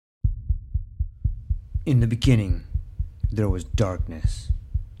In the beginning, there was darkness,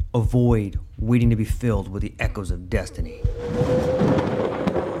 a void waiting to be filled with the echoes of destiny.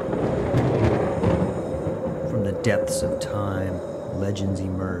 From the depths of time, legends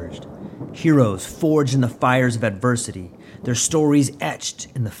emerged. Heroes forged in the fires of adversity, their stories etched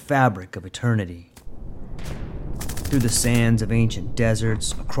in the fabric of eternity. Through the sands of ancient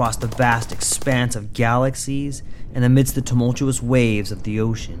deserts, across the vast expanse of galaxies, and amidst the tumultuous waves of the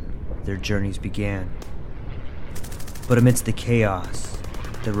ocean, their journeys began. But amidst the chaos,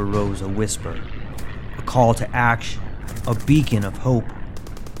 there arose a whisper, a call to action, a beacon of hope.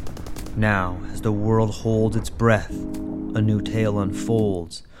 Now, as the world holds its breath, a new tale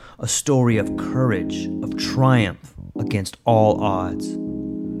unfolds, a story of courage, of triumph against all odds.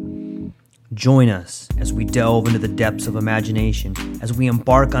 Join us as we delve into the depths of imagination, as we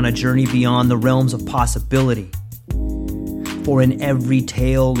embark on a journey beyond the realms of possibility. For in every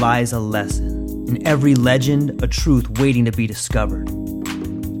tale lies a lesson, in every legend a truth waiting to be discovered.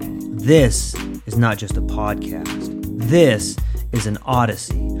 This is not just a podcast. This is an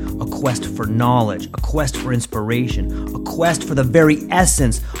odyssey, a quest for knowledge, a quest for inspiration, a quest for the very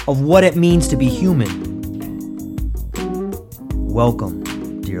essence of what it means to be human.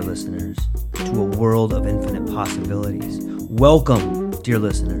 Welcome, dear listeners, to a world of infinite possibilities. Welcome, dear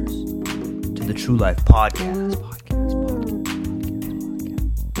listeners, to the True Life Podcast.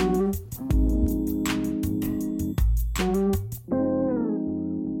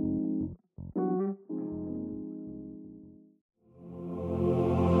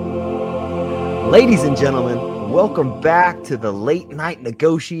 Ladies and gentlemen, welcome back to the late night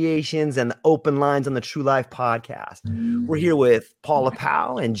negotiations and the open lines on the True Life Podcast. We're here with Paula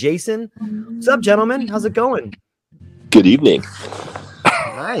Powell and Jason. What's up, gentlemen? How's it going? Good evening.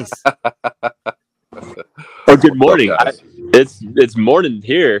 Nice. Or good morning. It's morning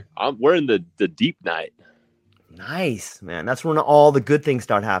here. We're in the deep night. Nice, man. That's when all the good things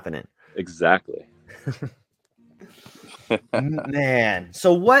start happening. Exactly. Man.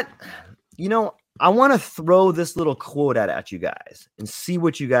 So what, I want to throw this little quote at you guys and see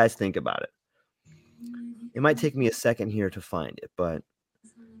what you guys think about it. It might take me a second here to find it, but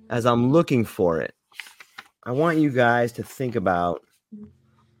as I'm looking for it, I want you guys to think about.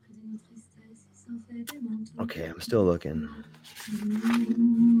 Okay, I'm still looking.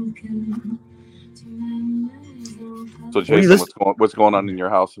 So, Jason, what's going on in your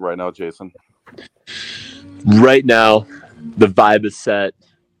house right now, Jason? Right now, the vibe is set.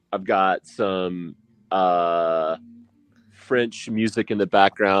 I've got some French music in the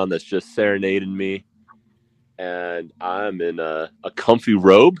background that's just serenading me. And I'm in a comfy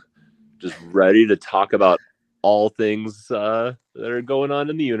robe, just ready to talk about all things that are going on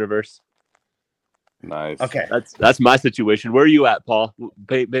in the universe. Nice. Okay. That's my situation. Where are you at, Paul?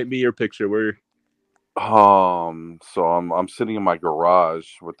 Paint me your picture. Where? So I'm sitting in my garage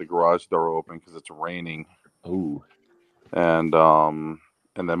with the garage door open because it's raining. Ooh.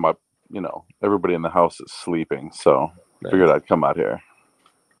 And then my, everybody in the house is sleeping, so Nice. Figured I'd come out here.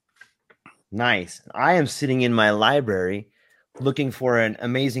 Nice. I am sitting in my library looking for an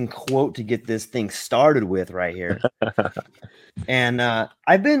amazing quote to get this thing started with right here. And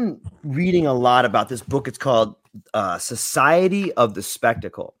I've been reading a lot about this book. It's called Society of the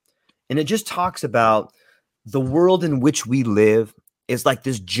Spectacle. And it just talks about the world in which we live is like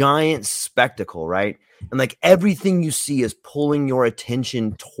this giant spectacle, right? And like everything you see is pulling your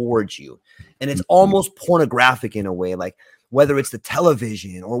attention towards you. And it's almost pornographic in a way, like whether it's the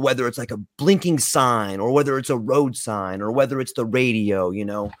television or whether it's like a blinking sign or whether it's a road sign or whether it's the radio,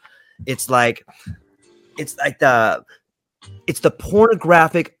 it's the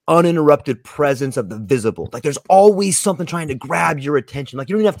pornographic, uninterrupted presence of the visible. Like there's always something trying to grab your attention. Like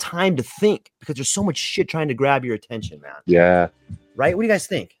you don't even have time to think because there's so much shit trying to grab your attention, man. Yeah. Right? What do you guys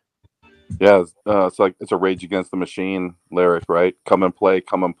think? Yeah, it's a Rage Against the Machine lyric, right? Come and play.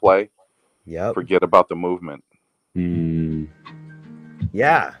 Yep. Forget about the movement.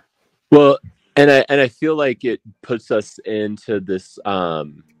 Yeah. Well, and I feel like it puts us into this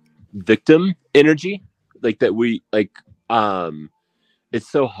victim energy, like that we like. It's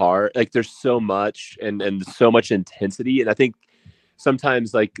so hard. Like there's so much and so much intensity, and I think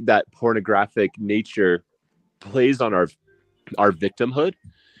sometimes like that pornographic nature plays on our victimhood,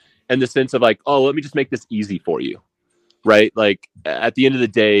 in the sense of like, oh, let me just make this easy for you. Right. Like at the end of the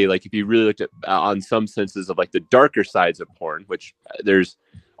day, like if you really looked at on some senses of like the darker sides of porn, which there's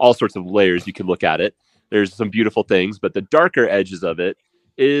all sorts of layers you can look at it. There's some beautiful things, but the darker edges of it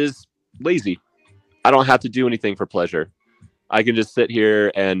is lazy. I don't have to do anything for pleasure. I can just sit here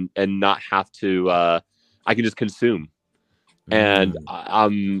and not have to. I can just consume, and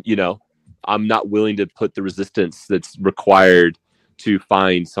I'm not willing to put the resistance that's required to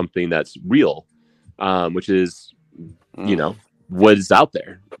find something that's real, which is, you know, what is out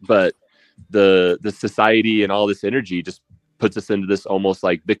there. But the society and all this energy just puts us into this almost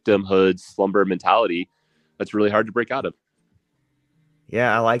like victimhood slumber mentality that's really hard to break out of.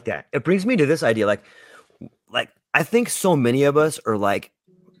 Yeah, I like that. It brings me to this idea, like I think so many of us are like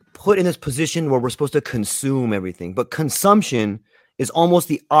put in this position where we're supposed to consume everything, but consumption is almost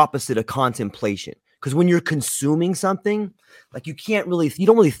the opposite of contemplation. Because when you're consuming something, like you don't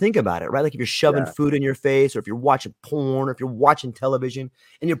really think about it, right? Like if you're shoving food in your face, or if you're watching porn, or if you're watching television.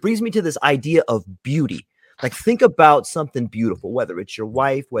 And it brings me to this idea of beauty. Like think about something beautiful, whether it's your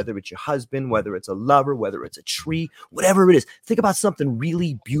wife, whether it's your husband, whether it's a lover, whether it's a tree, whatever it is. Think about something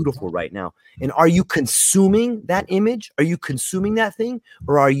really beautiful right now. And are you consuming that image? Are you consuming that thing?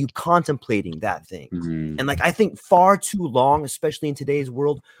 Or are you contemplating that thing? Mm-hmm. And like I think far too long, especially in today's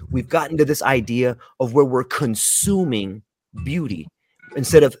world, we've gotten to this idea of where we're consuming beauty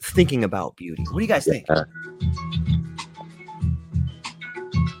instead of thinking about beauty. What do you guys think?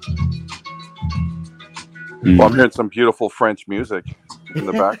 Well, I'm hearing some beautiful French music in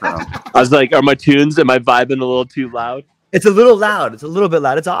the background. I was like, am I vibing a little too loud? It's a little loud. It's a little bit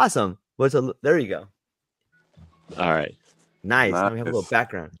loud. It's awesome. But there you go. All right. Nice. Now we have a little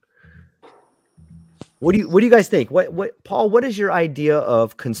background. What do you guys think? What Paul, what is your idea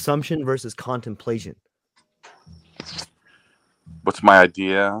of consumption versus contemplation? What's my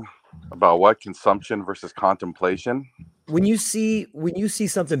idea about what? Consumption versus contemplation? When you see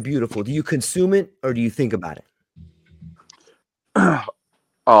something beautiful, do you consume it or do you think about it?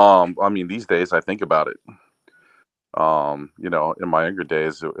 I mean, these days I think about it. You know, in my younger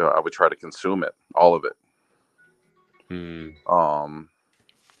days, I would try to consume it, all of it. You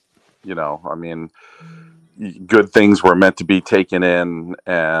know, I mean, good things were meant to be taken in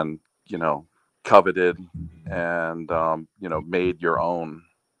and, you know, coveted and, you know, made your own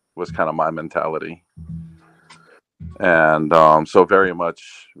was kind of my mentality. And so very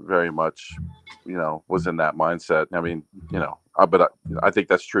much, you know, was in that mindset. I mean, you know, but I think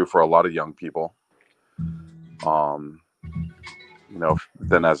that's true for a lot of young people. You know,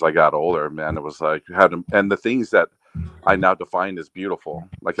 then as I got older, man, it was like and the things that I now define as beautiful,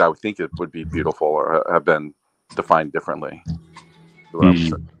 like I would think it would be beautiful, or have been defined differently.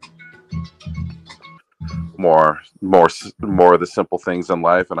 More of the simple things in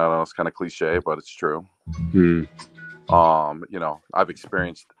life, and I know it's kind of cliche, but it's true. You know, I've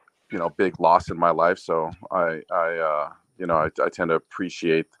experienced, you know, big loss in my life, so I you know, I tend to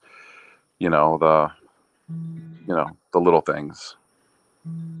appreciate, you know, the little things.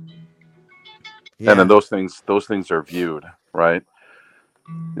 Yeah. And then those things are viewed, right?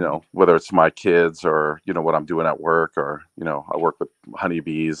 You know, whether it's my kids or, you know, what I'm doing at work, or, you know, I work with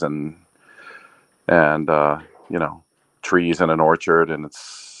honeybees and you know, trees in an orchard, and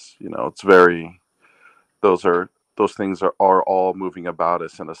it's, you know, it's very, those things are all moving about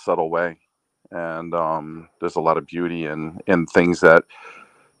us in a subtle way. And there's a lot of beauty in things that,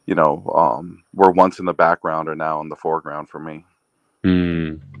 you know, were once in the background are now in the foreground for me.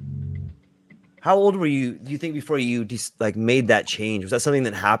 How old were you, do you think, before you like made that change? Was that something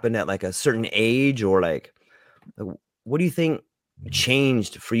that happened at like a certain age, or like what do you think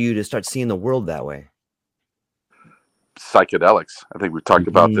changed for you to start seeing the world that way? Psychedelics. I think we talked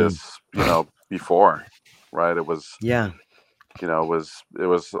about this, you know, before, right? It was, yeah, you know, it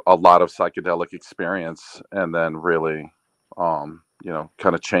was a lot of psychedelic experience, and then really, you know,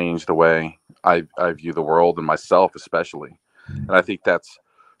 kind of changed the way I view the world and myself, especially. And I think that's,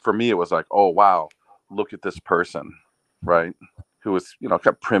 for me, it was like, oh, wow, look at this person, right? Who was, you know,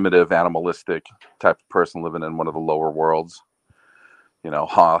 kind of primitive, animalistic type of person living in one of the lower worlds, you know,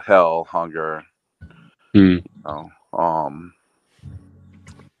 hell, hunger, you know,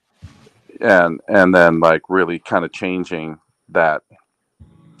 and then like really kind of changing that,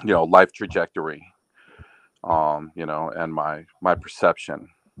 you know, life trajectory, you know, and my perception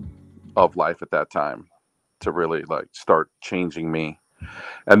of life at that time to really like start changing me.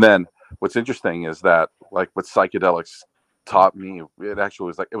 And then what's interesting is that like what psychedelics taught me, it actually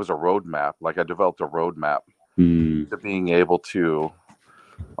was like, it was a roadmap. Like I developed a roadmap to being able to,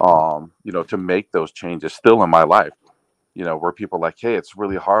 you know, to make those changes still in my life, you know, where people are like, hey, it's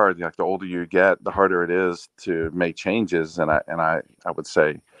really hard. Like the older you get, the harder it is to make changes. And I would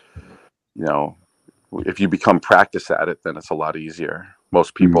say, you know, if you become practice at it, then it's a lot easier.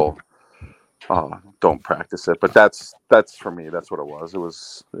 Most people don't practice it, but that's for me, that's what it was. It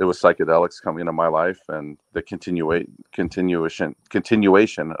was psychedelics coming into my life, and the continuation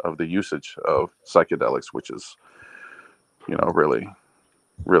of the usage of psychedelics, which is, you know, really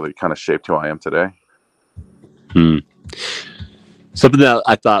really kind of shaped who I am today. Something that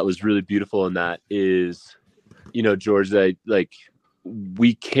I thought was really beautiful in that is, George, that like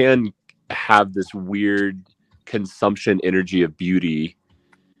we can have this weird consumption energy of beauty,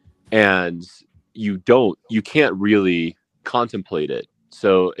 and you can't really contemplate it.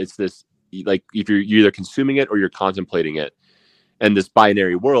 So it's this, like, if you're either consuming it or you're contemplating it, and this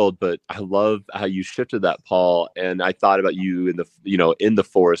binary world. But I love how you shifted that, Paul. And I thought about you in the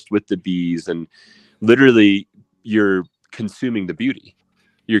forest with the bees, and literally you're consuming the beauty.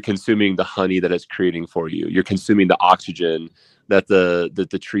 You're consuming the honey that it's creating for you. You're consuming the oxygen that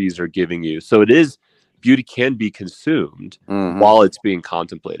the trees are giving you. So beauty can be consumed while it's being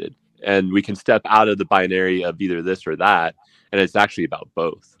contemplated. And we can step out of the binary of either this or that. And it's actually about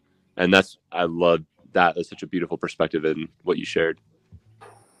both. And I love that as such a beautiful perspective in what you shared.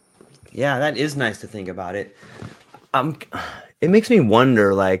 Yeah, that is nice to think about it. It makes me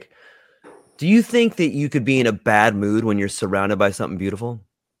wonder, like, do you think that you could be in a bad mood when you're surrounded by something beautiful?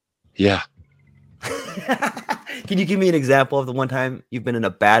 Yeah. Can you give me an example of the one time you've been in a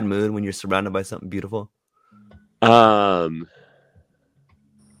bad mood when you're surrounded by something beautiful?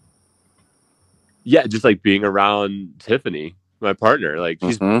 Yeah, just like being around Tiffany, my partner. Like,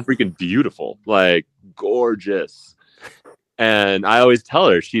 she's freaking beautiful, like gorgeous. And I always tell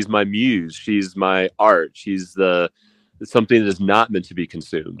her she's my muse. She's my art. She's something that is not meant to be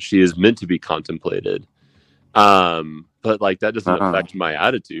consumed. She is meant to be contemplated. But like that doesn't affect my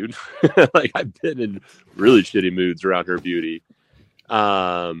attitude. Like, I've been in really shitty moods around her beauty.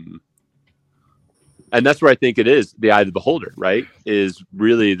 And that's where I think it is the eye of the beholder, right? Is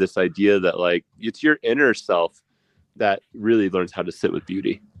really this idea that, like, it's your inner self that really learns how to sit with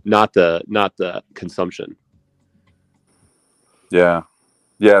beauty, not the consumption. Yeah.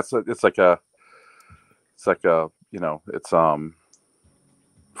 It's like a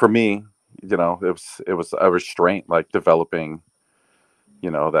for me, it was a restraint, like developing,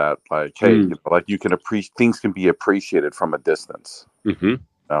 that, like, hey, like, you can appreciate things, can be appreciated from a distance.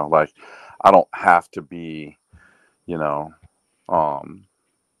 Like, I don't have to be, in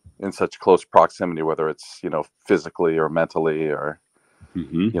such close proximity, whether it's, physically or mentally, or,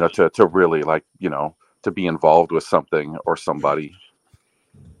 to really, like, to be involved with something or somebody,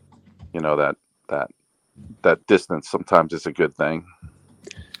 that distance sometimes is a good thing.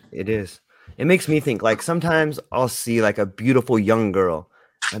 It is. It makes me think, like, sometimes I'll see like a beautiful young girl.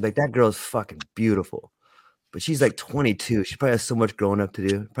 I'm like, that girl's fucking beautiful. But she's like 22. She probably has so much growing up to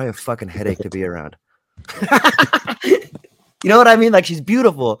do. Probably a fucking headache to be around. You know what I mean? Like, she's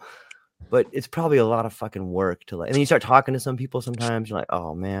beautiful, but it's probably a lot of fucking work to, like. And then you start talking to some people sometimes. You're like,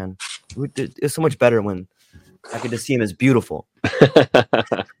 oh man, it's so much better when I could just see him as beautiful.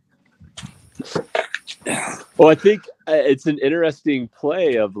 Well, I think it's an interesting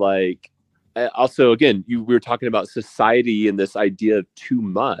play of, like, also, again, we were talking about society and this idea of too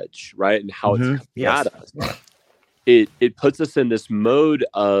much, right? And how it's coming at us. It puts us in this mode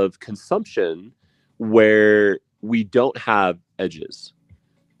of consumption where we don't have edges,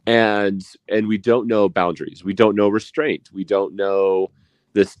 and we don't know boundaries. We don't know restraint. We don't know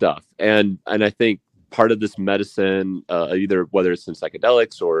this stuff. And I think part of this medicine, either whether it's in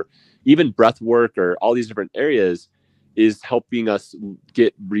psychedelics or even breath work or all these different areas, is helping us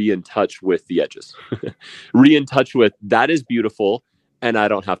get in touch with the edges, in touch with that is beautiful, and I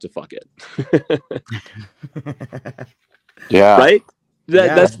don't have to fuck it. Yeah. Right.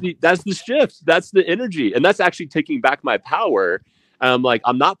 That's the shift. That's the energy. And that's actually taking back my power. I'm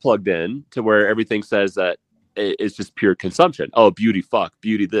not plugged in to where everything says that it's just pure consumption. Oh, beauty, fuck,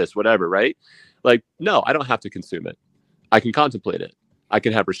 beauty, this, whatever. Right. Like, no, I don't have to consume it. I can contemplate it. I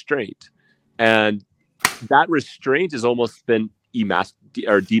can have restraint. And that restraint has almost been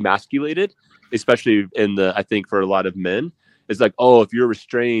demasculated, especially I think for a lot of men. It's like, oh, if you're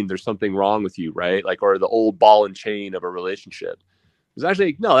restrained, there's something wrong with you, right? Like, or the old ball and chain of a relationship. It's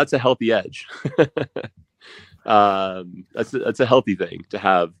actually, no, that's a healthy edge. That's a healthy thing to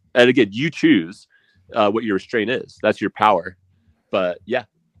have. And again, you choose what your restraint is. That's your power. But yeah,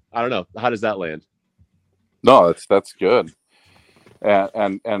 I don't know. How does that land? No, that's good.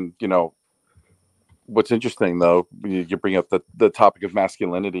 And what's interesting, though, you bring up the topic of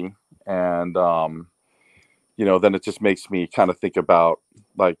masculinity, and then it just makes me kind of think about,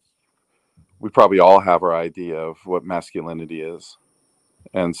 like, we probably all have our idea of what masculinity is.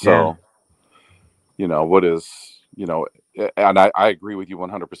 And so, what is, and I agree with you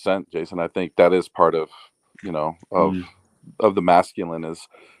 100%, Jason. I think that is part of, of the masculine is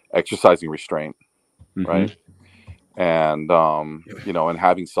exercising restraint, right? And, and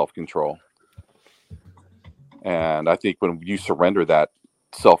having self-control. And I think when you surrender that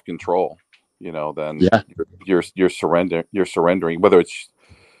self-control, then Yeah. you're surrendering, whether it's,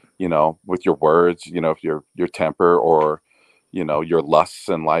 with your words, if your temper, or, your lusts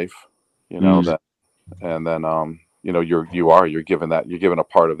in life, that, and then, you're giving a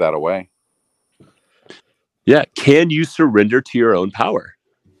part of that away. Yeah. Can you surrender to your own power?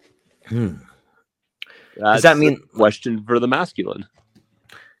 Does that mean a question for the masculine?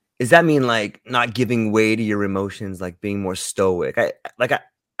 Does that mean like not giving way to your emotions, like being more stoic? I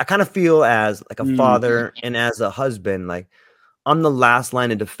kind of feel as like a father and as a husband, like I'm the last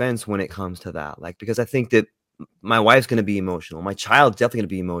line of defense when it comes to that. Like, because I think that my wife's going to be emotional. My child's definitely going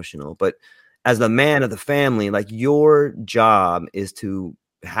to be emotional. But as the man of the family, like your job is to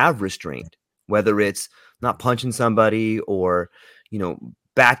have restraint, whether it's not punching somebody or,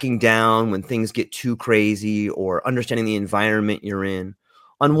 backing down when things get too crazy, or understanding the environment you're in.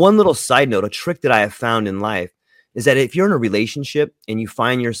 On one little side note, a trick that I have found in life is that if you're in a relationship and you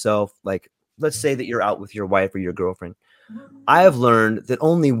find yourself, like, let's say that you're out with your wife or your girlfriend, I have learned that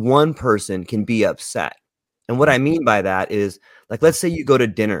only one person can be upset. And what I mean by that is, like, let's say you go to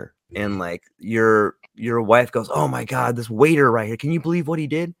dinner and like your wife goes, "Oh my God, this waiter right here. Can you believe what he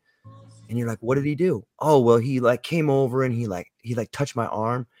did?" And you're like, "What did he do?" "Oh, well, he like came over and he touched my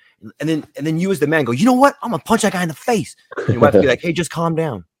arm." And then you as the man go, "You know what? I'm gonna punch that guy in the face." And your wife will be like, "Hey, just calm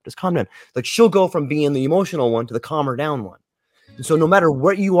down. Just calm down." Like, she'll go from being the emotional one to the calmer down one. And so no matter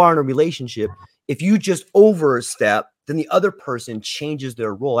what you are in a relationship, if you just overstep, then the other person changes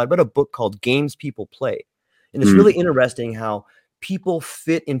their role. I read a book called Games People Play. And it's really interesting how people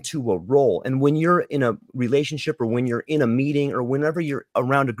fit into a role. And when you're in a relationship, or when you're in a meeting, or whenever you're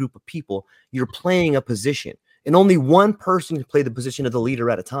around a group of people, you're playing a position. And only one person can play the position of the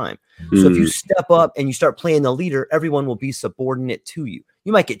leader at a time. So if you step up and you start playing the leader, everyone will be subordinate to you.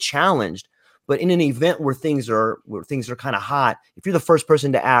 You might get challenged, but in an event where things are kind of hot, if you're the first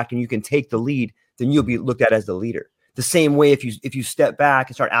person to act and you can take the lead, then you'll be looked at as the leader. The same way, if you step back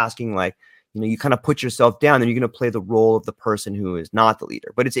and start asking, like, you kind of put yourself down, then you're going to play the role of the person who is not the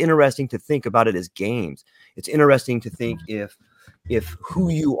leader. But it's interesting to think about it as games. It's interesting to think if who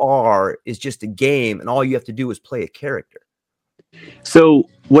you are is just a game and all you have to do is play a character. So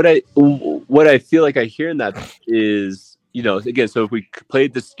what I feel like I hear in that is, again, so if we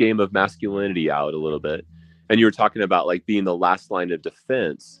played this game of masculinity out a little bit, and you were talking about like being the last line of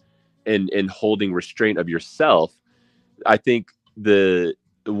defense and holding restraint of yourself, I think the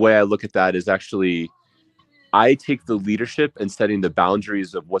way I look at that is actually I take the leadership and setting the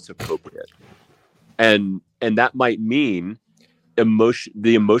boundaries of what's appropriate. And that might mean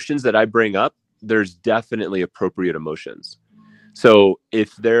the emotions that I bring up, there's definitely appropriate emotions. So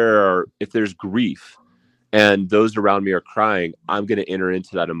if there's grief and those around me are crying, I'm going to enter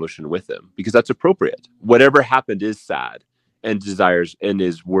into that emotion with them because that's appropriate. Whatever happened is sad and desires and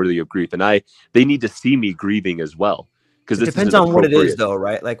is worthy of grief. And they need to see me grieving as well. Because it depends on what it is, though,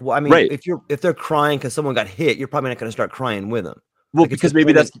 right? Like, well, I mean, right. if they're crying because someone got hit, you're probably not going to start crying with them. Well, like, because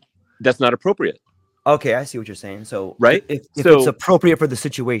maybe that's not appropriate. Okay, I see what you're saying. So, right, if it's appropriate for the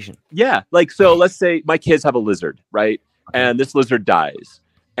situation, yeah. Like, so let's say my kids have a lizard, right? Okay. And this lizard dies,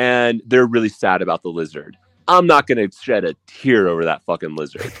 and they're really sad about the lizard. I'm not going to shed a tear over that fucking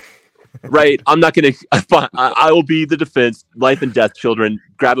lizard. Right. I'm not going to, I will be the defense, life and death, children,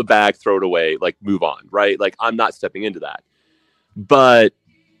 grab a bag, throw it away, like move on. Right. Like I'm not stepping into that, but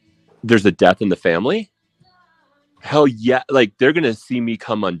there's a death in the family. Hell yeah. Like they're going to see me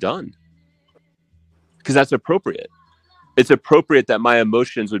come undone because that's appropriate. It's appropriate that my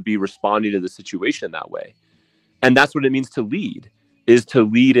emotions would be responding to the situation that way. And that's what it means to lead, is to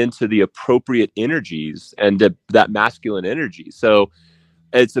lead into the appropriate energies and that masculine energy. So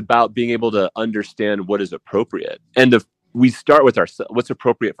it's about being able to understand what is appropriate. And we start with what's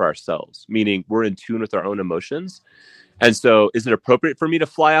appropriate for ourselves, meaning we're in tune with our own emotions. And so is it appropriate for me to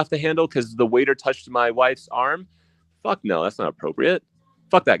fly off the handle because the waiter touched my wife's arm? Fuck no, that's not appropriate.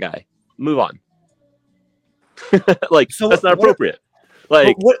 Fuck that guy. Move on. Like, so that's not appropriate.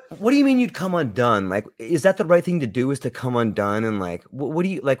 Like, what do you mean you'd come undone? Like, is that the right thing to do, is to come undone? And like, what do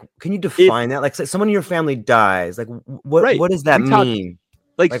you, like, can you define that? Like, someone in your family dies. Like, what does that mean?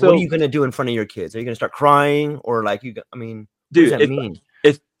 Like, so, what are you going to do in front of your kids? Are you going to start crying, or like what does that mean?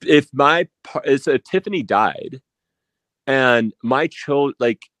 If Tiffany died and my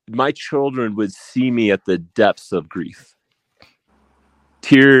children would see me at the depths of grief,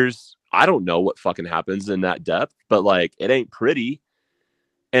 tears, I don't know what fucking happens in that depth, but like, it ain't pretty,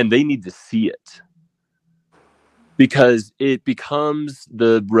 and they need to see it because it becomes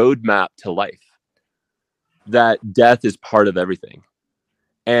the roadmap to life, that death is part of everything.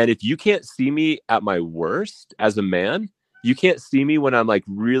 And if you can't see me at my worst as a man, you can't see me when I'm like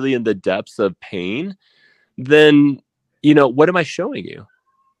really in the depths of pain, then, what am I showing you?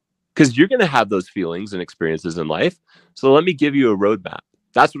 Because you're going to have those feelings and experiences in life. So let me give you a roadmap.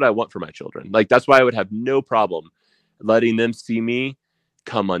 That's what I want for my children. Like, that's why I would have no problem letting them see me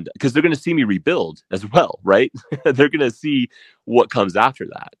come undone, because they're going to see me rebuild as well, right? They're going to see what comes after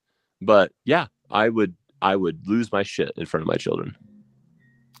that. But yeah, I would lose my shit in front of my children.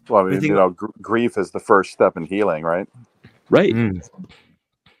 Well, I mean, grief is the first step in healing, right? Right. And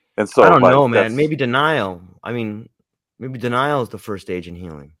so I don't know, man. Maybe denial. I mean, maybe denial is the first stage in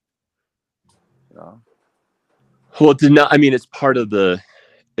healing. Yeah. Well, I mean, it's part of the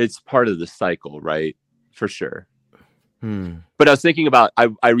cycle, right? For sure. But I was thinking about,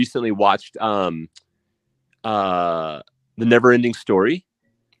 I recently watched The Never-Ending Story.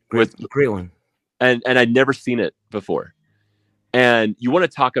 Great one. And I'd never seen it before. And you want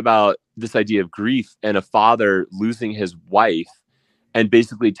to talk about this idea of grief and a father losing his wife and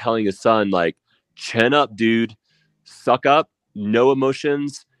basically telling his son, like, chin up, dude, suck up, no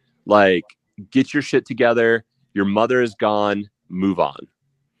emotions, like, get your shit together. Your mother is gone. Move on.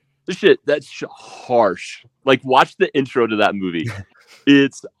 That's harsh. Like, watch the intro to that movie.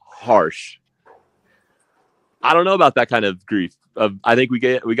 It's harsh. I don't know about that kind of grief. I think we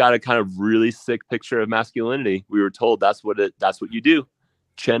got a kind of really sick picture of masculinity. We were told that's what you do.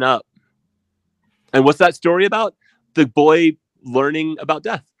 Chin up. And what's that story about? The boy learning about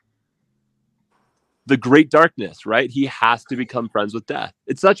death. The great darkness, right? He has to become friends with death.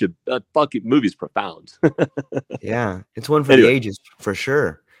 It's such a fucking movie's profound. Yeah, it's one for the ages, for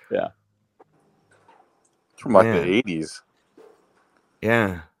sure. Yeah. It's from the 80s.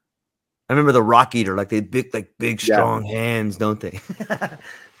 Yeah. I remember the Rock Eater, like they big strong hands, don't they?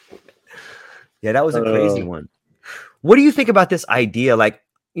 Yeah, that was a crazy one. What do you think about this idea? Like,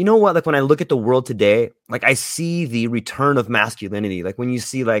 you know what? Like, when I look at the world today, like, I see the return of masculinity. Like, when you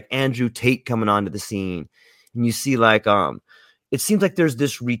see like Andrew Tate coming onto the scene, and you see like it seems like there's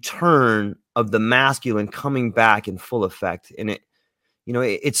this return of the masculine coming back in full effect. And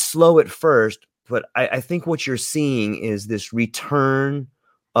it's slow at first, but I think what you're seeing is this return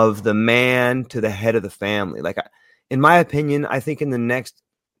of the man to the head of the family. Like, in my opinion, I think in the next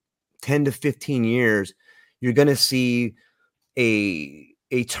 10 to 15 years, you're going to see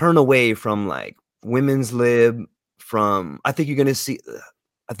a turn away from like women's lib. I think you're going to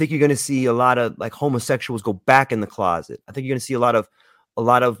see a lot of like homosexuals go back in the closet. I think you're going to see a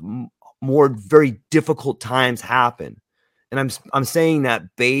lot of more very difficult times happen. And I'm saying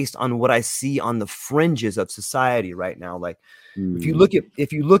that based on what I see on the fringes of society right now. Like, if you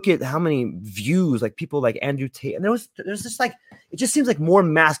look at how many views, like people like Andrew Tate, and there's just like, it just seems like more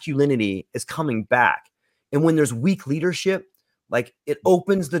masculinity is coming back. And when there's weak leadership, like, it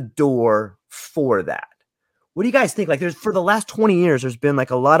opens the door for that. What do you guys think? Like, for the last 20 years, there's been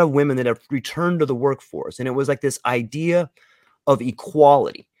like a lot of women that have returned to the workforce, and it was like this idea of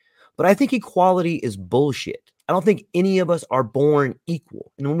equality. But I think equality is bullshit. I don't think any of us are born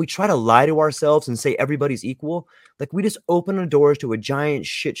equal. And when we try to lie to ourselves and say everybody's equal, like, we just open the doors to a giant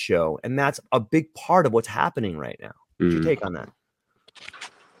shit show. And that's a big part of what's happening right now. What's your take on that?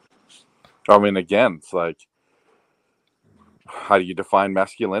 I mean, again, it's like, how do you define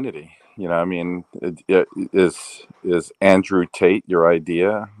masculinity? I mean, is Andrew Tate your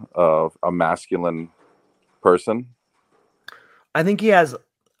idea of a masculine person? I think he has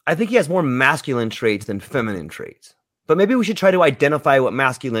more masculine traits than feminine traits. But maybe we should try to identify what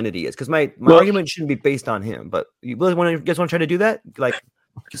masculinity is, because my argument shouldn't be based on him. But you guys want to try to do that? Like,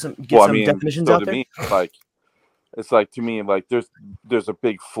 get some definitions out there? It's like, to me, like, there's a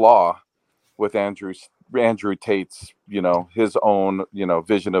big flaw with Andrew Tate's, his own,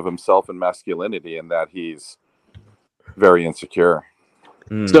 vision of himself and masculinity, and that he's very insecure.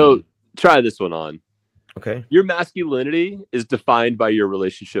 So try this one on. Okay. Your masculinity is defined by your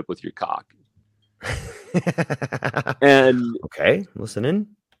relationship with your cock. And okay, listening.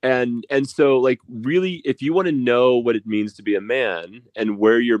 And so, like, really, if you want to know what it means to be a man and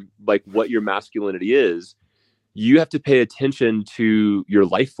where what your masculinity is, you have to pay attention to your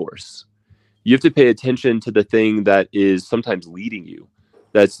life force. You have to pay attention to the thing that is sometimes leading you.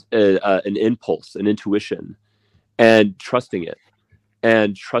 That's an impulse, an intuition, and trusting it,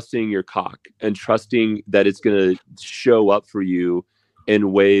 and trusting your cock, and trusting that it's going to show up for you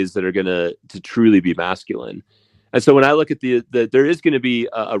in ways that are going to truly be masculine. And so when I look at there is going to be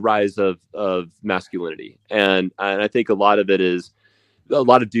a rise of masculinity. And I think a lot of it is, a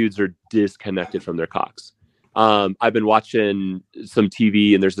lot of dudes are disconnected from their cocks. I've been watching some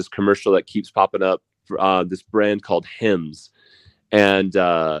TV, and there's this commercial that keeps popping up for this brand called Hims. And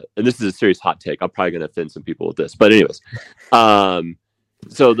this is a serious hot take. I'm probably going to offend some people with this, but anyways,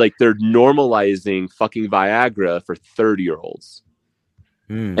 so like they're normalizing fucking Viagra for 30-year-olds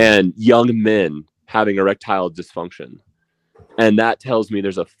and young men having erectile dysfunction. And that tells me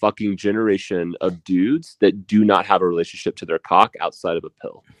there's a fucking generation of dudes that do not have a relationship to their cock outside of a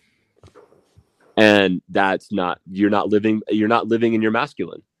pill. And that's not, you're not living in your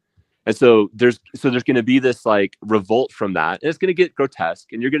masculine. And so there's going to be this like revolt from that, and it's going to get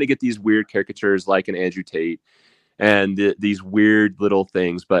grotesque, and you're going to get these weird caricatures like an Andrew Tate and these weird little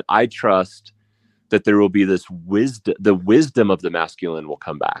things. But I trust that there will be this wisdom, the wisdom of the masculine will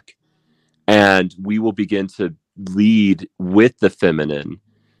come back, and we will begin to lead with the feminine,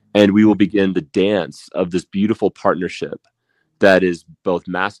 and we will begin the dance of this beautiful partnership that is both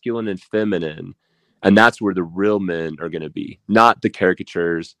masculine and feminine. And that's where the real men are going to be, not the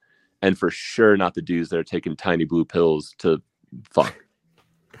caricatures, and for sure not the dudes that are taking tiny blue pills to fuck.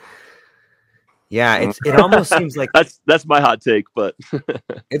 Yeah, it almost seems like that's my hot take, but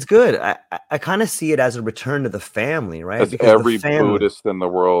it's good. I kind of see it as a return to the family, right? Because every Buddhist in the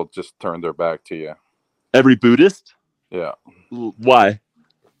world just turned their back to you. Every Buddhist? Yeah. Why?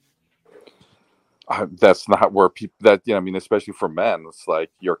 That's not where people, that, you know, I mean, especially for men, it's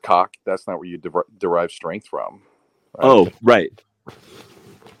like your cock, that's not where you derive strength from. Right? Oh, right.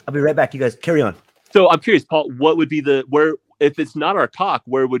 I'll be right back. You guys carry on. So I'm curious, Paul, what would be if it's not our cock,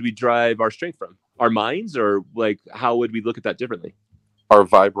 where would we derive our strength from? Our minds, or like, how would we look at that differently? Our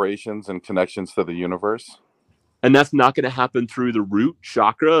vibrations and connections to the universe. And that's not going to happen through the root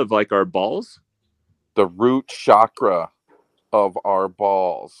chakra of like our balls? The root chakra of our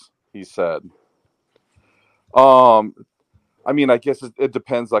balls, he said. I mean, I guess it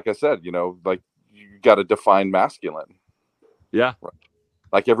depends. Like I said, you know, like you got to define masculine. Yeah. Right.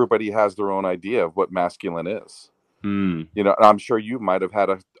 Like everybody has their own idea of what masculine is. You know, and I'm sure you might have had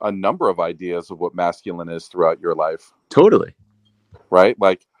a number of ideas of what masculine is throughout your life. Totally. Right.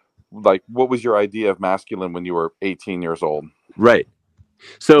 Like what was your idea of masculine when you were 18 years old? Right.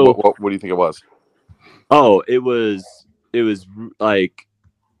 So what do you think it was? Oh, it was like,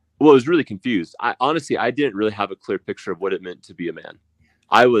 well, I was really confused. I didn't really have a clear picture of what it meant to be a man.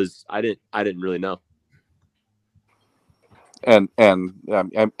 I didn't really know. And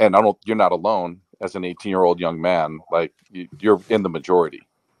you're not alone as an 18-year-old young man. Like you're in the majority.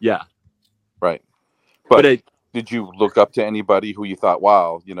 Yeah. Right. But did you look up to anybody who you thought,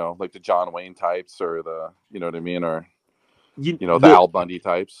 wow, you know, like the John Wayne types, or the, you know what I mean? Or, you know, the Al Bundy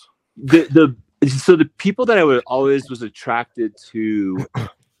types? So the people that I always was attracted to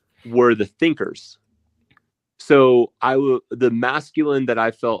were the thinkers. So the masculine that I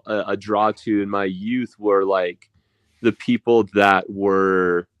felt a draw to in my youth were like the people that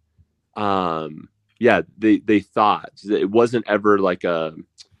were, they thought. It wasn't ever like a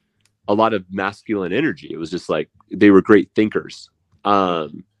lot of masculine energy. It was just like they were great thinkers.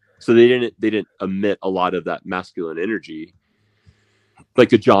 So they didn't emit a lot of that masculine energy,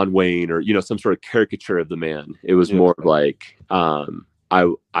 like a John Wayne or, you know, some sort of caricature of the man. It was more like,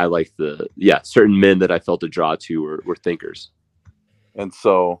 I like certain men that I felt a draw to were thinkers. And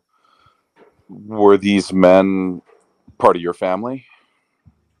so were these men part of your family?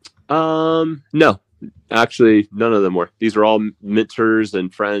 No, actually none of them were. These were all mentors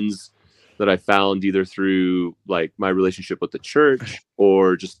and friends that I found either through like my relationship with the church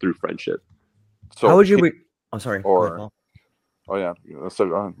or just through friendship. So how would you I'm sorry. Oh yeah.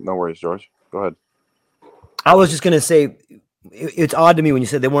 So, no worries, George. Go ahead. I was just going to say, it's odd to me when you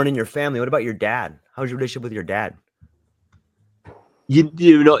said they weren't in your family. What about your dad? How was your relationship with your dad?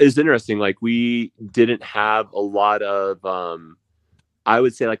 You know, it's interesting. Like we didn't have a lot of, I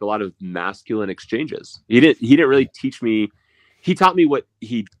would say like a lot of masculine exchanges. He didn't really teach me. He taught me what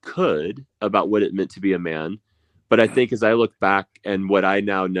he could about what it meant to be a man. But I think as I look back and what I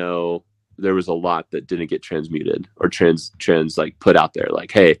now know, there was a lot that didn't get transmuted or trans like put out there.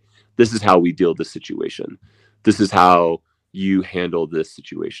 Like, hey, this is how we deal with this situation. This is how you handle this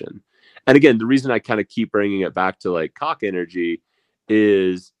situation. And again, the reason I kind of keep bringing it back to like cock energy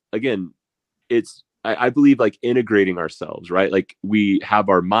is, again, it's, I believe like integrating ourselves, right? Like we have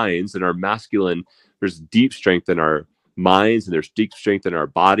our minds and our masculine, there's deep strength in our minds and there's deep strength in our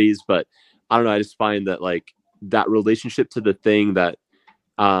bodies. But I don't know, I just find that like that relationship to the thing that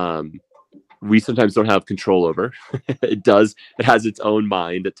we sometimes don't have control over. It has its own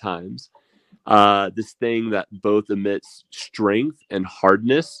mind at times. This thing that both emits strength and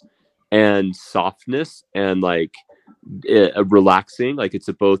hardness and softness and like relaxing, like it's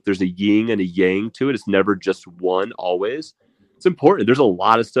there's a yin and a yang to it. It's never just one always. It's important. There's a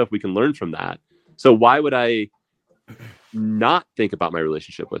lot of stuff we can learn from that. So why would I not think about my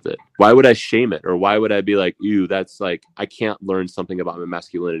relationship with it? Why would I shame it? Or why would I be like, ew, that's like, I can't learn something about my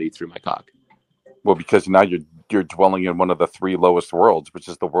masculinity through my cock? Well, because now you're dwelling in one of the three lowest worlds, which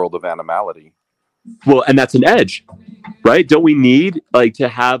is the world of animality. Well, and that's an edge, right? Don't we need like to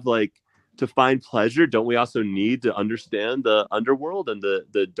have like to find pleasure? Don't we also need to understand the underworld and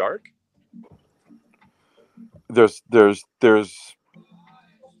the dark? There's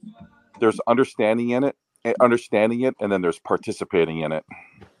understanding it, and then there's participating in it,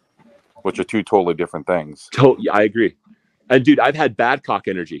 which are two totally different things. I agree. And dude, I've had bad cock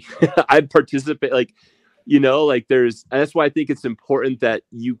energy. I participate like, you know, like and that's why I think it's important that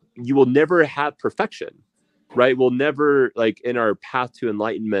you will never have perfection, right? We'll never, like, in our path to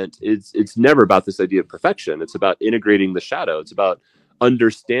enlightenment, it's never about this idea of perfection. It's about integrating the shadow. It's about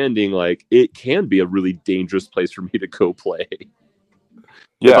understanding like it can be a really dangerous place for me to go play.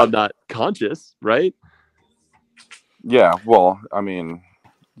 If I'm not conscious, right? Yeah. Well, I mean,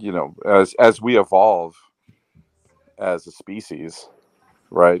 you know, as we evolve as a species,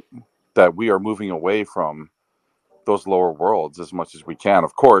 right, that we are moving away from those lower worlds as much as we can.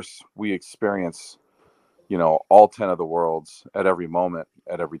 Of course, we experience, you know, all 10 of the worlds at every moment,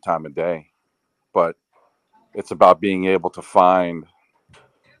 at every time of day. But it's about being able to find,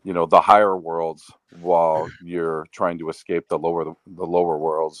 you know, the higher worlds while you're trying to escape the lower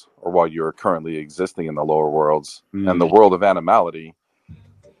worlds, or while you're currently existing in the lower worlds. And the world of animality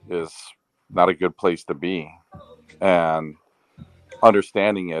is not a good place to be. And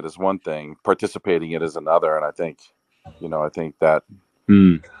understanding it is one thing, participating in it is another. And I think that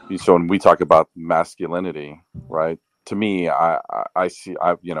so when we talk about masculinity, right, to me, I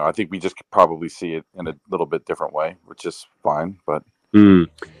think we just probably see it in a little bit different way, which is fine. But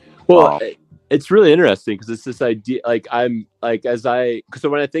well, it's really interesting because it's this idea, like so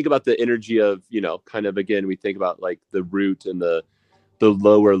when I think about the energy of, you know, kind of, again, we think about like the root and the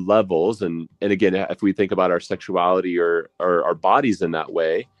lower levels, and again, if we think about our sexuality or our bodies in that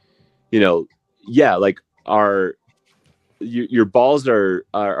way, you know, yeah, like your balls are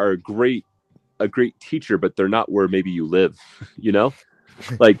a great teacher, but they're not where maybe you live. You know,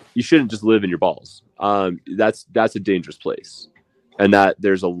 like you shouldn't just live in your balls. That's a dangerous place, and that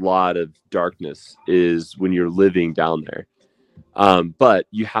there's a lot of darkness is when you're living down there. But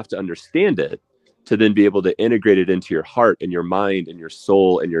you have to understand it to then be able to integrate it into your heart and your mind and your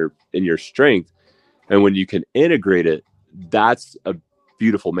soul and your strength. And when you can integrate it, that's a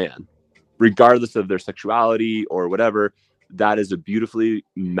beautiful man, regardless of their sexuality or whatever. That is a beautifully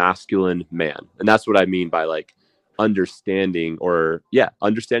masculine man. And that's what I mean by like understanding your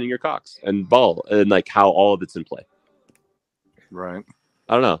cocks and ball and like how all of it's in play. Right.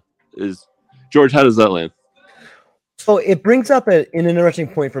 I don't know. George, how does that land? So it brings up an interesting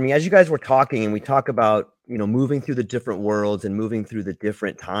point for me. As you guys were talking and we talk about, you know, moving through the different worlds and moving through the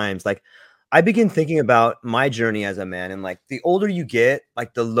different times, like I begin thinking about my journey as a man, and like the older you get,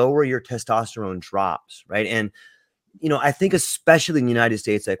 like the lower your testosterone drops, right? And, you know, I think especially in the United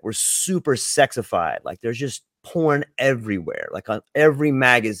States, like we're super sexified. Like there's just porn everywhere, like on every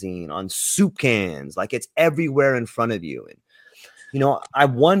magazine, on soup cans, like it's everywhere in front of you. And, you know, I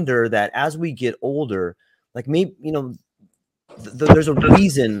wonder that as we get older, like maybe, you know, there's a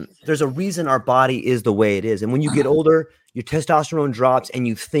reason our body is the way it is. And when you get older, your testosterone drops and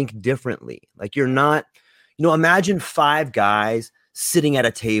you think differently. Like you're not, you know, imagine 5 guys sitting at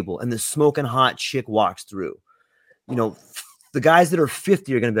a table and the smoking hot chick walks through. You know, the guys that are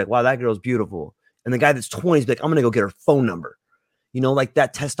 50 are going to be like, wow, that girl's beautiful. And the guy that's 20 is like, I'm going to go get her phone number. You know, like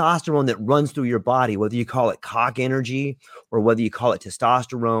that testosterone that runs through your body, whether you call it cock energy or whether you call it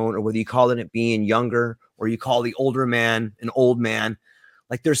testosterone or whether you call it being younger or you call the older man an old man,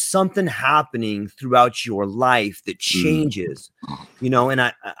 like there's something happening throughout your life that changes, you know, and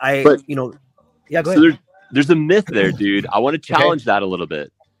you know, yeah, go ahead. So there's a myth there, dude. I want to challenge that a little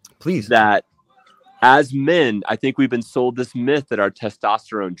bit. Please. That as men, I think we've been sold this myth that our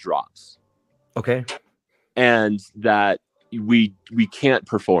testosterone drops. Okay. And that we can't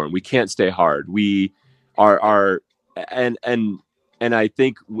perform, we can't stay hard, we are and I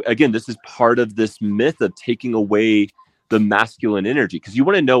think, again, this is part of this myth of taking away the masculine energy, because you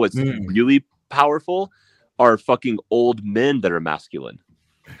want to know what's really powerful are fucking old men that are masculine,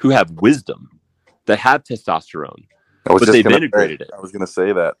 who have wisdom, that have testosterone, but they've integrated it. I was just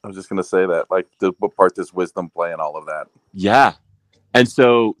going to say that, like, what part does wisdom play in all of that? Yeah. And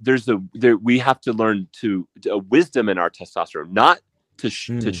so we have to learn to wisdom in our testosterone, not to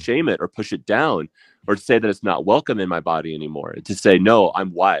shame it or push it down or to say that it's not welcome in my body anymore. To say, no,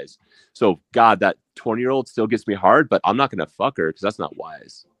 I'm wise. So God, that 20-year-old still gets me hard, but I'm not going to fuck her because that's not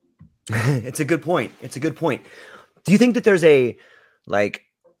wise. It's a good point. Do you think that there's a, like,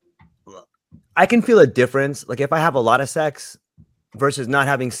 I can feel a difference. Like if I have a lot of sex versus not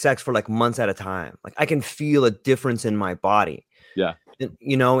having sex for like months at a time, like I can feel a difference in my body. Yeah. And,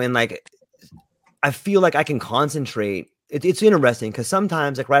 you know, and like, I feel like I can concentrate. It's interesting because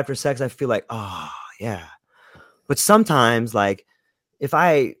sometimes like right after sex, I feel like, oh yeah. But sometimes like if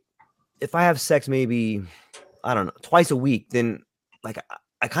I have sex, maybe, I don't know, twice a week, then like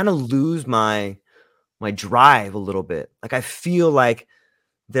I kind of lose my drive a little bit. Like I feel like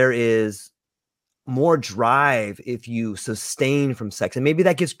there is more drive if you sustain from sex, and maybe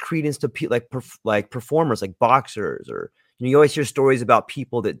that gives credence to like performers, like boxers, or you always hear stories about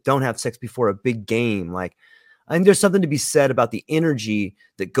people that don't have sex before a big game. Like I think there's something to be said about the energy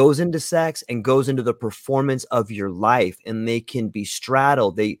that goes into sex and goes into the performance of your life, and they can be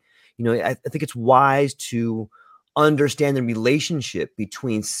straddled. I think it's wise to understand the relationship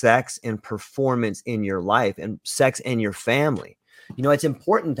between sex and performance in your life, and sex and your family. It's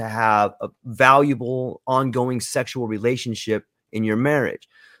important to have a valuable ongoing sexual relationship in your marriage.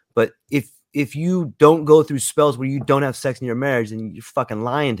 But if you don't go through spells where you don't have sex in your marriage, then you're fucking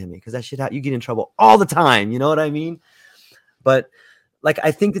lying to me, because that shit, you get in trouble all the time. You know what I mean? But like,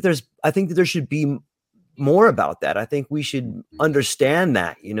 I think that there should be more about that. I think we should understand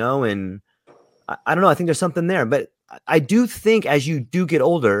that, and I don't know. I think there's something there, but I do think as you do get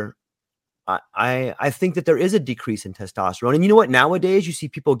older, I think that there is a decrease in testosterone. And you know what? Nowadays you see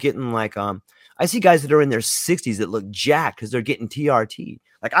people getting like, I see guys that are in their 60s that look jacked because they're getting TRT.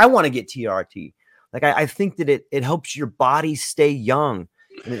 Like I want to get TRT. Like I think that it helps your body stay young,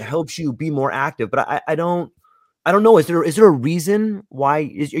 and it helps you be more active. But I don't know. Is there a reason why? Are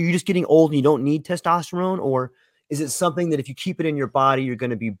you just getting old and you don't need testosterone, or is it something that if you keep it in your body, you're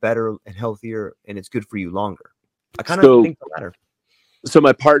going to be better and healthier, and it's good for you longer? I kind of think the latter. So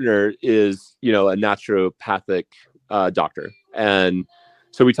my partner is, a naturopathic doctor. And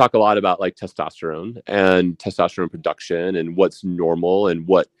so we talk a lot about like testosterone and testosterone production and what's normal and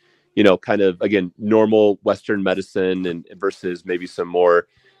what, kind of, again, normal Western medicine and versus maybe some more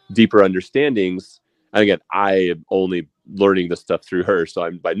deeper understandings. And again, I am only learning this stuff through her, so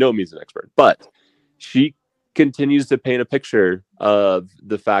I'm by no means an expert, but she continues to paint a picture of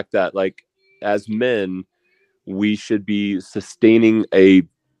the fact that like as men, we should be sustaining a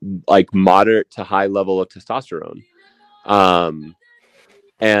like moderate to high level of testosterone.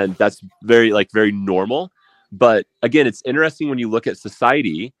 And that's very normal. But again, it's interesting when you look at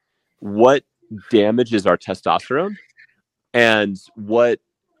society, what damages our testosterone and what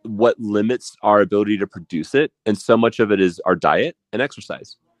limits our ability to produce it. And so much of it is our diet and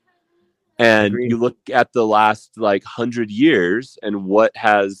exercise. And you look at the last like 100 years and what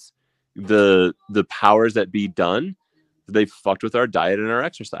has the powers that be done, they fucked with our diet and our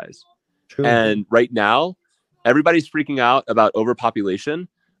exercise. True. And right now everybody's freaking out about overpopulation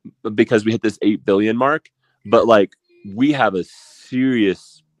because we hit this 8 billion mark, but like we have a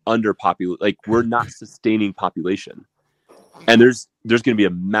serious underpopulation. Like we're not sustaining population, and there's going to be a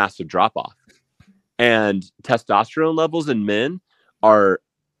massive drop off, and testosterone levels in men are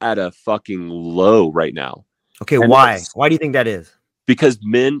at a fucking low right now. Okay, and why do you think that is? Because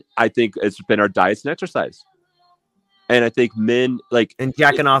men, I think it's been our diets and exercise. And I think men like... And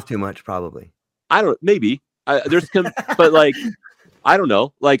jacking off too much, probably. Maybe. But like, I don't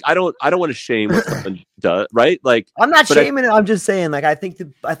know. Like, I don't want to shame what someone does, right? Like, I'm not shaming it. I'm just saying, like, I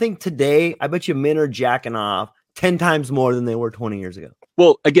think today, I bet you men are jacking off 10 times more than they were 20 years ago.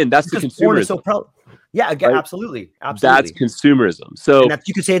 Well, again, that's the consumerism. Yeah, again, right? Absolutely. That's consumerism. So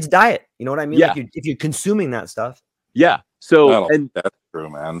you could say it's diet. You know what I mean? Yeah. Like if you're consuming that stuff. Yeah. So, and that's true,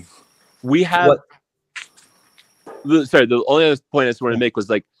 man. We have. The only other point I just wanted to make was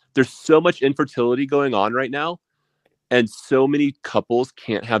like, there's so much infertility going on right now, and so many couples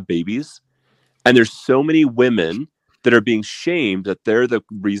can't have babies, and there's so many women that are being shamed that they're the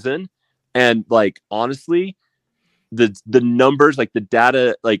reason. And like, honestly, the numbers, like the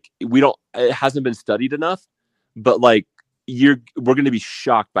data, like it hasn't been studied enough, but like we're going to be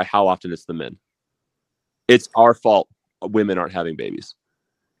shocked by how often it's the men. It's our fault women aren't having babies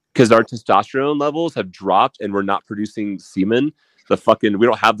because our testosterone levels have dropped and we're not producing semen. We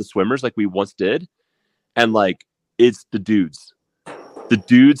don't have the swimmers like we once did. And like, it's the dudes. The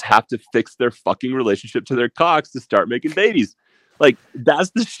dudes have to fix their fucking relationship to their cocks to start making babies. Like, that's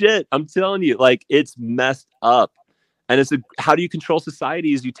the shit. I'm telling you, like, it's messed up. And how do you control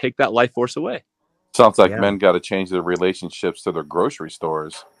society as you take that life force away? Sounds like men got to change their relationships to their grocery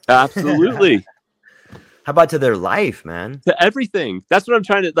stores. Absolutely. How about to their life, man? To everything. That's what I'm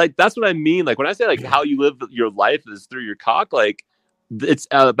trying to, like, that's what I mean. Like, when I say, like, how you live your life is through your cock, like, it's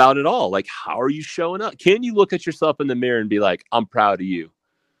about it all. Like, how are you showing up? Can you look at yourself in the mirror and be like, I'm proud of you?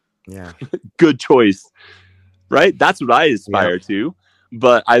 Yeah. Good choice. Right? That's what I aspire to.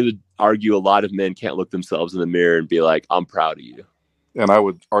 But I would argue a lot of men can't look themselves in the mirror and be like, I'm proud of you. And I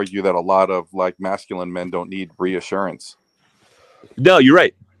would argue that a lot of like masculine men don't need reassurance. No, you're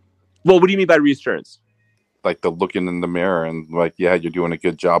right. Well, what do you mean by reassurance? Like the looking in the mirror and like, yeah, you're doing a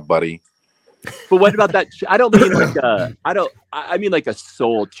good job, buddy. But what about that? I don't mean like I mean like a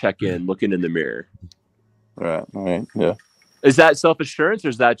soul check-in, looking in the mirror. Right. Yeah. Is that self-assurance, or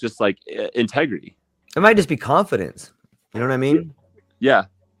is that just like integrity? It might just be confidence. You know what I mean? Yeah.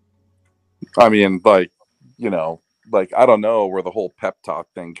 I mean, like, you know, like, I don't know where the whole pep talk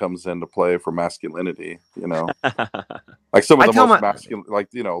thing comes into play for masculinity, you know, like some of the most masculine, like,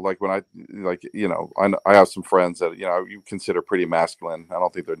 you know, like when I, like, you know, I have some friends that, you know, you consider pretty masculine. I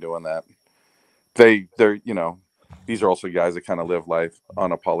don't think they're doing that. They're, you know, these are also guys that kind of live life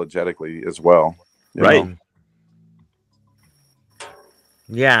unapologetically as well. Right. Know?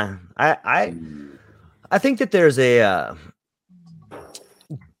 Yeah. I think that there's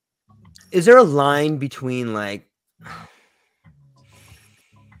is there a line between like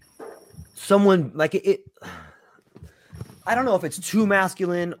someone like it? I don't know if it's too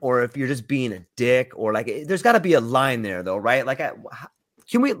masculine or if you're just being a dick or like there's got to be a line there though, right? Like,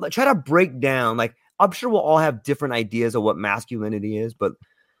 can we try to break down? Like, I'm sure we'll all have different ideas of what masculinity is, but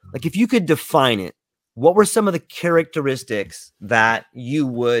like if you could define it, what were some of the characteristics that you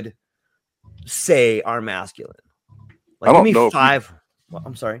would say are masculine? Like, give me 5. Well,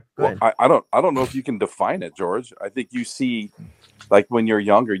 I'm sorry. Go ahead. I don't know if you can define it, George. I think you see, like when you're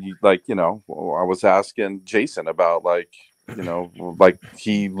younger, you like, you know, I was asking Jason about like, you know, like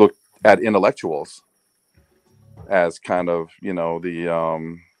he looked at intellectuals as kind of, you know, the,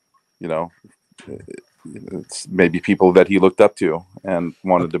 you know, it's maybe people that he looked up to and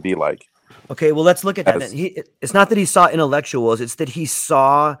wanted to be like. Okay, well, let's look at that. It's not that he saw intellectuals; it's that he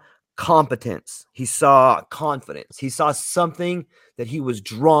saw competence. He saw confidence. He saw something that he was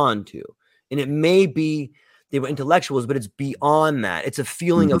drawn to. And it may be they were intellectuals, but it's beyond that. It's a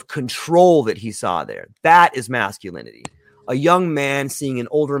feeling of control that he saw there. That is masculinity. A young man seeing an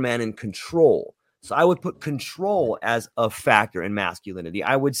older man in control. So I would put control as a factor in masculinity.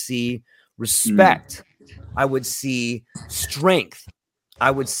 I would see respect. I would see strength.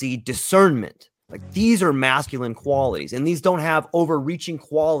 I would see discernment. Like, these are masculine qualities, and these don't have overreaching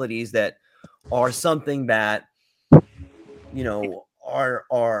qualities that are something that, you know,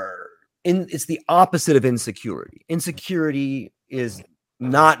 it's the opposite of insecurity. Insecurity is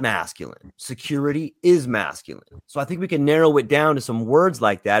not masculine. Security is masculine. So I think we can narrow it down to some words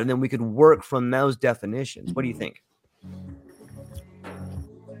like that, and then we could work from those definitions. What do you think?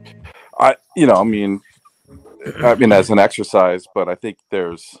 I mean, as an exercise, but I think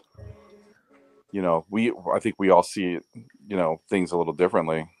there's, you know, I think we all see, you know, things a little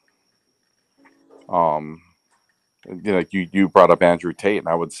differently. You know, you brought up Andrew Tate, and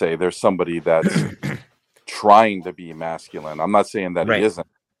I would say there's somebody that's trying to be masculine. I'm not saying that he isn't,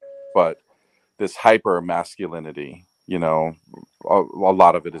 but this hyper masculinity, you know, a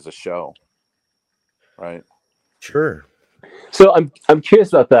lot of it is a show, right? Sure. So I'm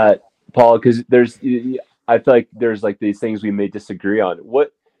curious about that, Paul, because I feel like there's like these things we may disagree on.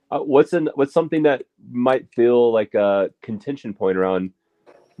 What's something that might feel like a contention point around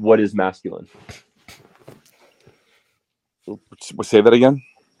what is masculine? Say that again.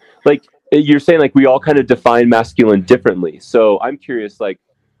 Like, you're saying, like, we all kind of define masculine differently. So I'm curious, like,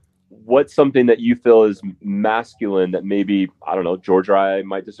 what's something that you feel is masculine that maybe, I don't know, George or I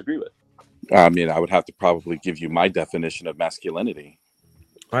might disagree with? I mean, I would have to probably give you my definition of masculinity.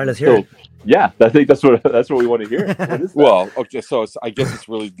 All right, let's hear it. Yeah, I think that's what we want to hear. Well, okay, so I guess it's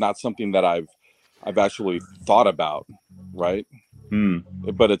really not something that I've actually thought about, right?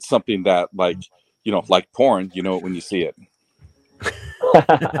 But it's something that, like, you know, like porn, you know it when you see it.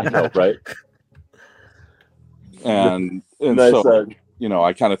 I know, right? And nice, so, you know,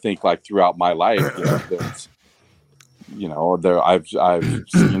 I kind of think like throughout my life, I've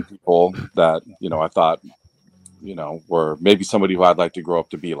seen people that, you know, I thought, you know, were maybe somebody who I'd like to grow up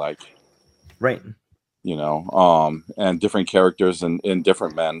to be like. Right. You know, and different characters and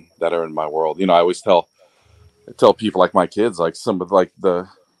different men that are in my world. You know, I always tell people, like my kids, like some of like the,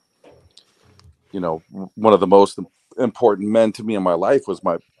 you know, one of the most important men to me in my life was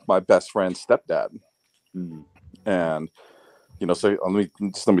my best friend's stepdad. And, you know, so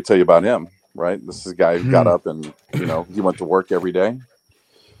let me tell you about him, right? This is a guy who got up and, you know, he went to work every day.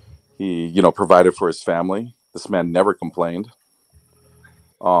 He, you know, provided for his family. This man never complained.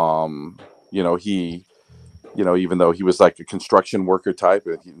 You know, he You know, even though he was like a construction worker type,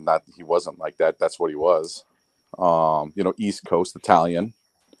 he wasn't like that. That's what he was. You know, East Coast Italian.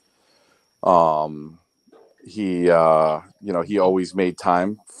 Um, you know, he always made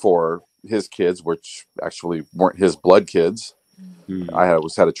time for his kids, which actually weren't his blood kids. I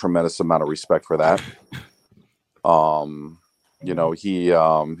always had a tremendous amount of respect for that. You know, he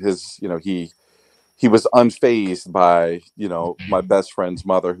was unfazed by, you know, my best friend's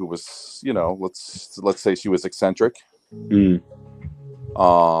mother, who was, you know, let's say she was eccentric. You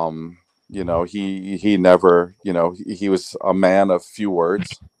know, he never, you know, he was a man of few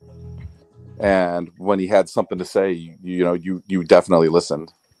words, and when he had something to say, you know, you definitely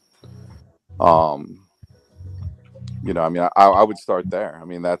listened. You know, I mean, I would start there. I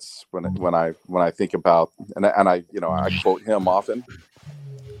mean, that's when I think about, and I you know, I quote him often.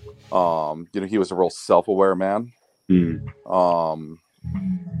 You know, he was a real self-aware man. You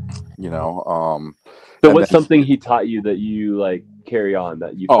know, So and what's then, something he taught you that you like carry on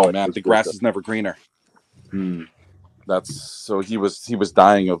that you? oh feel like man, was the grass wisdom? is never greener. That's so he was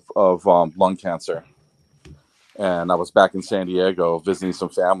dying of lung cancer, and I was back in San Diego visiting some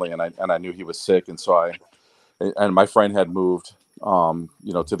family, and I knew he was sick, and so and my friend had moved,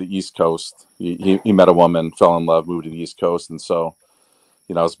 you know, to the East Coast. He met a woman, fell in love, moved to the East Coast, and so,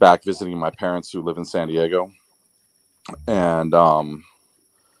 you know, I was back visiting my parents who live in San Diego, and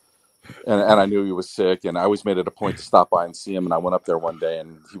and I knew he was sick, and I always made it a point to stop by and see him. And I went up there one day,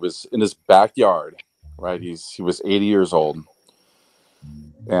 and he was in his backyard. Right, he was 80 years old,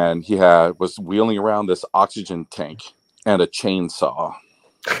 and was wheeling around this oxygen tank and a chainsaw.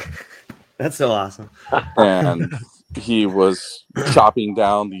 That's so awesome. And he was chopping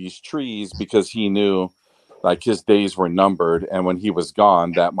down these trees because he knew like his days were numbered, and when he was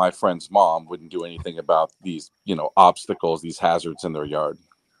gone, that my friend's mom wouldn't do anything about these, you know, obstacles, these hazards in their yard.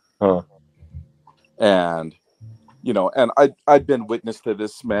 And you know, and I'd been witness to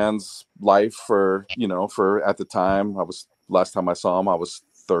this man's life for, you know, for, at the time, last time I saw him, I was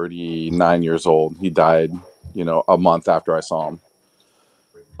 39 years old. He died, you know, a month after I saw him.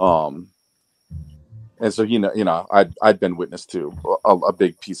 And so, you know, I'd been witness to a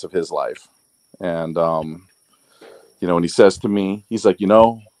big piece of his life. And, you know, when he says to me, he's like, you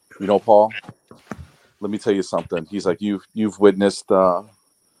know, Paul, let me tell you something. He's like, you've witnessed,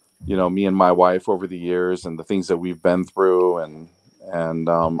 you know, me and my wife over the years and the things that we've been through. And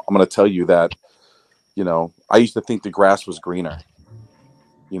I'm going to tell you that, you know, I used to think the grass was greener.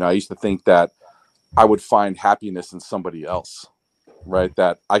 You know, I used to think that I would find happiness in somebody else, right?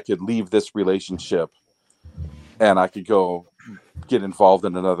 That I could leave this relationship and I could go get involved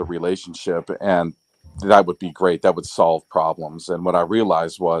in another relationship, and that would be great. That would solve problems. And what I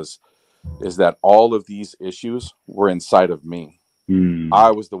realized is that all of these issues were inside of me.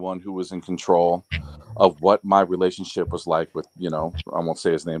 I was the one who was in control of what my relationship was like with, you know, I won't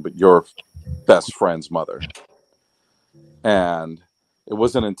say his name, but your best friend's mother. And it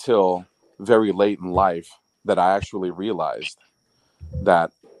wasn't until very late in life that I actually realized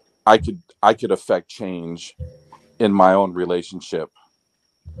that I could affect change in my own relationship.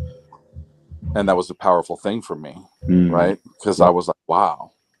 And that was a powerful thing for me, right? Because I was like,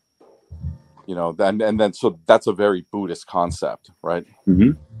 wow. You know, and then so that's a very Buddhist concept, right?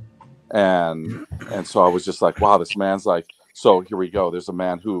 And so I was just like, wow, this man's like, so here we go. There's a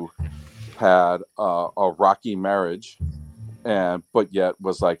man who had a rocky marriage, but yet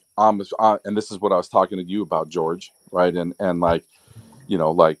was like, and this is what I was talking to you about, George, right? And like, you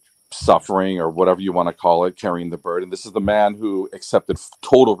know, like suffering or whatever you want to call it, carrying the burden. This is the man who accepted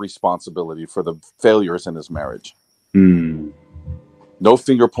total responsibility for the failures in his marriage. No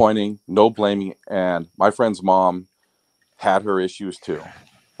finger pointing, no blaming. And my friend's mom had her issues too,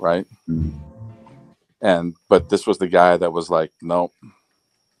 right? But this was the guy that was like, nope,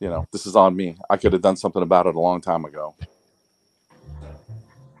 you know, this is on me. I could have done something about it a long time ago.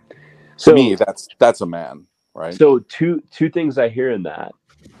 So, to me, that's a man, right? So two things I hear in that.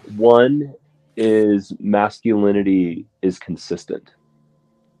 One is masculinity is consistent.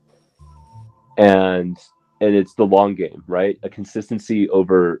 And it's the long game, right? A consistency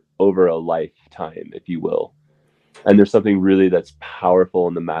over a lifetime, if you will. And there's something really that's powerful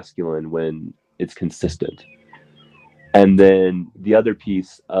in the masculine when it's consistent. And then the other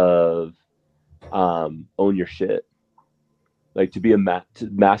piece of own your shit. Like, to be a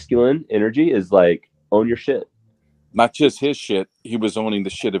masculine energy is like, own your shit. Not just his shit. He was owning the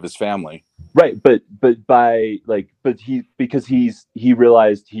shit of his family. Right. But because he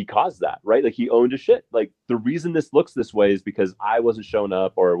realized he caused that, right? Like, he owned his shit. Like, the reason this looks this way is because I wasn't showing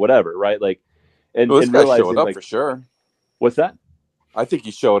up or whatever. Right. Like, and this guy realizing, showed up, like, for sure. What's that? I think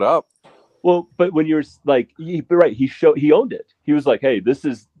he showed up. Well, but when you're like, right, he owned it. He was like, hey, this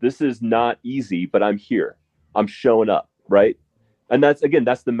is not easy, but I'm here. I'm showing up, right? And that's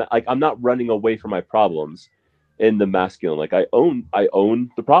the like, I'm not running away from my problems in the masculine. Like I own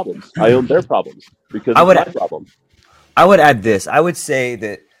the problems. I own their problems because I it's would my problem. I would add this. I would say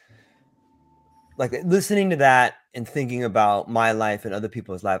that, like, listening to that and thinking about my life and other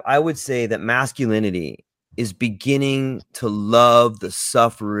people's life, I would say that masculinity is beginning to love the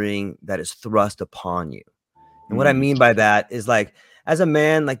suffering that is thrust upon you. And what I mean by that is, like, as a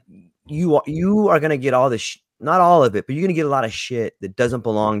man, like, you are going to get all the not all of it, but you're going to get a lot of shit that doesn't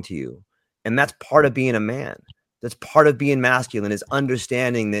belong to you. And that's part of being a man. That's part of being masculine, is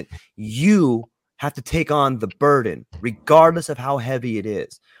understanding that you have to take on the burden, regardless of how heavy it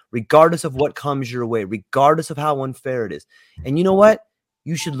is, regardless of what comes your way, regardless of how unfair it is. And you know what?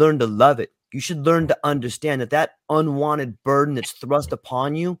 You should learn to love it. You should learn to understand that that unwanted burden that's thrust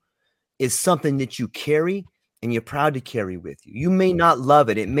upon you is something that you carry and you're proud to carry with you. You may not love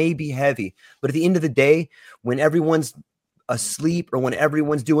it. It may be heavy, but at the end of the day, when everyone's asleep or when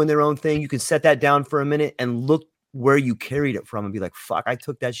everyone's doing their own thing, you can set that down for a minute and look where you carried it from and be like, fuck, I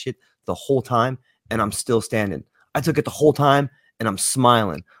took that shit the whole time and I'm still standing. I took it the whole time and I'm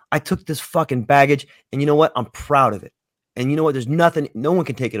smiling. I took this fucking baggage and you know what? I'm proud of it. And you know what? There's nothing, no one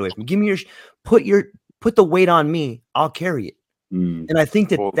can take it away from me. Give me put the weight on me. I'll carry it. And I think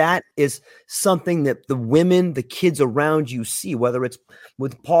that that is something that the women, the kids around you see, whether it's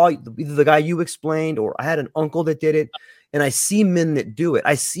with Paul, either the guy you explained, or I had an uncle that did it. And I see men that do it.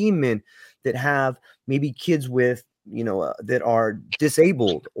 I see men that have maybe kids with, that are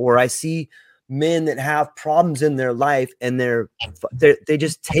disabled, or I see men that have problems in their life and they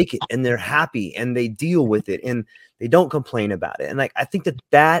just take it and they're happy and they deal with it and they don't complain about it. And like, I think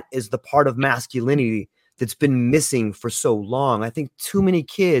that is the part of masculinity that's been missing for so long. I think too many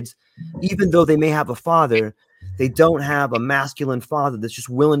kids, even though they may have a father, they don't have a masculine father that's just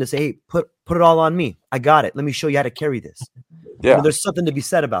willing to say, hey, put it all on me. I got it. Let me show you how to carry this. Yeah. There's something to be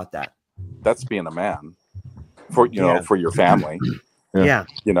said about that. That's being a man for your family. Yeah.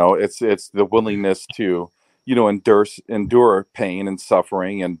 It's the willingness to, endure pain and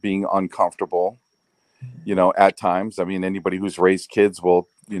suffering and being uncomfortable, at times. I mean, anybody who's raised kids will,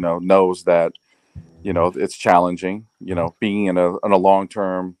 knows that, it's challenging. Being in a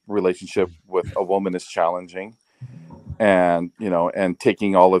long-term relationship with a woman is challenging. And, and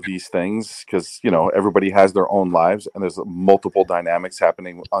taking all of these things, because, everybody has their own lives and there's multiple dynamics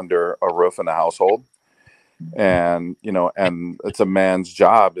happening under a roof in a household. And, and it's a man's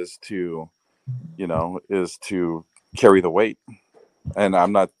job is to carry the weight. And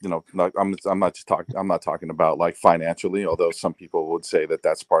I'm not, I'm not talking about like financially, although some people would say that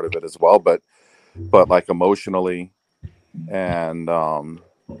that's part of it as well, but like emotionally and, and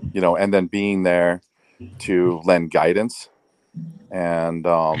then being there to lend guidance and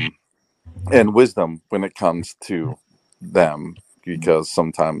wisdom when it comes to them, because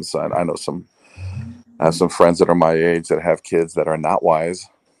sometimes I know I have some friends that are my age that have kids that are not wise,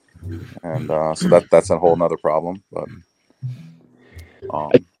 and so that's a whole nother problem. But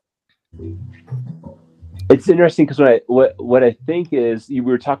it's interesting because what I think is, we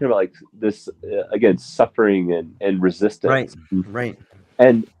were talking about like this again, suffering and resistance, right,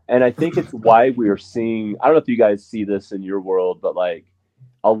 and I think it's why we are seeing. I don't know if you guys see this in your world, but like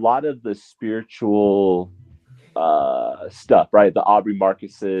a lot of the spiritual stuff, right? The Aubrey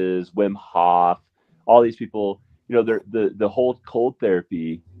Marcuses, Wim Hof, all these people, they're the whole cold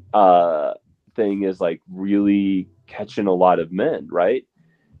therapy thing is like really catching a lot of men, right?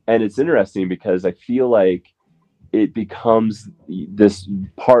 And it's interesting because I feel like it becomes this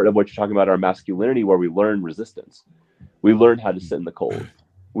part of what you're talking about, our masculinity, where we learn resistance. We learn how to sit in the cold.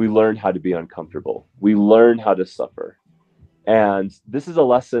 We learn how to be uncomfortable. We learn how to suffer. And this is a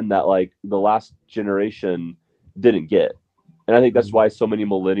lesson that like the last generation didn't get. And I think that's why so many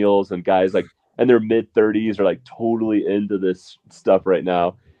millennials and guys like in their mid 30s are like totally into this stuff right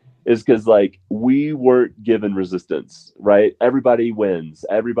now, is because like we weren't given resistance, right? Everybody wins.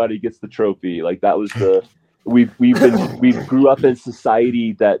 Everybody gets the trophy. Like that was we grew up in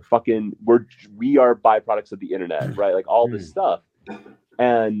society that fucking we are byproducts of the internet, right? Like all this stuff.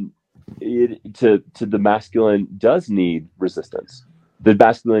 And to the masculine does need resistance. The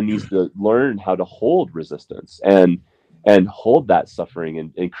masculine needs to learn how to hold resistance and hold that suffering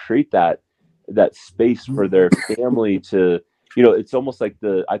and create that space for their family to, it's almost like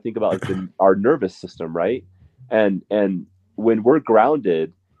I think about like our nervous system, right? And when we're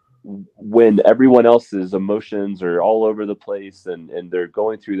grounded, when everyone else's emotions are all over the place and they're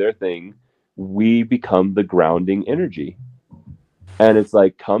going through their thing, we become the grounding energy. And it's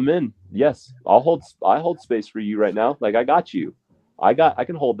like, come in, yes, I hold space for you right now. Like I got you. I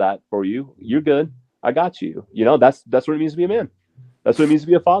can hold that for you. You're good. I got you. You know, that's what it means to be a man. That's what it means to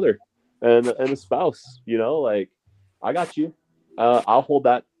be a father and a spouse. You know, like I got you. I'll hold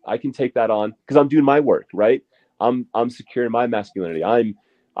that. I can take that on because I'm doing my work, right? I'm secure in my masculinity.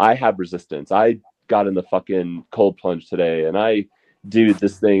 I have resistance. I got in the fucking cold plunge today, and I did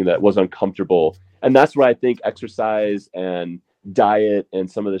this thing that was uncomfortable. And that's where I think exercise and diet and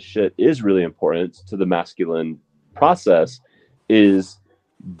some of the shit is really important to the masculine process is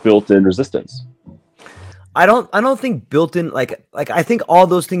built-in resistance. I don't think built-in like I think all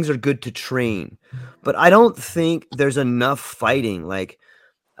those things are good to train, but I don't think there's enough fighting. Like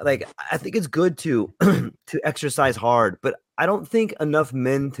I think it's good to to exercise hard, but I don't think enough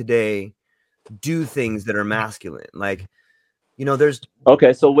men today do things that are masculine. Like, you know, there's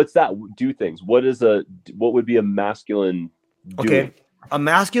Okay, so what's that? Do things. What would be a masculine doing? okay. A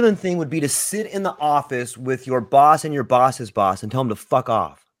masculine thing would be to sit in the office with your boss and your boss's boss and tell them to fuck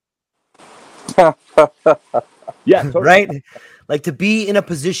off. Yeah, totally. Right? Like to be in a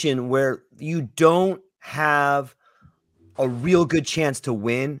position where you don't have a real good chance to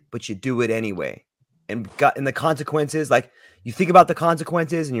win, but you do it anyway. And the consequences, like you think about the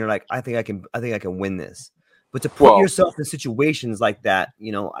consequences and you're like, I think I can win this. But to put yourself in situations like that,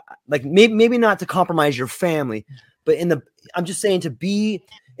 you know, like maybe not to compromise your family, but I'm just saying to be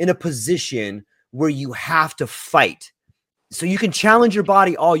in a position where you have to fight. So you can challenge your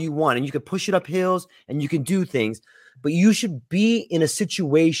body all you want and you can push it up hills and you can do things, but you should be in a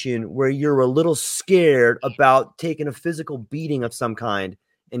situation where you're a little scared about taking a physical beating of some kind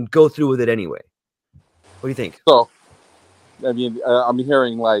and go through with it anyway. What do you think? So, I mean, I'm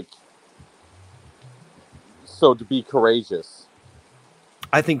hearing like, so to be courageous.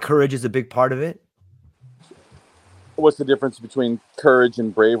 I think courage is a big part of it. What's the difference between courage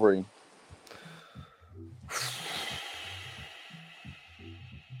and bravery?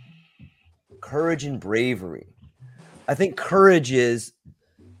 Courage and bravery. I think courage is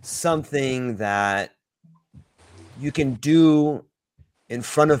something that you can do in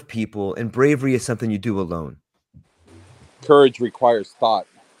front of people, and bravery is something you do alone. Courage requires thought.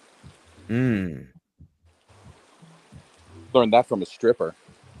 Mm. Learned that from a stripper.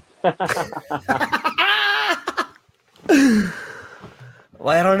 Well,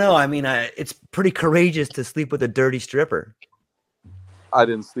 I don't know. I mean, it's pretty courageous to sleep with a dirty stripper. I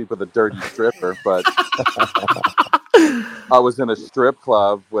didn't sleep with a dirty stripper, but I was in a strip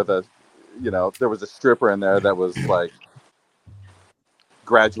club with there was a stripper in there that was like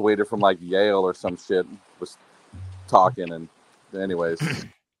graduated from like Yale or some shit, was talking, and anyways,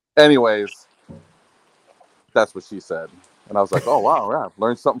 that's what she said. And I was like, oh, wow, yeah,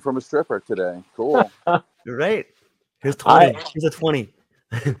 learned something from a stripper today. Cool. You're right. Here's 20. Here's a 20.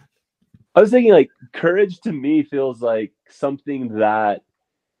 I was thinking like courage to me feels like something that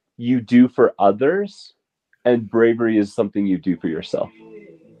you do for others, and bravery is something you do for yourself.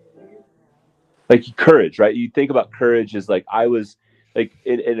 Like courage, right? You think about courage as like I was like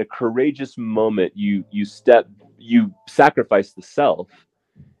in a courageous moment, you sacrificed the self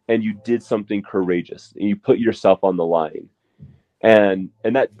and you did something courageous and you put yourself on the line. And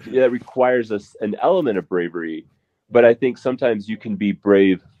that requires an element of bravery, but I think sometimes you can be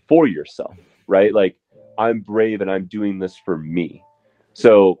brave for yourself, right? Like I'm brave and I'm doing this for me.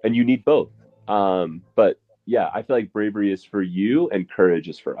 So, and you need both. But yeah, I feel like bravery is for you and courage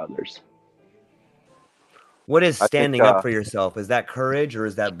is for others. What is standing up for yourself? Is that courage or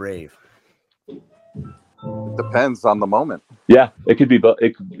is that brave? It depends on the moment. Yeah, it could be both.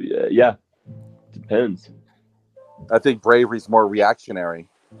 It could be, depends. I think bravery is more reactionary.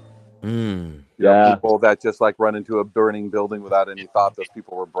 Yeah, people that just like run into a burning building without any thought. Those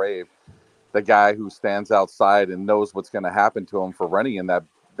people were brave. The guy who stands outside and knows what's going to happen to him for running in that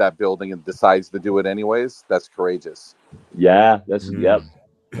building and decides to do it anyways, that's courageous. Yeah, that's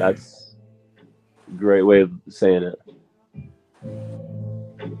that's a great way of saying it.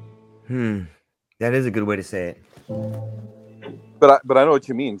 That is a good way to say it. But I know what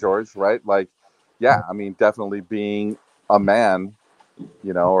you mean, George, right? Like, yeah, I mean, definitely being a man,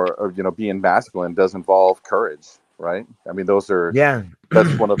 or being masculine does involve courage, right? I mean, those are,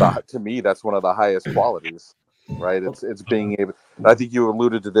 that's one of the highest qualities, right? It's being able, I think you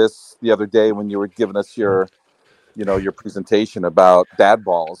alluded to this the other day when you were giving us your presentation about dad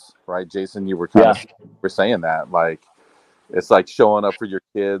balls, right? Jason, you were were saying that, like, it's like showing up for your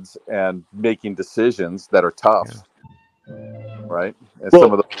kids and making decisions that are tough, right? And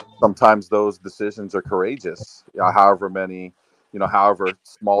sometimes those decisions are courageous, however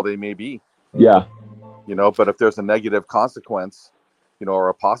small they may be. Yeah. But if there's a negative consequence, or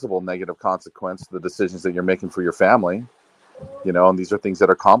a possible negative consequence to the decisions that you're making for your family, and these are things that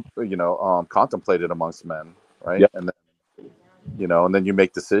are contemplated amongst men, right? Yep. And then, and then you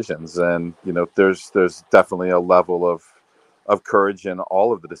make decisions, and there's definitely a level of courage in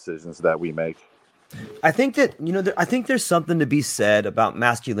all of the decisions that we make. I think that I think there's something to be said about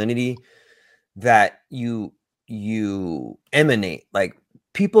masculinity that you emanate. Like,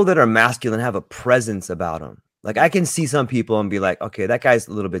 people that are masculine have a presence about them. Like, I can see some people and be like, okay, that guy's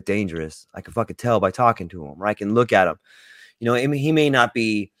a little bit dangerous. I can fucking tell by talking to him, or I can look at him. He may not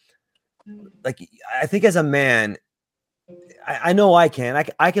be like, I think as a man, I know I can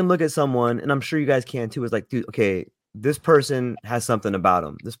look at someone, and I'm sure you guys can too. It's like, dude, okay, this person has something about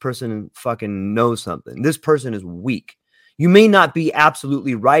him. This person fucking knows something. This person is weak. You may not be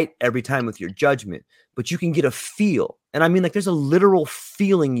absolutely right every time with your judgment, but you can get a feel. And I mean, like, there's a literal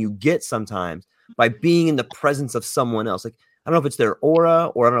feeling you get sometimes by being in the presence of someone else. Like, I don't know if it's their aura,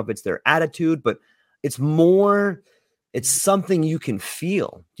 or I don't know if it's their attitude, but it's something you can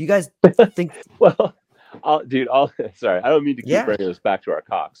feel. Do you guys think? Well, sorry, I don't mean to keep bringing us back to our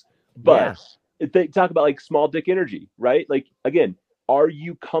cocks, but they talk about like small dick energy, right? Like, again, are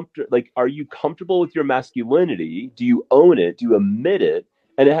you comfortable with your masculinity? Do you own it? Do you admit it?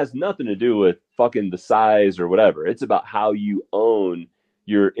 And it has nothing to do with fucking the size or whatever. It's about how you own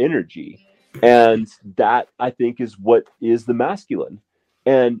your energy. And that, I think, is what is the masculine.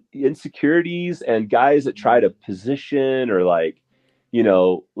 And insecurities and guys that try to position, or like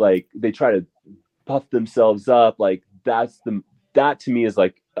they try to puff themselves up, like that to me is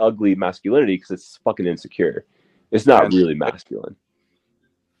like ugly masculinity, because it's fucking insecure. It's not really masculine.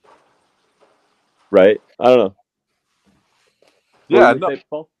 Right? I don't know. Yeah,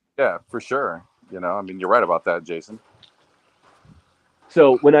 yeah, for sure. I mean, you're right about that, Jason.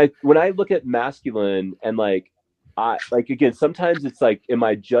 So when I look at masculine, and again, sometimes it's like, am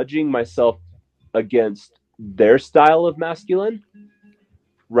I judging myself against their style of masculine?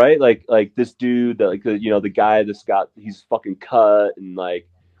 Right? Like this dude that, like, the guy he's fucking cut and like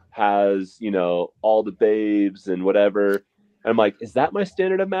has, all the babes and whatever. And I'm like, is that my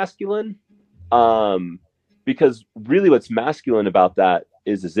standard of masculine? Because really what's masculine about that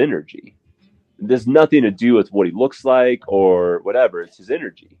is his energy. There's nothing to do with what he looks like or whatever. It's his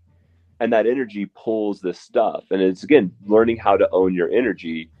energy. And that energy pulls this stuff. And it's, again, learning how to own your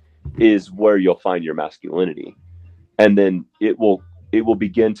energy is where you'll find your masculinity. And then it will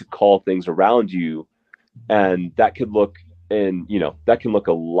begin to call things around you. And that could look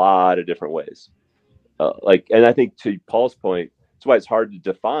a lot of different ways. And I think, to Paul's point, that's why it's hard to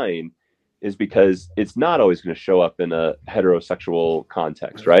define, is because it's not always going to show up in a heterosexual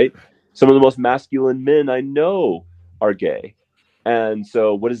context, right? Some of the most masculine men I know are gay. And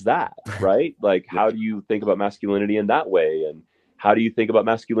so what is that, right? Like, how do you think about masculinity in that way? And how do you think about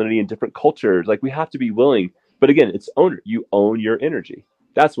masculinity in different cultures? Like, we have to be willing. But again, you own your energy.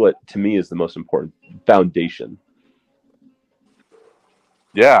 That's what, to me, is the most important foundation.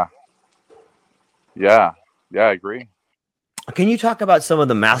 Yeah, I agree. Can you talk about some of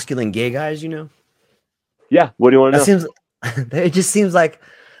the masculine gay guys, Yeah, what do you want to know? It just seems like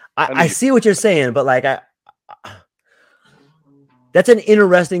I see what you're saying, but like that's an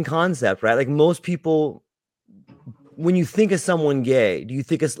interesting concept, right? Like, most people, when you think of someone gay, do you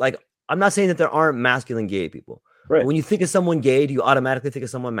think it's like, I'm not saying that there aren't masculine gay people. Right. When you think of someone gay, do you automatically think of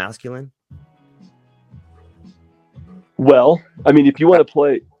someone masculine? Well, I mean, if you want to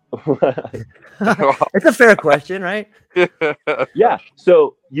play... It's a fair question, right? Yeah.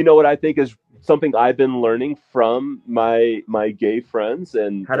 So, what I think is something I've been learning from my gay friends,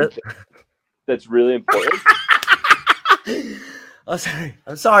 and that's really important. I'm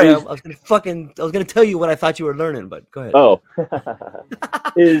sorry. I was gonna tell you what I thought you were learning, but go ahead. Oh,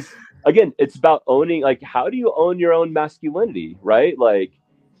 again, it's about owning. Like, how do you own your own masculinity, right? Like,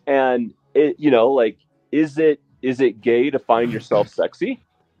 and it, is it gay to find yourself sexy,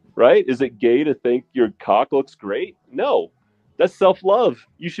 right? Is it gay to think your cock looks great? No, that's self-love.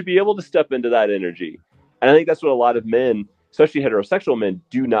 You should be able to step into that energy, and I think that's what a lot of men, especially heterosexual men,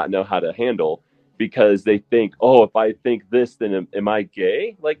 do not know how to handle. Because they think, oh, if I think this, then am I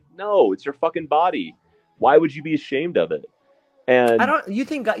gay? Like, no, it's your fucking body. Why would you be ashamed of it? And you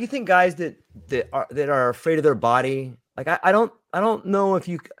think guys that are afraid of their body, like, I don't know if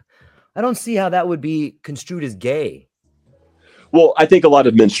I don't see how that would be construed as gay. Well, I think a lot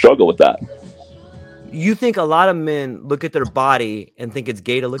of men struggle with that. You think a lot of men look at their body and think it's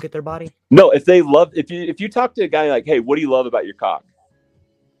gay to look at their body? No, if you talk to a guy like, hey, what do you love about your cock?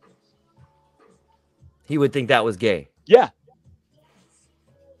 He would think that was gay. Yeah.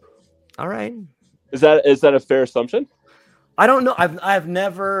 All right. Is that a fair assumption? I don't know. I've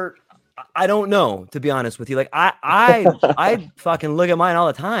never. I don't know, to be honest with you. Like I fucking look at mine all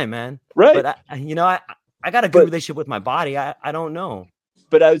the time, man. Right. But I got a good relationship with my body. I don't know.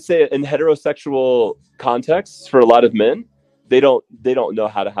 But I would say in heterosexual contexts, for a lot of men, they don't know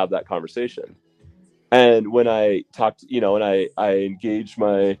how to have that conversation. And when I talked, and I engage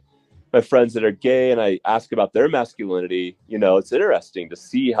my friends that are gay and I ask about their masculinity, it's interesting to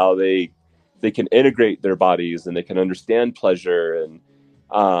see how they can integrate their bodies and they can understand pleasure.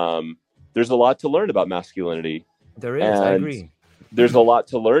 And there's a lot to learn about masculinity. There is, I agree. There's a lot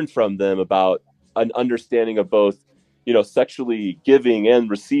to learn from them about an understanding of both, sexually giving and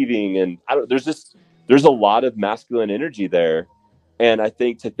receiving. And there's a lot of masculine energy there. And I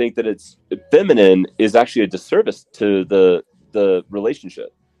think to think that it's feminine is actually a disservice to the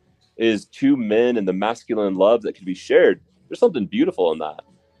relationship. Is two men and the masculine love that can be shared. There's something beautiful in that.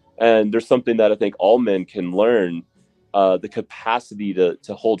 And there's something that I think all men can learn, the capacity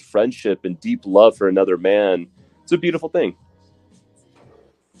to hold friendship and deep love for another man. It's a beautiful thing.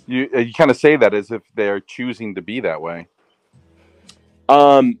 You kind of say that as if they're choosing to be that way.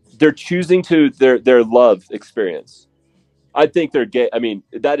 They're choosing to their love experience. I think they're gay. I mean,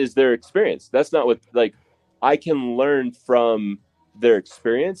 that is their experience. That's not what, like, I can learn from their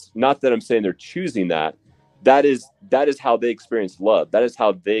experience. Not that I'm saying they're choosing that. That is how they experience love. That is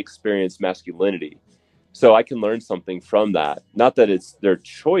how they experience masculinity. So I can learn something from that. Not that it's their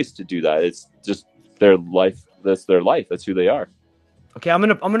choice to do that. It's just their life. That's their life. That's who they are. Okay, I'm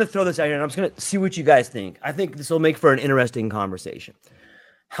gonna throw this out here and I'm just gonna see what you guys think. I think this will make for an interesting conversation.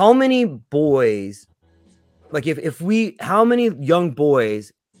 How many boys, like how many young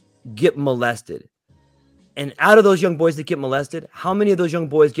boys get molested? And out of those young boys that get molested, how many of those young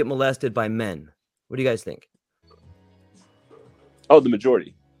boys get molested by men? What do you guys think? Oh, the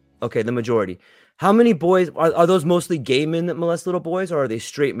majority. Okay, the majority. How many boys are those mostly gay men that molest little boys, or are they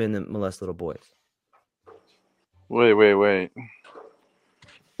straight men that molest little boys? Wait.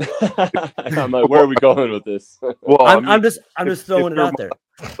 I'm like, where are we going with this? Well, I'm just throwing it out there.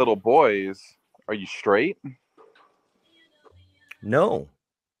 Little boys, are you straight? No.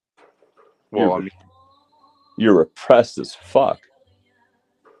 Well, you're repressed as fuck.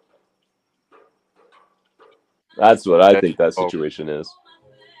 That's what I think that situation is.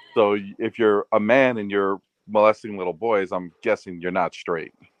 So if you're a man and you're molesting little boys, I'm guessing you're not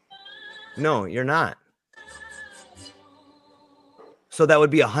straight. No, you're not. So that would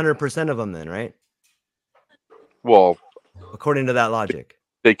be 100% of them then, right? Well, according to that logic,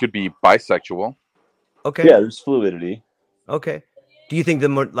 they could be bisexual. Okay. Yeah, there's fluidity. Okay. Do you think the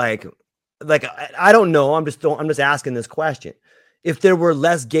more like I don't know. I'm just asking this question. If there were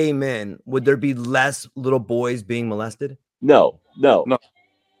less gay men, would there be less little boys being molested? No.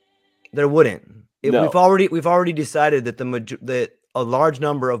 There wouldn't. No. We've already decided that that a large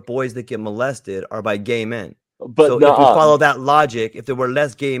number of boys that get molested are by gay men. But so if we follow that logic, if there were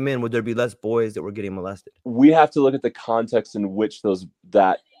less gay men, would there be less boys that were getting molested? We have to look at the context in which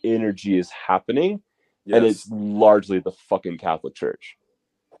that energy is happening, and it's largely the fucking Catholic Church.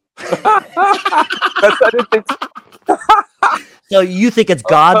 So you think it's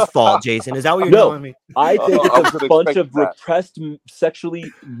God's fault, Jason? Is that what you're telling me? I think it's a bunch of repressed,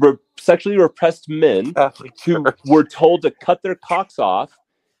 sexually repressed men who were told to cut their cocks off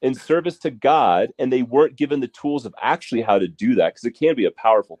in service to God, and they weren't given the tools of actually how to do that, because it can be a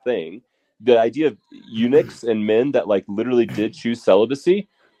powerful thing. The idea of eunuchs and men that like literally did choose celibacy,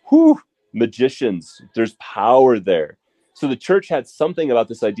 magicians, there's power there. So the church had something about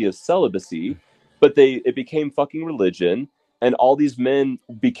this idea of celibacy, but it became fucking religion, and all these men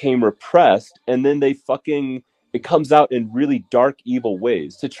became repressed, and then it comes out in really dark, evil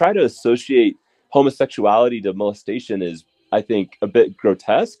ways. To try to associate homosexuality to molestation is, I think, a bit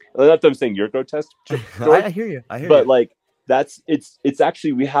grotesque. Not that I'm saying you're grotesque, George, I hear you. But like it's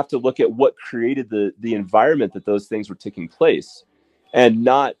actually, we have to look at what created the environment that those things were taking place, and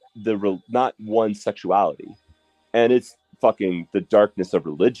not one sexuality. And it's fucking the darkness of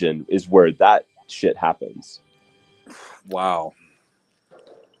religion is where that shit happens. Wow.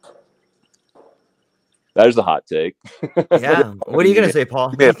 That is a hot take. Yeah. What are you gonna say,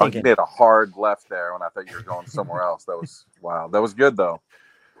 Paul? You made a hard left there when I thought you were going somewhere else. That was wow. That was good though.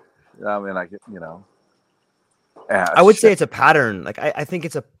 I mean, I would say it's a pattern. Like I think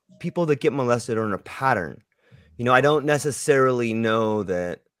it's people that get molested are in a pattern. I don't necessarily know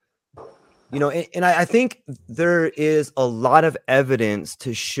that. And I think there is a lot of evidence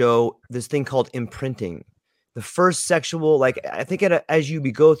to show this thing called imprinting. The first sexual, like I think as you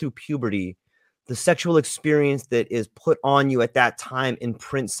go through puberty, the sexual experience that is put on you at that time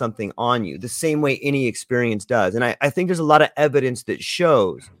imprints something on you the same way any experience does. And I think there's a lot of evidence that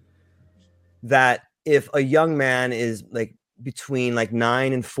shows that if a young man is like between like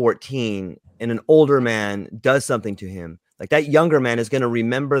 9 and 14 and an older man does something to him, like that younger man is going to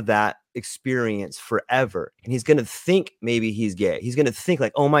remember that experience forever. And he's going to think maybe he's gay. He's going to think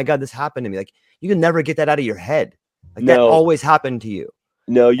like, oh my God, this happened to me. Like you can never get that out of your head. Like that always happened to you.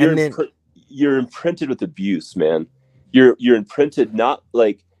 No, you're imprinted with abuse, man. You're imprinted not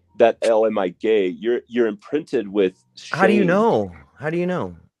like that. Oh, am I gay? You're imprinted with shame. How do you know?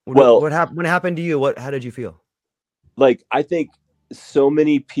 What happened when it happened to you? How did you feel? Like, I think so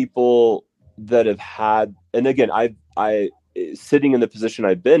many people that have had, and again, I sitting in the position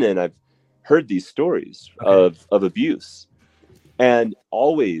I've been in, I've heard these stories of abuse, and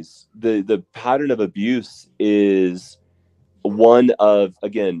always the pattern of abuse is one of,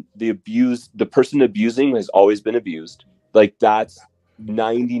 again, the person abusing has always been abused. Like that's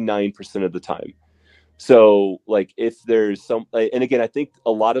 99% of the time. So like if there's some, and again, I think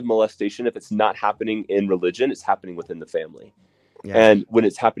a lot of molestation, if it's not happening in religion, it's happening within the family. Yeah. And when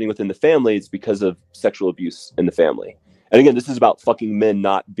it's happening within the family, it's because of sexual abuse in the family. And again, this is about fucking men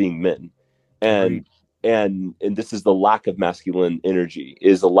not being men. And this is the lack of masculine energy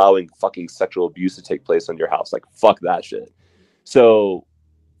is allowing fucking sexual abuse to take place on your house. Like, fuck that shit. So,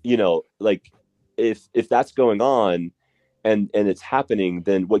 you know, like if that's going on and it's happening,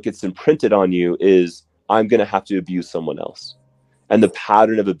 then what gets imprinted on you is I'm going to have to abuse someone else. And the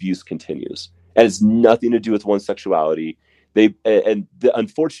pattern of abuse continues. And it's nothing to do with one's sexuality.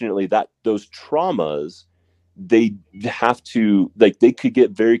 Unfortunately, that those traumas, they have to, like, they could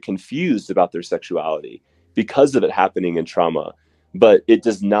get very confused about their sexuality because of it happening in trauma, but it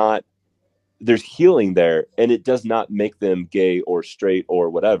does not, there's healing there, and it does not make them gay or straight or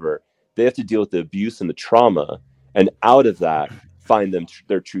whatever. They have to deal with the abuse and the trauma, and out of that, find them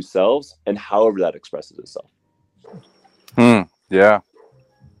their true selves, and however that expresses itself. Yeah.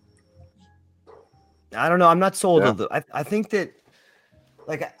 I don't know. I'm not sold on the. I think that,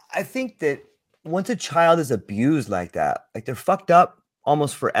 like, I think that once a child is abused like that, like they're fucked up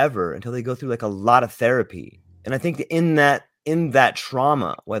almost forever until they go through like a lot of therapy. And I think that in that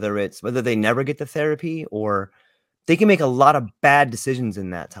trauma, whether they never get the therapy or they can make a lot of bad decisions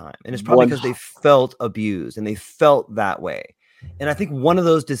in that time. And it's probably because they felt abused and they felt that way. And I think one of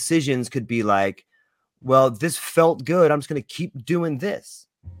those decisions could be like, well, this felt good. I'm just going to keep doing this.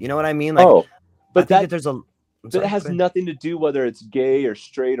 You know what I mean? Like, but that has nothing to do whether it's gay or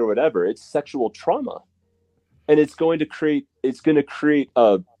straight or whatever. It's sexual trauma, and it's going to create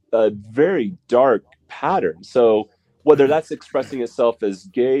a very dark pattern. So whether that's expressing itself as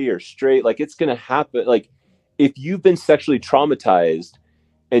gay or straight, like it's going to happen. Like if you've been sexually traumatized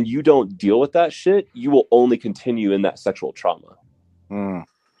and you don't deal with that shit, you will only continue in that sexual trauma.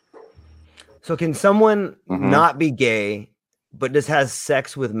 So can someone not be gay but just has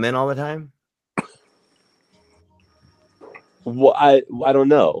sex with men all the time? Well, I don't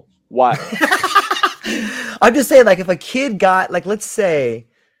know why. I'm just saying, like, if a kid got, like, let's say,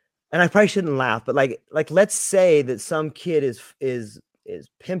 and I probably shouldn't laugh, but like let's say that some kid is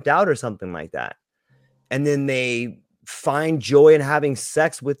pimped out or something like that, and then they find joy in having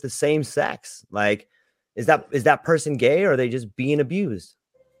sex with the same sex. Like, is that person gay, or are they just being abused?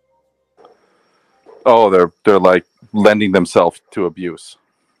 Oh, they're like lending themselves to abuse.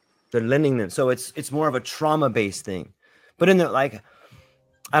 They're lending them, so it's more of a trauma-based thing. But in the, like,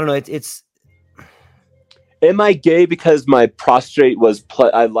 I don't know, it's. Am I gay because my prostrate was?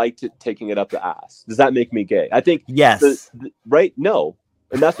 I liked it taking it up the ass. Does that make me gay? I think yes. Right? No,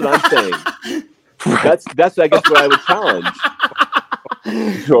 and that's what I'm saying. That's I guess what I would challenge,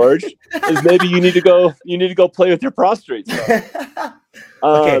 George, is maybe you need to go play with your prostrate stuff.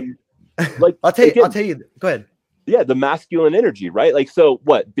 Okay. Like I'll tell you. Go ahead. Yeah, the masculine energy, right? Like, so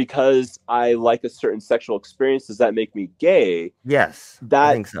what? Because I like a certain sexual experience, does that make me gay? Yes,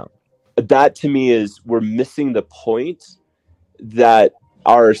 I think so. That to me is, we're missing the point that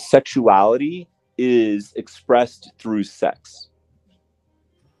our sexuality is expressed through sex.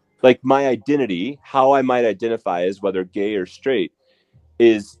 Like my identity, how I might identify as whether gay or straight,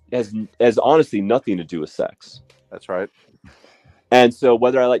 has honestly nothing to do with sex. That's right. And so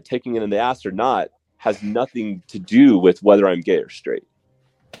whether I like taking it in the ass or not has nothing to do with whether I'm gay or straight.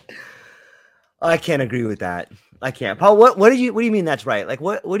 I can't agree with that. I can't. Paul, what do you mean that's right? Like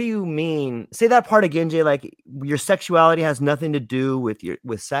what do you mean? Say that part again, Jay. Like your sexuality has nothing to do with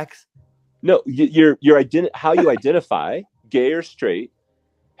sex? No, your how you identify, gay or straight,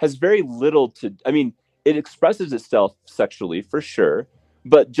 has very little to, I mean, it expresses itself sexually for sure,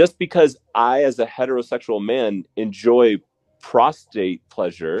 But just because I, as a heterosexual man, enjoy prostate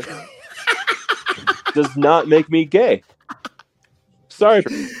pleasure does not make me gay. Sorry,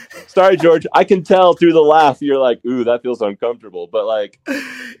 George. I can tell through the laugh. You're like, ooh, that feels uncomfortable. But like,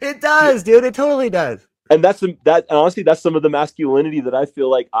 it does, dude. It totally does. And honestly, that's some of the masculinity that I feel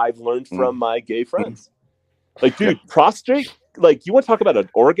like I've learned from my gay friends. Like, dude, prostrate. Like, you want to talk about an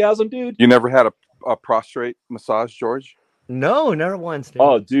orgasm, dude? You never had a prostrate massage, George? No, never once. Dude.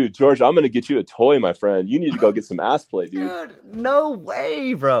 Oh, dude, George, I'm gonna get you a toy, my friend. You need to go get some ass play, dude. Dude, no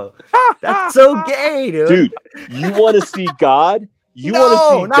way, bro. That's so gay, dude. Dude, you want to see God? You want to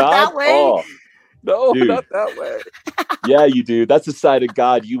see not God? That way. Oh, no, dude. Not that way. Yeah, you do. That's a side of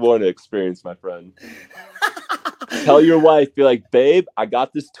God you want to experience, my friend. Tell your wife, be like, babe, I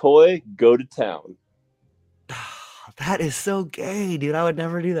got this toy. Go to town. That is so gay, dude. I would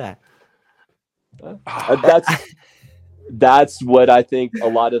never do that. That's what I think a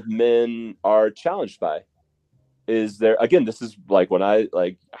lot of men are challenged by. Is there again? This is like when I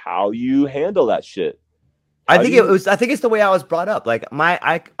like how you handle that shit. I think it's the way I was brought up. Like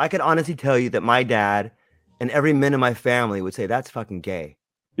I could honestly tell you that my dad and every man in my family would say that's fucking gay.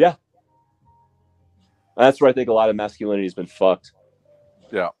 Yeah, that's where I think a lot of masculinity has been fucked.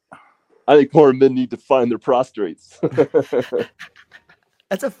 Yeah, I think more men need to find their prostrates.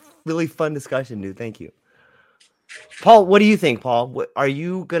 That's a really fun discussion, dude. Thank you. Paul, what do you think, Paul? Do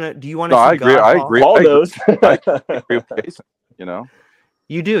you want to see I agree. God, I Paul? agree. Paul knows. I agree with Jason, you know?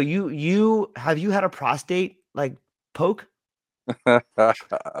 You do. You have you had a prostate like poke? A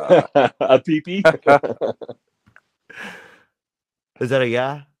pee-pee? Is that a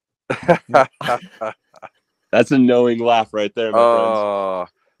yeah? That's a knowing laugh right there, my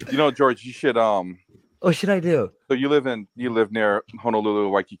friends. You know, George, you should What should I do? So you live near Honolulu,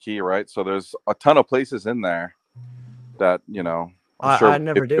 Waikiki, right? So there's a ton of places in there that, you know, I'm sure I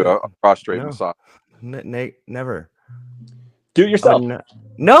never do a prostrate massage. Never. Do it yourself.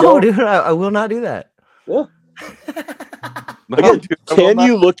 No, dude, I will not do that. Yeah. No, dude, Can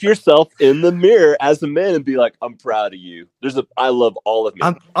you look yourself in the mirror as a man and be like, I'm proud of you? I love all of me.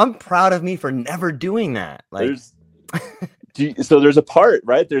 I'm proud of me for never doing that. Like so there's a part,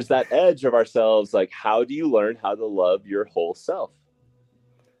 right? There's that edge of ourselves. Like, how do you learn how to love your whole self?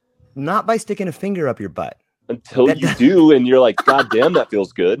 Not by sticking a finger up your butt. Until you do, and you're like, God damn, that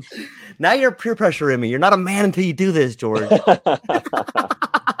feels good. Now you're peer pressuring me. You're not a man until you do this, George.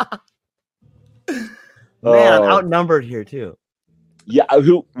 Man, I'm outnumbered here too. Yeah,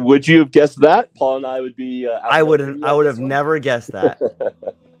 who would you have guessed that? Paul and I would be. I would have never guessed that.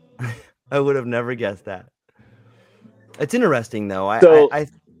 I would have never guessed that. It's interesting though. I to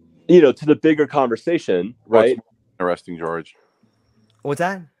the bigger conversation, right? Interesting, George. What's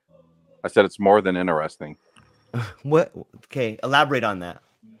that? I said it's more than interesting. What? Okay, elaborate on that.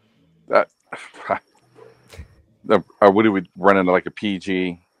 What do we run into like a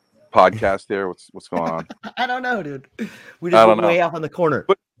PG podcast there? What's going on? I don't know, dude. We just went way off on the corner.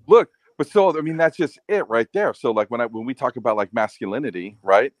 But look, so I mean that's just it right there. So like when we talk about like masculinity,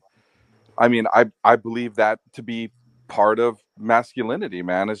 right? I mean, I believe that to be part of masculinity,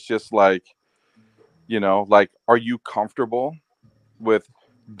 man. It's just like, you know, like, are you comfortable with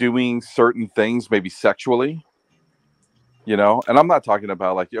doing certain things, maybe sexually? You know, and I'm not talking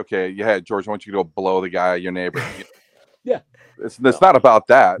about like, okay, yeah, George, I want you to go blow the guy, your neighbor. Yeah, it's not about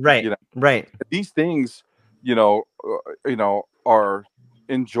that, right? You know? Right. These things, you know, are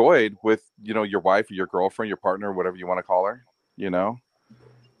enjoyed with, you know, your wife or your girlfriend, your partner, whatever you want to call her, you know.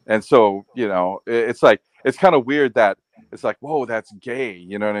 And so, you know, it's like it's kind of weird that it's like, whoa, that's gay.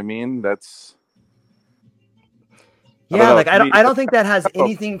 You know what I mean? That's I don't think that has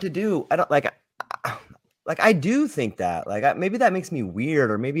anything to do. I don't like I do think that maybe that makes me weird,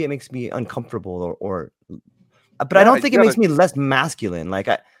 or maybe it makes me uncomfortable, but I don't think it makes me less masculine. Like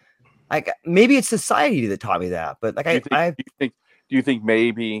maybe it's society that taught me that, but like do you think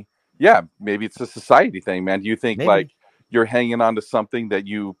maybe it's a society thing, man? Do you think like you're hanging on to something that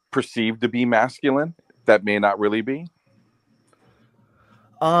you perceive to be masculine that may not really be?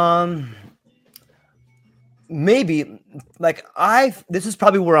 Maybe like this is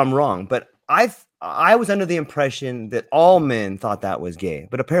probably where I'm wrong, but I was under the impression that all men thought that was gay,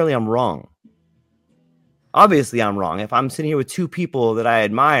 but apparently I'm wrong. Obviously I'm wrong. If I'm sitting here with two people that I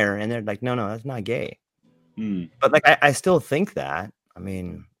admire and they're like, no, that's not gay. But like, I still think that. I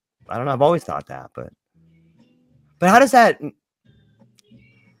mean, I don't know. I've always thought that, but how does that?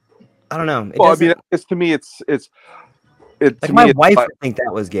 I don't know. Well, I mean, to me, it's like my wife would think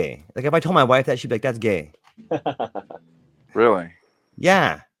that was gay. Like if I told my wife that, she'd be like, "That's gay." Really?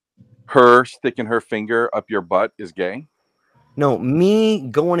 Yeah. Her sticking her finger up your butt is gay? No, me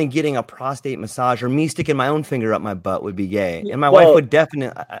going and getting a prostate massage or me sticking my own finger up my butt would be gay. And my wife Well, would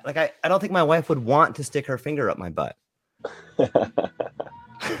definitely, I don't think my wife would want to stick her finger up my butt. this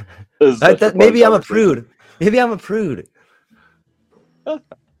is such a fun Maybe I'm a conversation. prude. Maybe I'm a prude.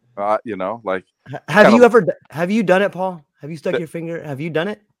 You know, like Have kind you of have you done it, Paul? Have you stuck th- your finger? Have you done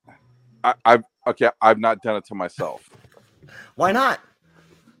it? I've not done it to myself Why not?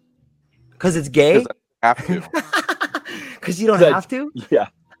 Because it's gay? because I have to. Because you don't That- have to? Yeah.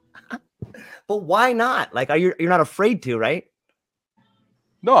 But why not? Like, you're not afraid to, right?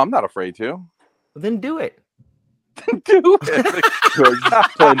 No, I'm not afraid to. Well, then do it. Do it. George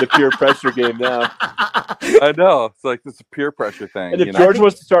playing the peer pressure game now. I know. It's like this peer pressure thing. And if You know? George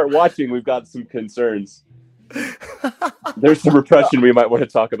wants to start watching, we've got some concerns. There's some repression we might want to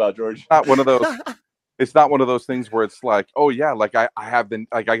talk about, George. Not one of those. It's not one of those things where it's like, oh yeah, like I have been,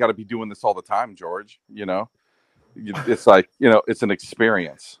 like I got to be doing this all the time, George. You know, it's like, you know, it's an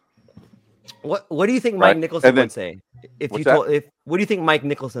experience. What do you think Right. Mike Nicholson And then- would say? If What's you that? told what do you think Mike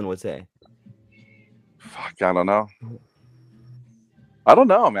Nicholson would say? Fuck, I don't know. I don't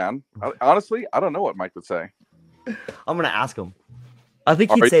know, man. Honestly, I don't know what Mike would say. I'm gonna ask him. I think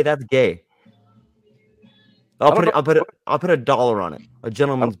Are he'd you- say that's gay. I don't know. I'll put a $1 on it. A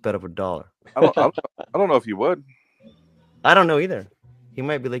gentleman's bet of $1. I don't know if he would. I don't know either. He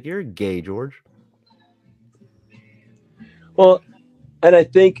might be like, "You're gay, George." Well, and I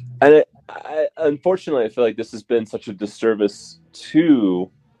think, and I unfortunately, I feel like this has been such a disservice to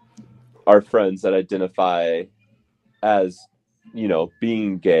our friends that identify as, you know,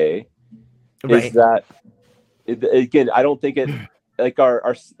 being gay. Right. Is that again? I don't think it like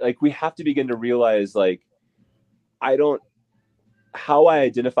our like we have to begin to realize like how I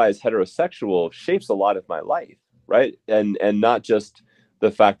identify as heterosexual shapes a lot of my life, right? And not just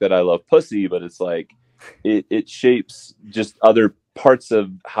the fact that I love pussy, but it's like it shapes just other parts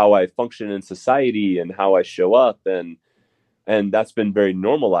of how I function in society and how I show up, and that's been very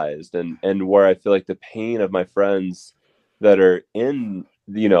normalized, and where I feel like the pain of my friends that are in,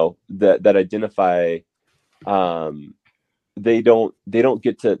 you know, that identify, they don't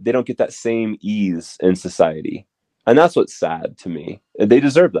get that same ease in society, and that's what's sad to me. They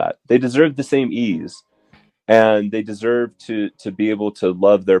deserve that. They deserve the same ease, and they deserve to be able to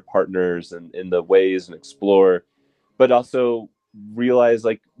love their partners and in the ways and explore, but also realize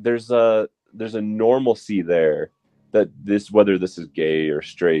like there's a normalcy there, that whether this is gay or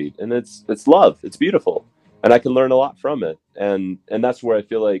straight, and it's love, it's beautiful, and I can learn a lot from it, and that's where I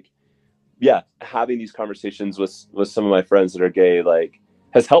feel like, yeah, having these conversations with some of my friends that are gay like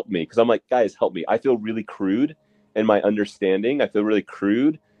has helped me, because I'm like, guys, help me. I feel really crude in my understanding. I feel really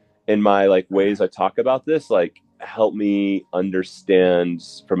crude in my like ways I talk about this. Like, help me understand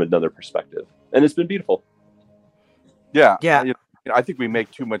from another perspective, and it's been beautiful. Yeah. Yeah. You know, I think we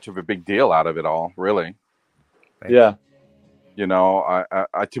make too much of a big deal out of it all, really. Right. Yeah. You know,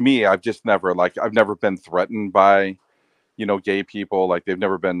 I to me, I've never been threatened by, you know, gay people. Like they've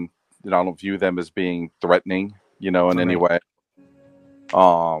never been, you know, I don't view them as being threatening, you know, in any way.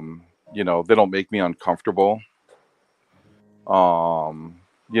 You know, they don't make me uncomfortable.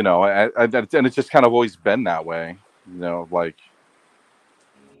 You know, and it's just kind of always been that way, you know, like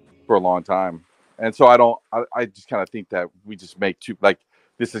for a long time. And so I just kind of think that we just make too, like,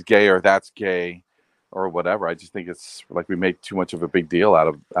 this is gay or that's gay or whatever. I just think it's like we make too much of a big deal out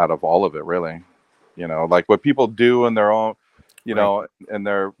of all of it, really. You know, like what people do in their own, you know, and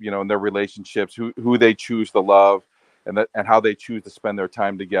their, you know, in their relationships, who they choose to love, and how they choose to spend their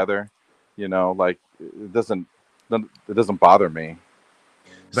time together. You know, like it doesn't bother me.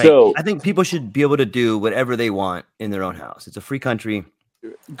 Right. So I think people should be able to do whatever they want in their own house. It's a free country.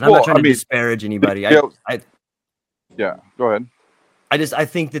 And I'm Well, not trying I to mean, disparage anybody. yeah. I Yeah, go ahead. I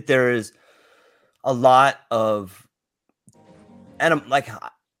think that there is a lot of, and I'm like,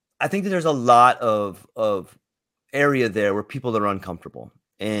 I think that there's a lot of area there where people are uncomfortable,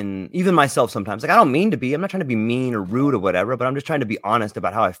 and even myself sometimes. Like, I don't mean to be. I'm not trying to be mean or rude or whatever, but I'm just trying to be honest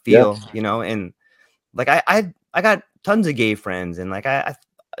about how I feel, you know. And like, I got tons of gay friends, and like, I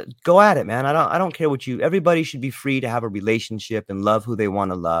go at it, man. I don't care what you. Everybody should be free to have a relationship and love who they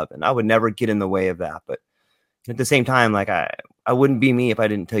want to love, and I would never get in the way of that. But at the same time, like, I wouldn't be me if I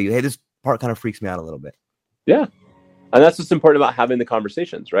didn't tell you, hey, this part kind of freaks me out a little bit. yeah, and that's what's important about having the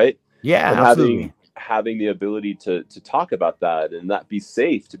conversations, right? Yeah, And absolutely. having the ability to talk about that, and not be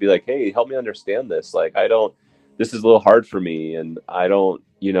safe to be like, hey, help me understand this. Like, this is a little hard for me, and I don't,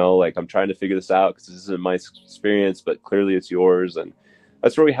 you know, like, I'm trying to figure this out because this isn't my experience, but clearly it's yours. And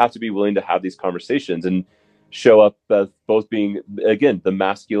that's where we have to be willing to have these conversations and show up both being, again, the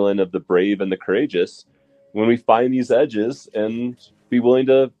masculine of the brave and the courageous, when we find these edges and be willing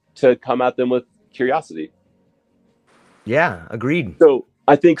to come at them with curiosity. Yeah, agreed. So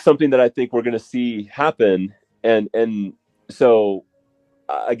I think something that I think we're going to see happen, and so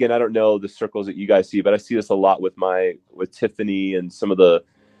again, I don't know the circles that you guys see, but I see this a lot with Tiffany and some of the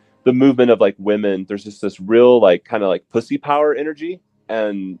movement of like women. There's just this real like kind of like pussy power energy,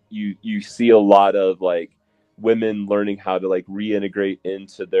 and you see a lot of like women learning how to like reintegrate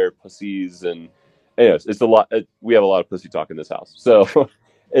into their pussies. And anyways, it's a lot. We have a lot of pussy talk in this house, so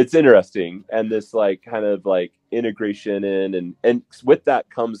it's interesting. And this like kind of like integration in, and with that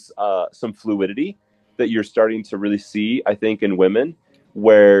comes some fluidity that you're starting to really see, I think, in women,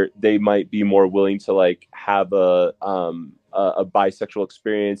 where they might be more willing to like have a bisexual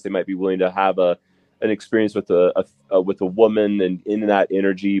experience. They might be willing to have an experience with a woman and in that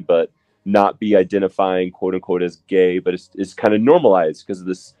energy, but not be identifying quote unquote as gay, but it's kind of normalized because of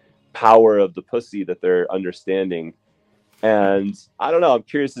this power of the pussy that they're understanding. And I don't know, I'm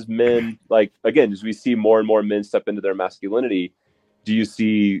curious, as men, like, again, as we see more and more men step into their masculinity, do you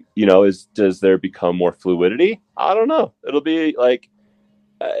see, does there become more fluidity? I don't know. It'll be like,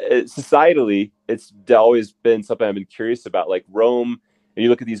 societally, it's always been something I've been curious about, like Rome. And you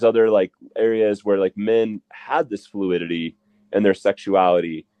look at these other like areas where like men had this fluidity in their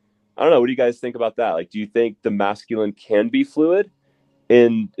sexuality. I don't know. What do you guys think about that? Like, do you think the masculine can be fluid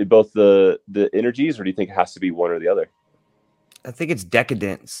in both the energies, or do you think it has to be one or the other? I think it's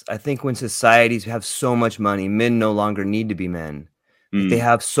decadence. I think when societies have so much money, men no longer need to be men. Like, they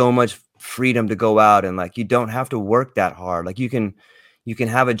have so much freedom to go out, and like you don't have to work that hard. Like you can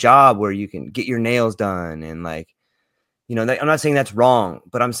have a job where you can get your nails done, and like, I'm not saying that's wrong,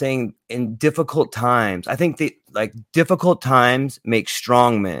 but I'm saying in difficult times, I think like difficult times make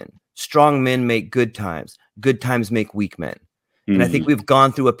strong men. Strong men make good times. Good times make weak men. And I think we've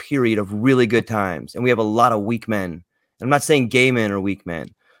gone through a period of really good times, and we have a lot of weak men. I'm not saying gay men are weak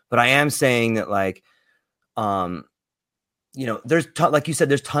men, but I am saying that like, there's like you said,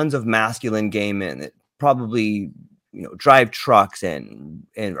 there's tons of masculine gay men that probably, drive trucks and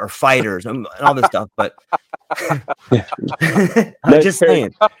are fighters and all this stuff. But I'm just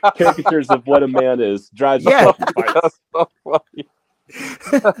saying, caricatures of what a man is, drives. Yeah.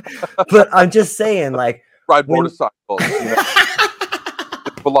 But I'm just saying, like, ride motorcycles,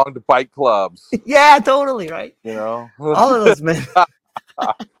 belong to bike clubs. Yeah, totally, right. All of those men.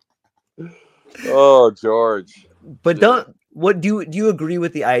 Oh, George. But do you agree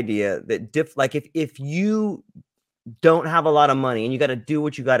with the idea that like if you don't have a lot of money and you got to do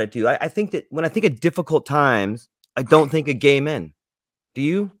what you got to do, I think that when I think of difficult times, I don't think of gay men. Do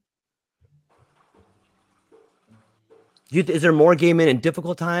you? Is there more gay men in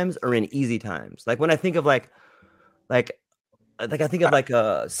difficult times or in easy times? Like when I think of like I think of like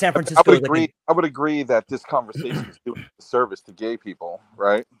San Francisco. I would agree that this conversation is doing a service to gay people,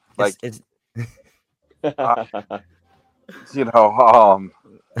 right? Like it's the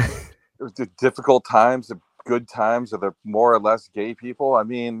difficult times, the good times, are there more or less gay people? I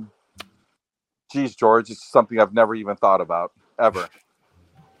mean, geez, George, it's something I've never even thought about ever.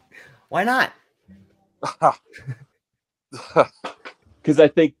 Why not? Because I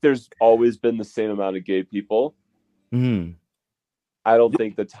think there's always been the same amount of gay people. Mm. I don't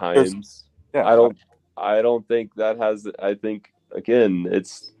think the times. I don't think that has. I think again,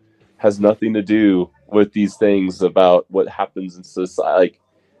 has nothing to do with these things about what happens in society. Like,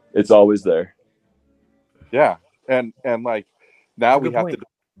 it's always there. Yeah, and like now we have point. to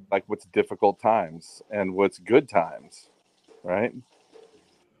like what's difficult times and what's good times, right?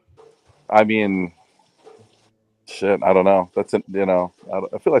 I mean, shit, I don't know. That's I feel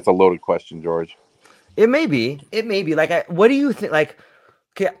like it's a loaded question, George. It may be. Like, what do you think? Like,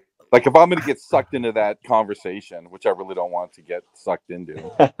 okay. Like, if I'm going to get sucked into that conversation, which I really don't want to get sucked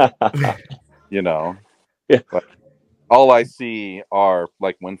into, Yeah. Like, all I see are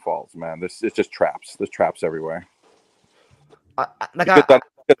like windfalls, man. It's just traps. There's traps everywhere. I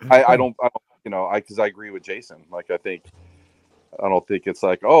don't, because I agree with Jason. Like, I don't think it's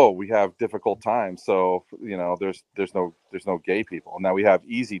like, oh, we have difficult times, so there's no gay people. Now we have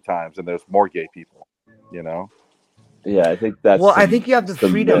easy times, and there's more gay people. Yeah, I think that's. Well, I think you have the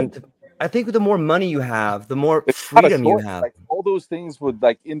freedom. I think the more money you have, the more freedom you have. Like, all those things would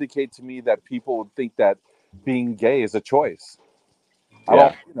like indicate to me that people would think that being gay is a choice.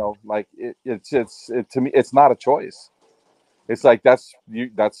 Yeah. I don't, like it's to me, it's not a choice. It's like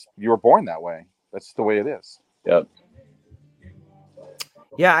you were born that way. That's the way it is. Yep.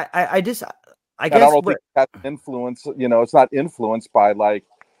 Yeah, I guess I don't think that's influence. It's not influenced by like,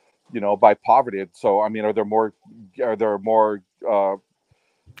 by poverty. So I mean, are there more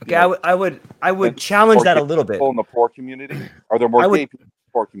Okay, I would challenge that a little bit. People in the poor community? Are there more gay people in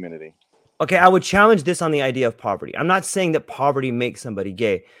the poor community? Okay, I would challenge this on the idea of poverty. I'm not saying that poverty makes somebody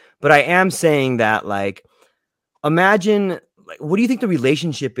gay, but I am saying that, like, imagine, like, what do you think the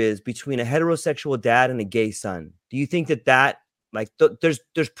relationship is between a heterosexual dad and a gay son? Do you think that like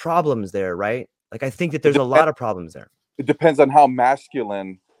there's problems there, right? Like, I think that there's a lot of problems there. It depends on how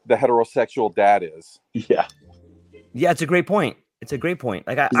masculine the heterosexual dad is. Yeah. Yeah, it's a great point. It's a great point.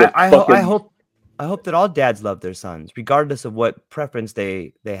 Like, He's a I fucking- hope that all dads love their sons, regardless of what preference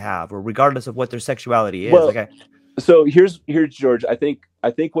they have, or regardless of what their sexuality is. Well, Like, so here's George. I think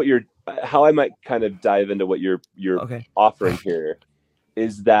what you're, how I might kind of dive into what you're okay, offering here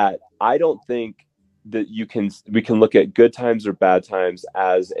is that I don't think that we can look at good times or bad times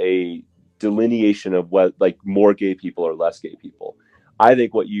as a delineation of what, like, more gay people or less gay people. I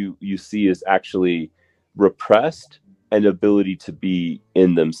think what you see is actually repressed and ability to be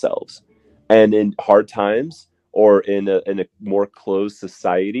in themselves, and in hard times or in a more closed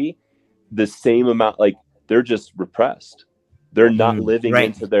society, the same amount, like, they're just repressed. They're not living right.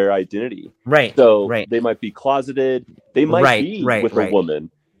 into their identity. Right. So right. they might be closeted. They might Right, be right, with right. a woman,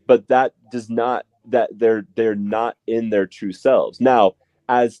 but that does not, that they're not in their true selves. Now,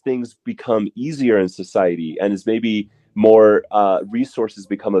 as things become easier in society and as maybe more resources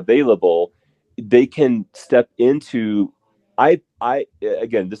become available, they can step into, I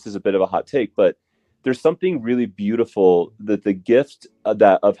again, this is a bit of a hot take, but there's something really beautiful that the gift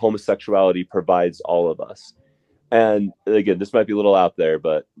that of homosexuality provides all of us. And again, this might be a little out there,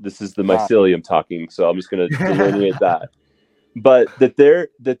 but this is the mycelium talking, so I'm just going to delineate that. But that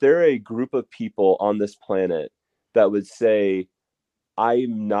they're a group of people on this planet that would say,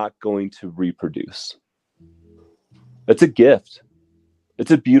 I'm not going to reproduce. It's a gift.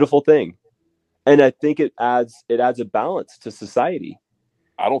 It's a beautiful thing. And I think it adds a balance to society.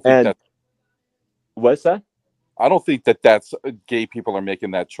 I don't think that. What's that? I don't think that that's gay people are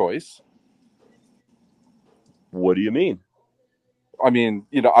making that choice. What do you mean? I mean,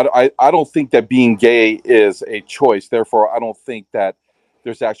 you know, I don't think that being gay is a choice. Therefore, I don't think that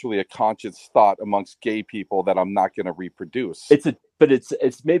there's actually a conscious thought amongst gay people that I'm not going to reproduce. It's a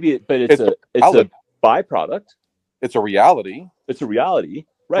byproduct. It's a reality. It's a reality,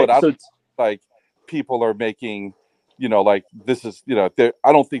 right? But it's like people are making, you know, like this is, you know,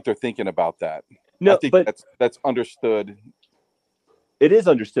 I don't think they're thinking about that. No, I think but that's understood. It is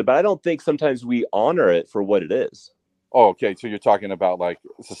understood, but I don't think sometimes we honor it for what it is. Oh, okay. So you're talking about like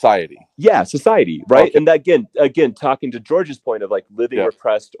society. Yeah, society, right? Okay. And that, again, talking to George's point of like living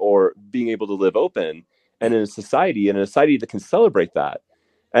repressed or being able to live open, and in a society that can celebrate that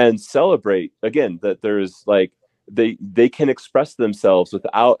and celebrate, again, that there's like they can express themselves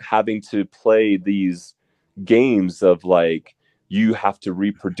without having to play these games of like, you have to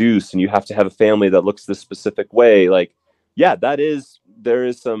reproduce and you have to have a family that looks this specific way. Like, yeah, there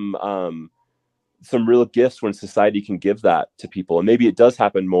is some real gifts when society can give that to people. And maybe it does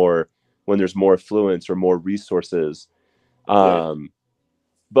happen more when there's more affluence or more resources.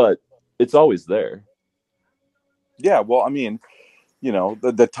 But it's always there. Yeah. Well, I mean, you know,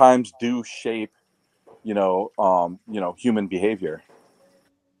 the times do shape, human behavior,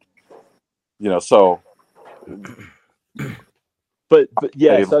 so. But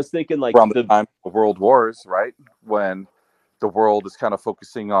yeah, so I was thinking like around the time of world wars, right? When the world is kind of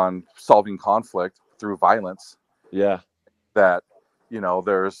focusing on solving conflict through violence. Yeah. That,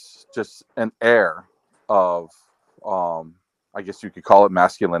 there's just an air of, I guess you could call it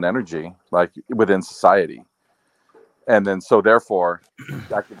masculine energy, like within society. And then, so therefore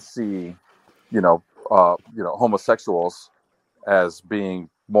I could see, homosexuals as being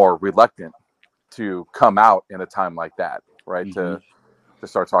more reluctant to come out in a time like that. Right. Mm-hmm. To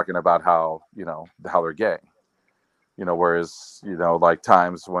start talking about how they're gay, whereas, like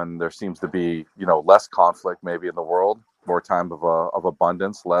times when there seems to be, less conflict maybe in the world, more time of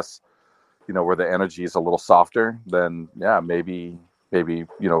abundance, less, where the energy is a little softer, then maybe,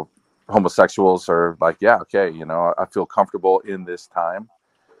 homosexuals are like, okay, I feel comfortable in this time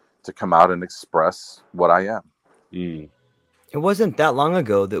to come out and express what I am. Mm. It wasn't that long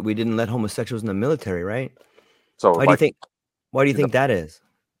ago that we didn't let homosexuals in the military, right? So why do you think that is?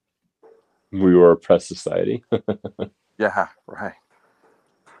 We were a oppressed society. Yeah, right.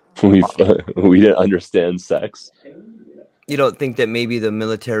 We didn't understand sex. You don't think that maybe the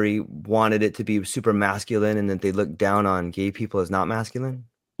military wanted it to be super masculine and that they looked down on gay people as not masculine?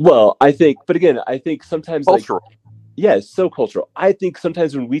 Well, I think sometimes cultural. It's so cultural. I think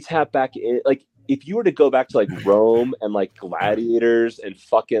sometimes when we tap back in, like if you were to go back to like Rome and like gladiators and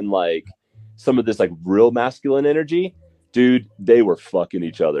fucking like some of this like real masculine energy, dude, they were fucking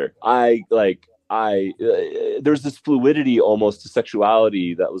each other. There's this fluidity almost to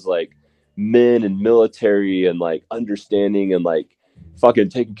sexuality that was like men and military and like understanding and like fucking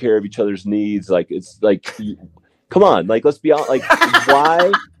taking care of each other's needs. Like, it's like, come on, like, let's be honest. Like,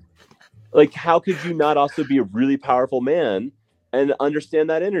 why? Like, how could you not also be a really powerful man and understand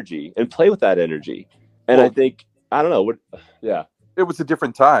that energy and play with that energy? And Well, I think, I don't know what, yeah. It was a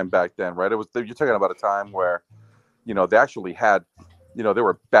different time back then, right? You're talking about a time where, they actually had, there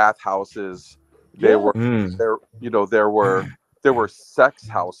were bathhouses. There were there were sex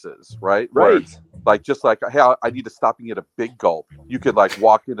houses, right? Right. Where, just like, hey, I need to stop and get a big gulp. You could like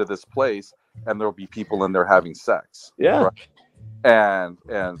walk into this place and there'll be people in there having sex. Yeah. Right?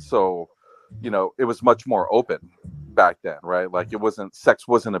 And so, it was much more open back then, right? Like sex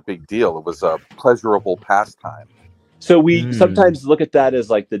wasn't a big deal. It was a pleasurable pastime. So we sometimes look at that as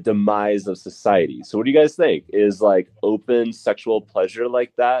like the demise of society. So what do you guys think? Is like open sexual pleasure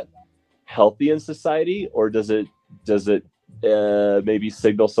like that healthy in society, or does it maybe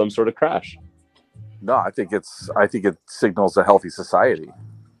signal some sort of crash? No, I think it signals a healthy society.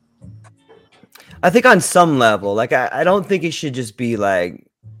 I think on some level, like I don't think it should just be like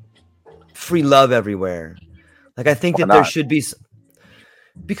free love everywhere. Like I think there should be,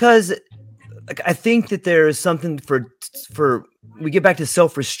 because like I think that there is something for we get back to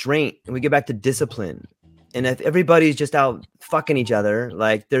self-restraint and we get back to discipline. And if everybody's just out fucking each other,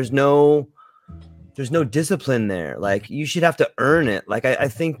 like there's no discipline there. Like you should have to earn it. Like I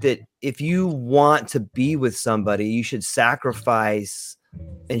think that if you want to be with somebody, you should sacrifice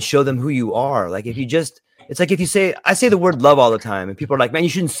and show them who you are. Like if you just, it's like if you say, I say the word love all the time and people are like, man, you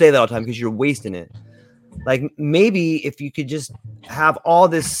shouldn't say that all the time because you're wasting it. Like maybe if you could just have all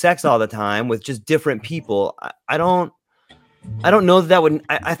this sex all the time with just different people, I don't know that would,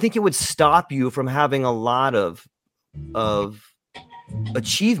 I think it would stop you from having a lot of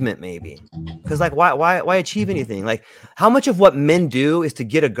achievement, maybe. Because like why achieve anything? Like how much of what men do is to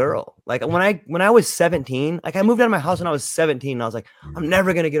get a girl? Like when I was 17, like I moved out of my house when I was 17 and I was like, I'm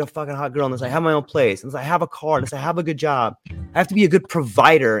never gonna get a fucking hot girl unless I have my own place, unless I have a car, unless I have a good job. I have to be a good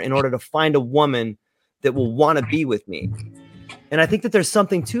provider in order to find a woman that will want to be with me. And I think that there's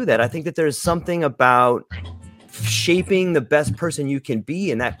something to that. I think that there's something about shaping the best person you can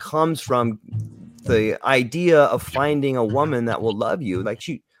be, and that comes from the idea of finding a woman that will love you. Like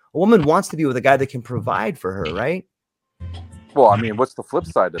a woman wants to be with a guy that can provide for her, right? Well, I mean, what's the flip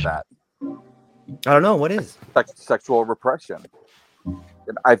side of that? I don't know. What is? Sexual repression.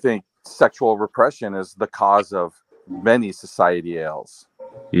 And I think sexual repression is the cause of many society ails.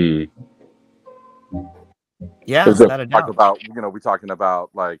 Yeah, without a doubt. We're talking about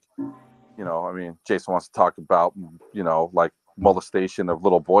like, I mean, Jason wants to talk about, like molestation of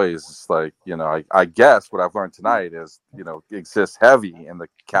little boys. It's like, I guess what I've learned tonight is, exists heavy in the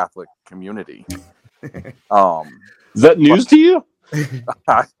Catholic community. Is that news to you?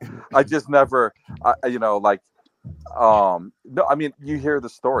 I just never, no, I mean, you hear the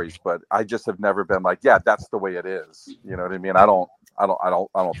stories, but I just have never been like, yeah, that's the way it is. You know what I mean? I don't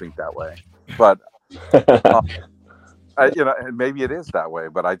think that way, but, and maybe it is that way,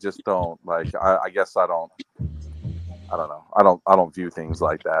 but I just don't like, I guess I don't know. I don't view things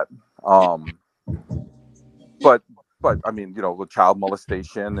like that. But I mean, with child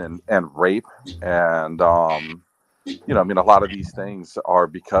molestation and rape and, I mean, a lot of these things are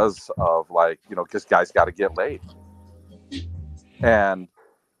because of because guys got to get laid. And,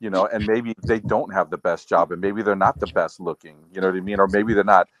 and maybe they don't have the best job and maybe they're not the best looking, you know what I mean? Or maybe they're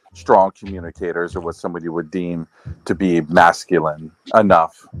not strong communicators or what somebody would deem to be masculine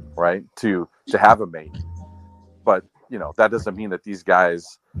enough, right? To have a mate. But, that doesn't mean that these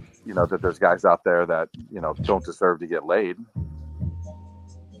guys, that there's guys out there that, don't deserve to get laid.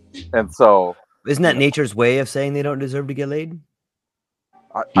 And so, isn't that nature's way of saying they don't deserve to get laid?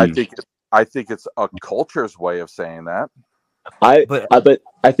 I think it's a culture's way of saying that. But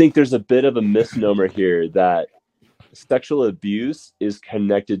I think there's a bit of a misnomer here that sexual abuse is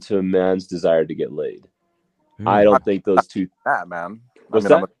connected to a man's desire to get laid. I don't think those two. Man. What's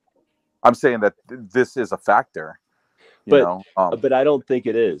that? I'm saying that this is a factor. But I don't think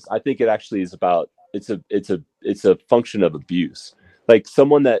it is. I think it actually is about it's a function of abuse. Like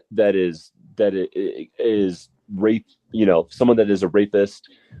someone that is rape, someone that is a rapist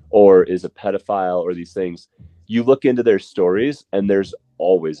or is a pedophile or these things, you look into their stories and there's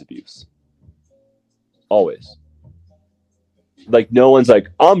always abuse. Always. Like no one's like,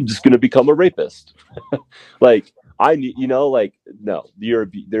 I'm just going to become a rapist. Like no,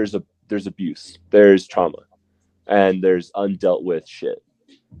 there's abuse, there's trauma, and there's undealt with shit.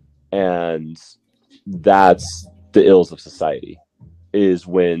 And that's the ills of society, is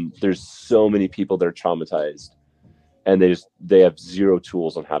when there's so many people that are traumatized and they have zero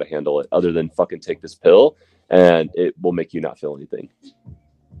tools on how to handle it other than fucking take this pill and it will make you not feel anything.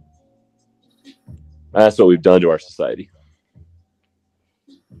 And that's what we've done to our society.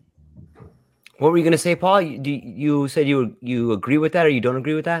 What were you going to say, Paul? You said you agree with that, or you don't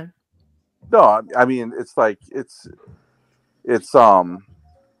agree with that? No, I mean, it's like it's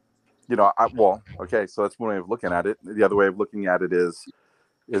okay, so that's one way of looking at it. The other way of looking at it is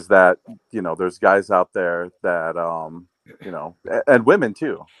that, there's guys out there that and women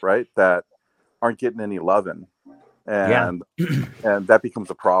too, right, that aren't getting any loving, and and that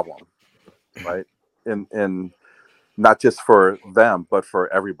becomes a problem, right, in not just for them but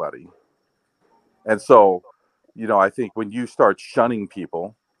for everybody. And so, I think when you start shunning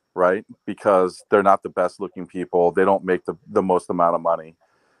people, right, because they're not the best looking people, they don't make the most amount of money,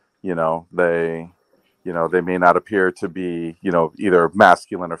 they may not appear to be, either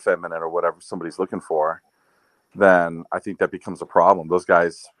masculine or feminine or whatever somebody's looking for, then I think that becomes a problem. Those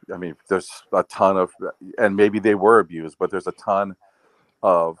guys, I mean, there's a ton of, and maybe they were abused, but there's a ton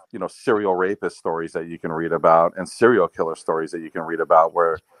of, serial rapist stories that you can read about and serial killer stories that you can read about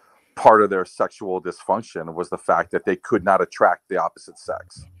where part of their sexual dysfunction was the fact that they could not attract the opposite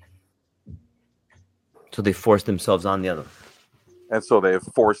sex. So they forced themselves on the other. And so they have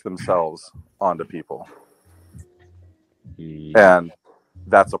forced themselves onto people. And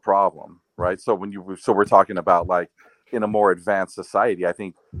that's a problem, right? So we're talking about, like, in a more advanced society, I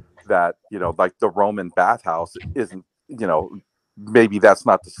think that, like the Roman bathhouse isn't, maybe that's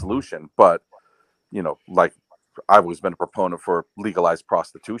not the solution, but, like, I've always been a proponent for legalized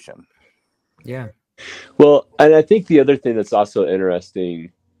prostitution. Yeah. Well, and I think the other thing that's also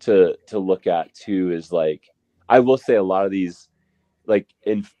interesting to look at too is, like, I will say a lot of these,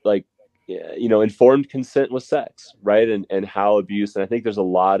 informed consent with sex, right? And how abuse. And I think there's a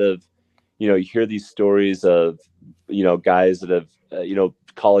lot of, you hear these stories of, guys that have,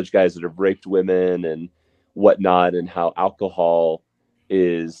 college guys that have raped women and whatnot, and how alcohol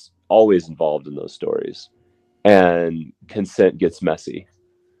is always involved in those stories. And consent gets messy.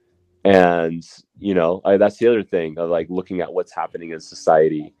 And, that's the other thing of, like, looking at what's happening in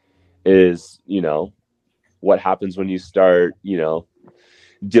society is, what happens when you start,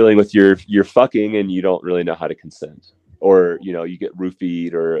 dealing with your fucking and you don't really know how to consent, or, you get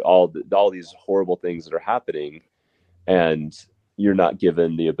roofied, or all these horrible things that are happening, and you're not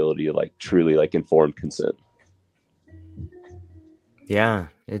given the ability to, like, truly, like, informed consent. Yeah.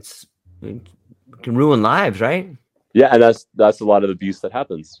 It can ruin lives, right? Yeah. And that's a lot of abuse that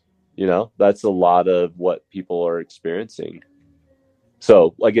happens. That's a lot of what people are experiencing.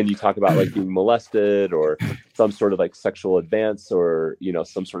 So again, you talk about, like, being molested or some sort of, like, sexual advance or,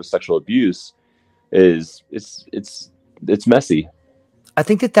 some sort of sexual abuse it's messy. I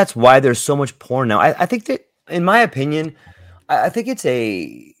think that's why there's so much porn now. I think that, in my opinion, I think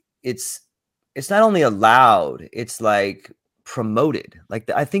it's not only allowed, it's, like, promoted. Like,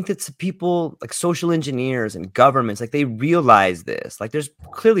 I think that people, like social engineers and governments, like, they realize this. Like, there's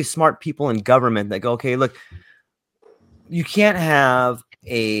clearly smart people in government that go, okay, look, you can't have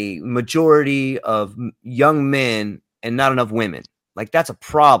a majority of young men and not enough women. Like, that's a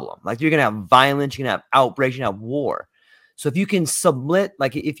problem. Like, you're going to have violence, you're going to have outbreaks, you're going to have war. So if you can sublet,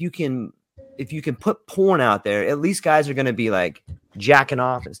 like, if you can put porn out there, at least guys are going to be, like, jacking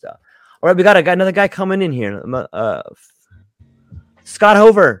off and stuff. All right, we got another guy coming in here. Scott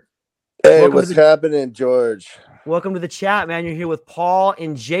Hover. Hey, what's happening, George? Welcome to the chat, man. You're here with Paul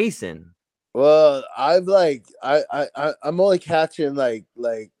and Jason. Well, I'm only catching like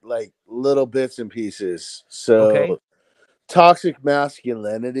little bits and pieces. So, okay. Toxic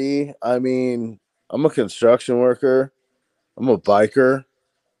masculinity. I mean, I'm a construction worker. I'm a biker.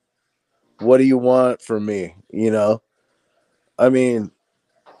 What do you want from me? I mean,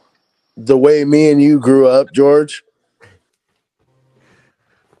 the way me and you grew up, George.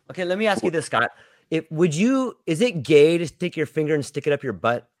 Okay, let me ask you this, Scott. Is it gay to stick your finger and stick it up your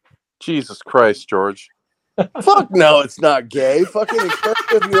butt? Jesus Christ, George. Fuck no, it's not gay. Fucking except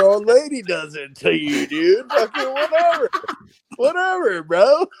if your old lady does it to you, dude. Fucking whatever,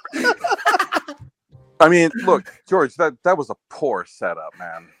 bro. I mean, look, George, that was a poor setup,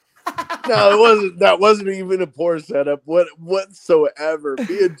 man. No, it wasn't. That wasn't even a poor setup whatsoever.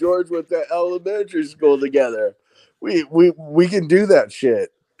 Me and George went to elementary school together. We can do that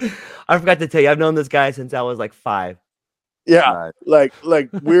shit. I forgot to tell you, I've known this guy since I was like 5. Yeah, like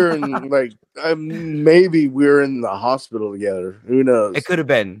we're in maybe we're in the hospital together. Who knows? It could have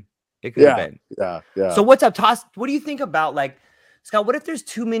been. Yeah. So what's up, Toss? What do you think about, like, Scott? What if there's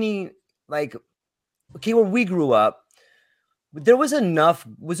too many, like, okay, where we grew up, there was enough.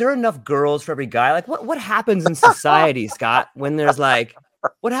 Was there enough girls for every guy? Like, what happens in society, Scott, when there's like,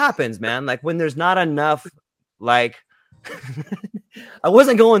 what happens, man? Like when there's not enough, like, I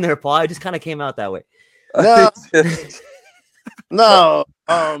wasn't going there, Paul. I just kind of came out that way. No. It's just No,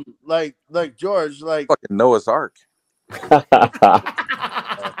 like George, like fucking Noah's Ark.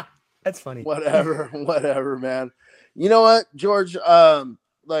 That's funny. whatever, man. You know what, George?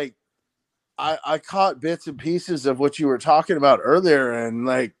 Like I caught bits and pieces of what you were talking about earlier, and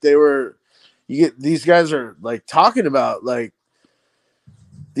like these guys are like talking about like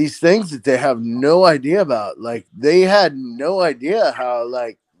these things that they have no idea about. Like they had no idea how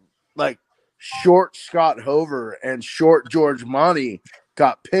like short Scott Hover and short George Monty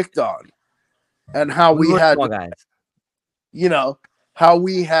got picked on, and how we were had small to, guys. you know, how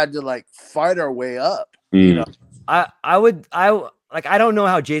we had to like fight our way up. You know, I don't know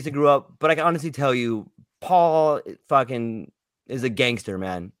how Jason grew up, but I can honestly tell you, Paul fucking is a gangster,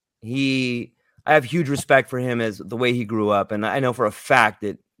 man. I have huge respect for him as the way he grew up, and I know for a fact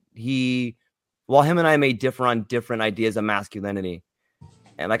that while him and I may differ on different ideas of masculinity,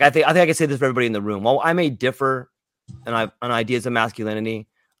 and like I think I can say this for everybody in the room. While I may differ on ideas of masculinity,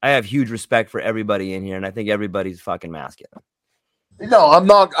 I have huge respect for everybody in here, and I think everybody's fucking masculine. no, I'm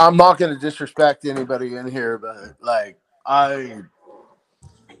not going to disrespect anybody in here, but like I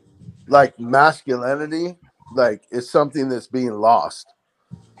like masculinity, like it's something that's being lost.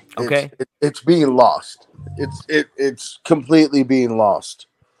 Okay. It's being lost. It's completely being lost.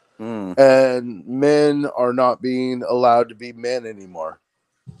 And men are not being allowed to be men anymore.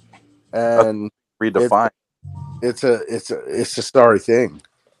 And Redefined. it's a sorry thing.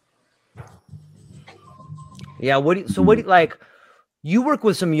 Yeah. What do you like? You work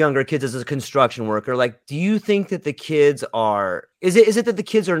with some younger kids as a construction worker. Like, do you think that the kids are? Is it that the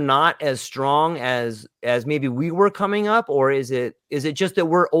kids are not as strong as maybe we were coming up, or is it just that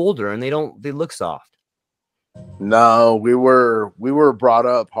we're older and they look soft? No, we were brought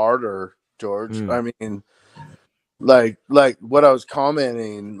up harder, George. I mean, like what I was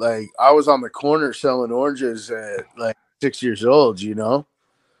commenting, like I was on the corner selling oranges at like 6 years old. You know,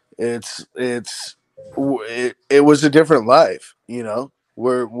 it was a different life. You know,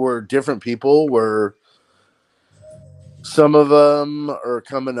 we're different people. Some of them are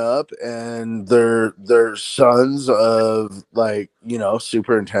coming up and they're sons of like, you know,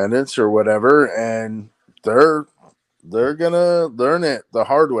 superintendents or whatever, and they're gonna learn it the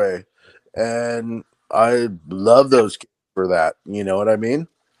hard way, and I love those kids for that. You know what I mean?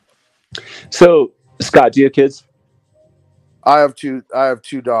 So, Scott, do you have kids? I have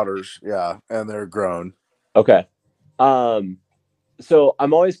two daughters, yeah, and they're grown. Okay. So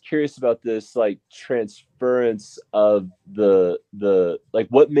I'm always curious about this, like transference of the like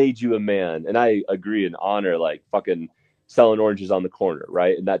what made you a man. And I agree and honor like fucking selling oranges on the corner,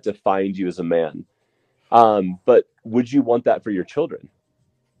 right? And that defined you as a man. But would you want that for your children?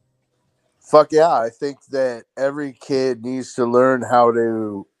 Fuck yeah, I think that every kid needs to learn how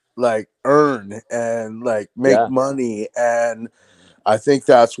to like earn and like make money, and I think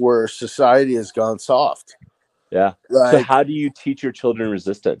that's where society has gone soft. Yeah. Like, so how do you teach your children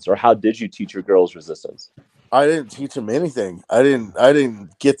resistance, or how did you teach your girls resistance? I didn't teach them anything. I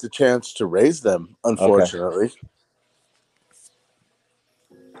didn't get the chance to raise them, unfortunately.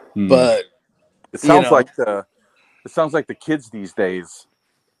 Okay. But it sounds like the kids these days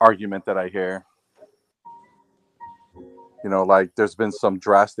argument that I hear. You know, like there's been some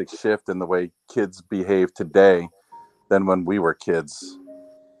drastic shift in the way kids behave today than when we were kids.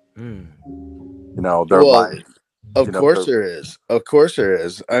 You know, they're like, of course there is. Of course there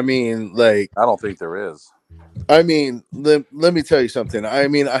is. I mean, like, I don't think there is. I mean, let me tell you something. I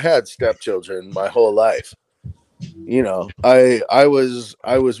mean, I had stepchildren my whole life. You know, I was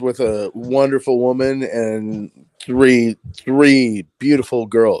with a wonderful woman and three beautiful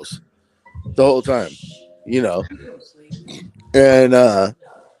girls the whole time. You know, and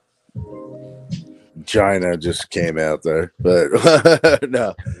China just came out there, but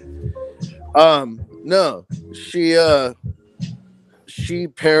no. No, she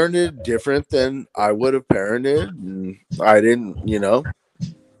parented different than I would have parented. And I didn't, you know,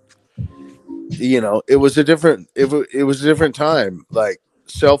 it was a different, it was a different time. Like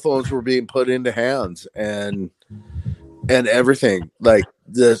cell phones were being put into hands and everything. Like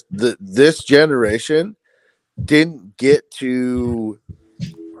this generation didn't get to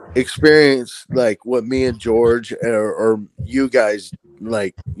experience like what me and George or you guys,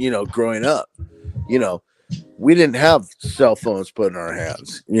 like, you know, growing up. You know, we didn't have cell phones put in our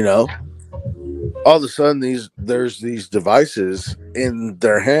hands. You know, all of a sudden there's these devices in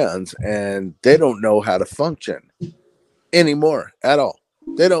their hands, and they don't know how to function anymore at all.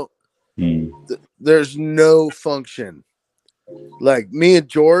 They don't. There's no function. Like me and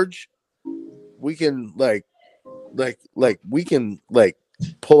George, we can we can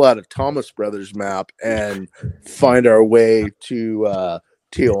pull out a Thomas Brothers map and find our way to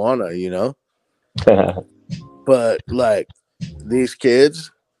Tijuana, you know. But like these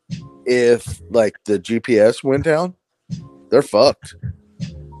kids, if like the GPS went down, they're fucked.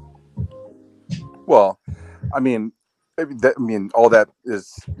 Well, I mean, all that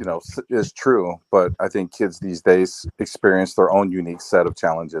is, is true, but I think kids these days experience their own unique set of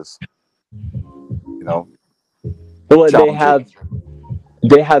challenges. You know, but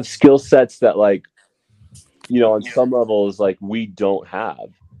they have skill sets that, like, on some levels, like, we don't have.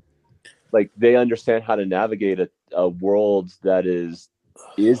 Like, they understand how to navigate a world that is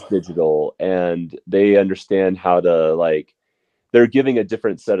digital, and they understand how to, like, they're giving a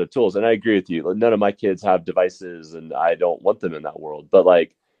different set of tools. And I agree with you. None of my kids have devices, and I don't want them in that world. But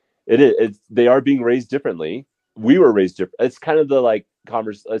like, they are being raised differently. We were raised different. It's kind of the like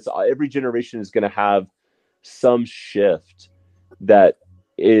every generation is going to have some shift that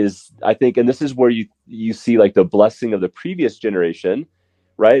is, I think, and this is where you see like the blessing of the previous generation,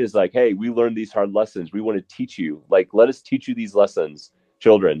 right? Is like, hey, we learned these hard lessons. We want to teach you. Like, let us teach you these lessons,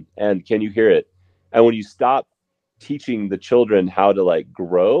 children. And can you hear it? And when you stop teaching the children how to like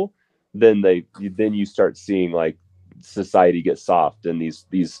grow, then you start seeing like society get soft and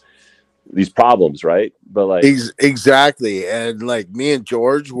these problems, right? But like, exactly. And like me and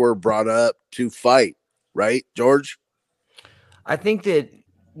George were brought up to fight, right, George? I think that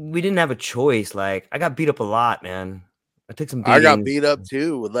we didn't have a choice. Like, I got beat up a lot, man. I took some I beatings. got beat up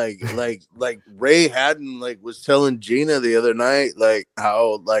too. Like Ray Haddon was telling Gina the other night, like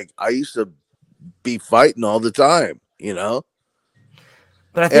how like I used to be fighting all the time, you know.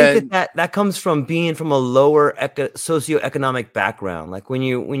 But I think that comes from being from a lower socioeconomic background. Like when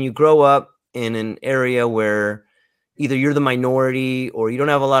you grow up in an area where either you're the minority or you don't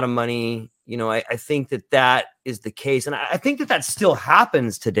have a lot of money, I think that is the case. And I think that still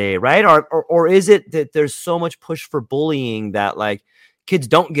happens today, right? Or is it that there's so much push for bullying that like kids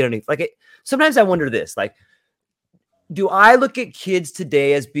don't get any, like sometimes I wonder this, like, do I look at kids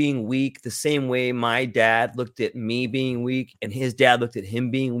today as being weak the same way my dad looked at me being weak and his dad looked at him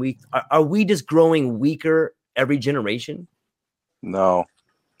being weak? Are we just growing weaker every generation? No.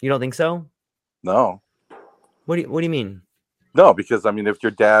 You don't think so? No. What do you mean? No, because I mean, if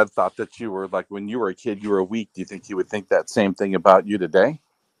your dad thought that you were like when you were a kid, you were weak, do you think he would think that same thing about you today?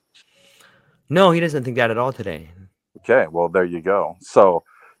 No, he doesn't think that at all today. Okay, well, there you go. So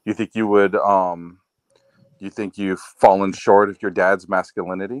you think you would you think you've fallen short of your dad's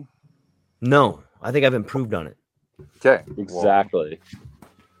masculinity? No, I think I've improved on it. Okay, exactly. Well,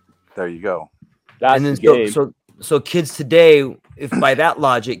 there you go. That's the game. So kids today, if by that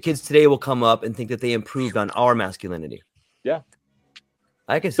logic, kids today will come up and think that they improved on our masculinity. Yeah,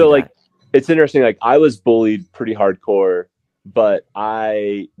 I can see so that. Like, it's interesting. Like, I was bullied pretty hardcore, but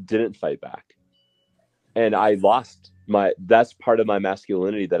I didn't fight back, and I lost that's part of my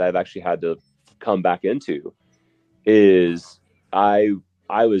masculinity that I've actually had to come back into. Is I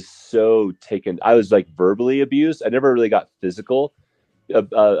was so taken. I was like verbally abused. I never really got physical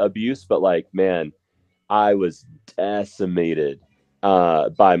abuse, but like, man, I was decimated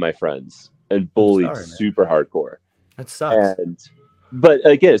by my friends and bullied super hardcore. That sucks. But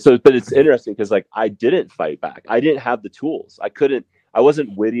again, but it's interesting because like I didn't fight back. I didn't have the tools. I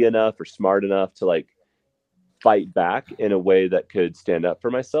wasn't witty enough or smart enough to like fight back in a way that could stand up for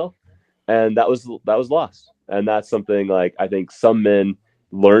myself. And that was lost. And that's something like I think some men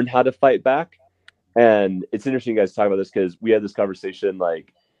learn how to fight back. And it's interesting you guys talk about this because we had this conversation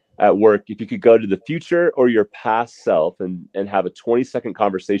like at work. If you could go to the future or your past self and have a 20-second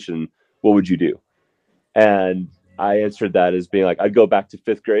conversation, what would you do? And I answered that as being like, I'd go back to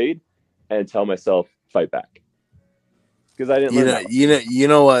 5th grade and tell myself, fight back. Because I didn't learn you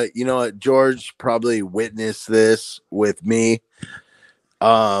know what, George probably witnessed this with me.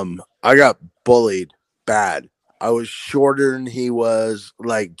 I got bullied bad. I was shorter than he was.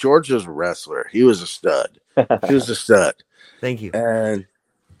 Like, George was a wrestler. He was a stud. He was a stud. Thank you. And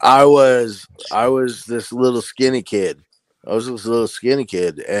I was this little skinny kid.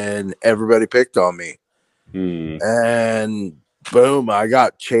 And everybody picked on me. And boom, I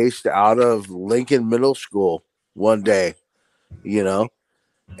got chased out of Lincoln Middle School one day,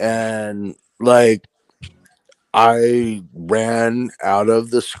 and like I ran out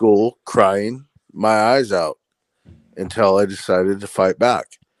of the school crying my eyes out until I decided to fight back.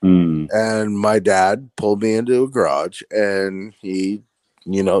 And my dad pulled me into a garage, and he,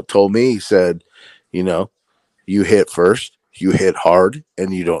 told me, he said, you hit first, you hit hard,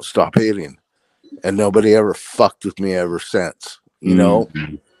 and you don't stop hitting. And nobody ever fucked with me ever since. It's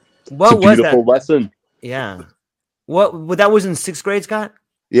What a was that? beautiful lesson. Yeah. What that was in 6th grade, Scott?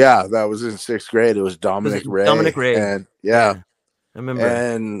 Yeah, that was in 6th grade. It was Dominic Ray. Dominic Ray. And yeah. I remember.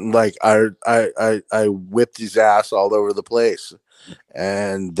 And like I whipped his ass all over the place.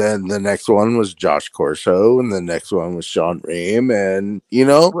 And then the next one was Josh Corso, and the next one was Sean Ream, and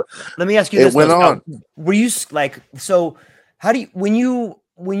let me ask you it this. went on. Were you like, so how do you, when you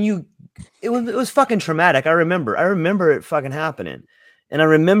it was fucking traumatic. I remember it fucking happening, and I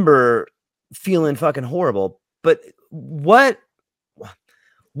remember feeling fucking horrible. But what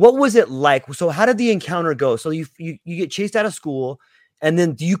was it like? So how did the encounter go? So you get chased out of school, and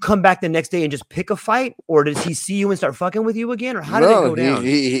then do you come back the next day and just pick a fight, or does he see you and start fucking with you again, or how did it go down?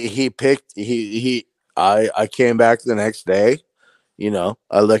 I came back the next day.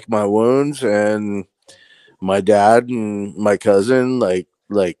 I licked my wounds, and my dad and my cousin like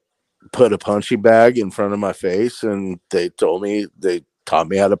put a punching bag in front of my face, and they taught me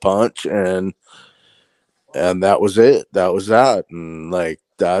how to punch, and that was it. That was that. And like,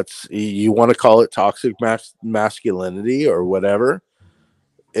 that's, you want to call it toxic masculinity or whatever.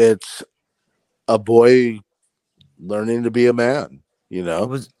 It's a boy learning to be a man,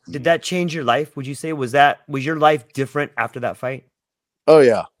 Did that change your life? Would you say, was your life different after that fight? Oh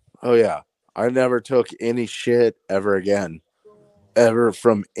yeah. I never took any shit ever again, ever,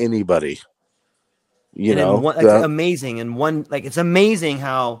 from anybody. That's amazing. And it's amazing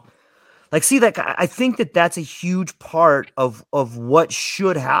how, like, see, like, I think that's a huge part of what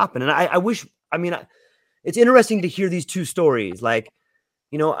should happen. And I wish, it's interesting to hear these two stories. Like,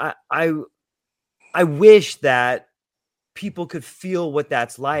 I wish that people could feel what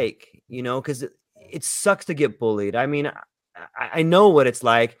that's like, because it sucks to get bullied. I mean, I know what it's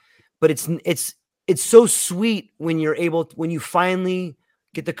like, but it's so sweet when you finally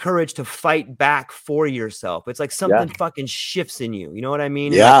get the courage to fight back for yourself. It's like something fucking shifts in you. You know what I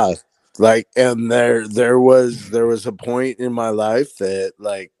mean? Yeah. Like, and there was a point in my life that,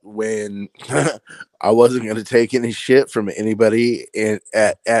 like, when I wasn't going to take any shit from anybody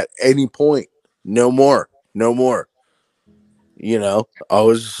at any point. No more. I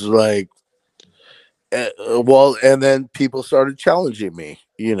was like, and then people started challenging me,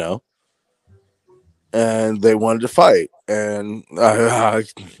 and they wanted to fight, and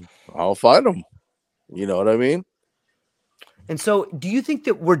I'll fight them. You know what I mean? And so, do you think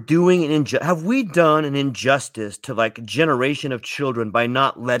that we're doing have we done an injustice to, like, a generation of children by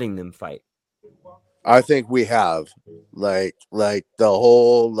not letting them fight? I think we have, like the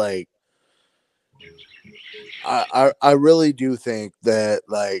whole, like, I really do think that,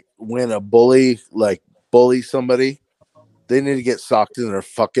 like, when a bully bullies somebody, they need to get socked in their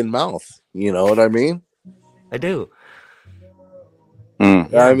fucking mouth. You know what I mean? I do. Yeah.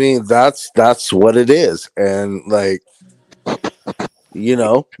 I mean, that's what it is. And, like,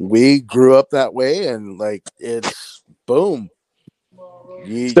 we grew up that way, and, like, it's boom.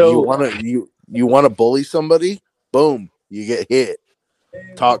 You want to bully somebody? Boom, you get hit.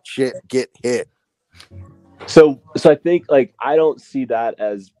 Talk shit, get hit. So I think, like, I don't see that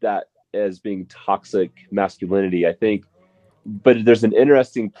as being toxic masculinity. I think, but there's an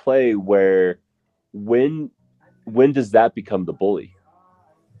interesting play where when does that become the bully?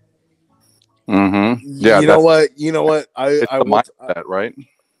 Mm-hmm. Yeah. You know what? I will mindset, right?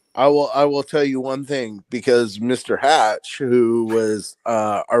 I will tell you one thing, because Mr. Hatch, who was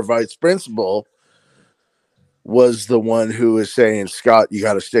our vice principal, was the one who was saying, Scott, you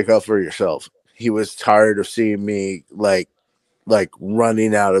got to stick up for yourself. He was tired of seeing me like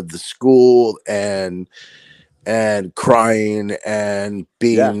running out of the school and crying and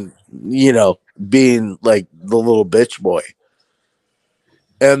being, being like the little bitch boy.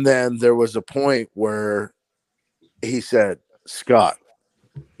 And then there was a point where he said, Scott,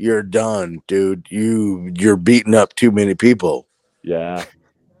 you're done, dude. You're beating up too many people. Yeah.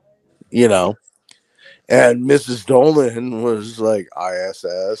 And Mrs. Dolan was like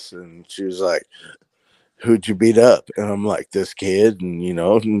ISS, and she was like, who'd you beat up? And I'm like, this kid. And,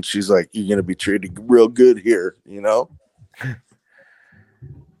 and she's like, you're going to be treated real good here,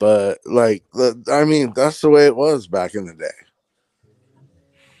 But, like, I mean, that's the way it was back in the day.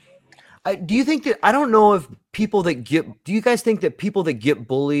 Do you think that, I don't know if do you guys think that people that get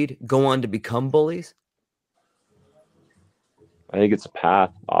bullied go on to become bullies? I think it's a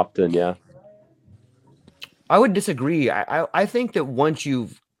path often. Yeah. I would disagree. I think that once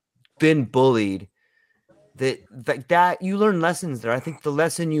you've been bullied, that you learn lessons there. I think the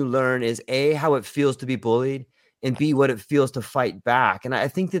lesson you learn is A, how it feels to be bullied, and B, what it feels to fight back. And I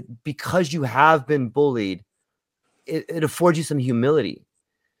think that because you have been bullied, it affords you some humility,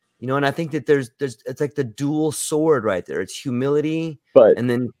 you know. And I think that there's it's like the dual sword right there. It's humility, But and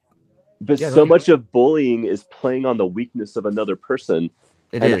then yeah, so much of bullying is playing on the weakness of another person.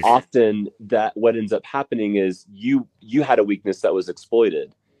 it And is. often that what ends up happening is you had a weakness that was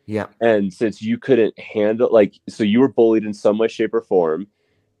exploited. Yeah. And since you couldn't handle, like, so you were bullied in some way, shape, or form.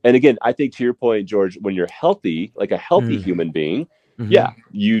 And again, I think to your point, George, when you're healthy, like a healthy human being, yeah,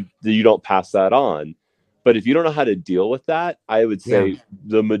 you don't pass that on. But if you don't know how to deal with that, I would say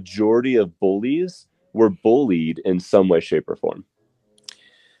the majority of bullies were bullied in some way, shape, or form.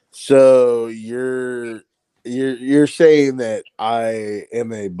 So you're saying that I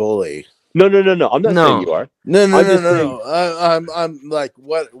am a bully? No. I'm not saying you are. No. I'm like,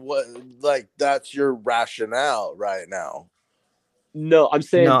 what, like, that's your rationale right now. No, I'm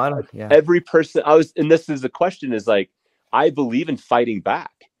saying No, I don't. Yeah. every person and this is the question is like, I believe in fighting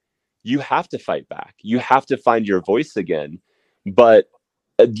back. You have to fight back. You have to find your voice again. But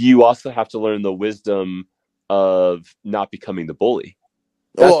you also have to learn the wisdom of not becoming the bully.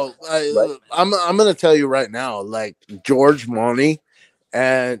 Well, I'm going to tell you right now, like George Monty,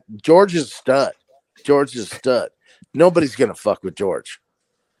 and George is stud. Nobody's going to fuck with George.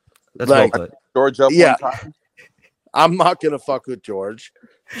 That's like, well put. George up one time. I'm not going to fuck with George.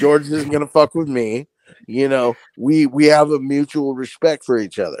 George isn't going to fuck with me. You know, we have a mutual respect for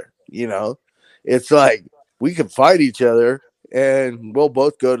each other. You know, it's like we can fight each other and we'll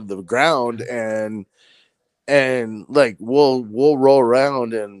both go to the ground and like we'll roll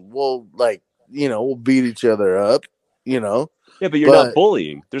around and we'll, like, you know, we'll beat each other up, you know. Yeah, but you're not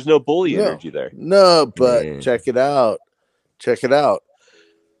bullying. There's no bully energy there. No, but check it out.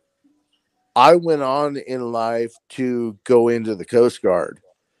 I went on in life to go into the Coast Guard.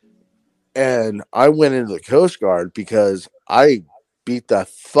 And I went into the Coast Guard because I beat the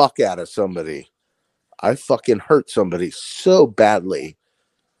fuck out of somebody. I fucking hurt somebody so badly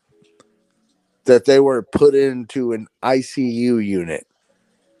that they were put into an ICU unit.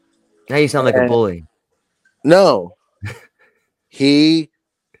 Now you sound like a bully. No. He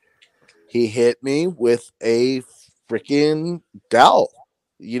hit me with a freaking dowel.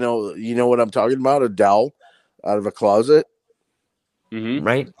 You know what I'm talking about? A dowel out of a closet. Mm-hmm.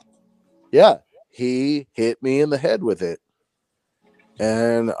 Right? Yeah. He hit me in the head with it.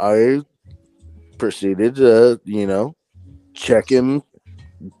 And I proceeded to, you know, check him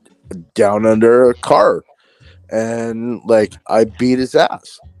down under a car. And, like, I beat his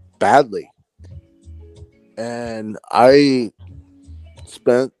ass badly. And I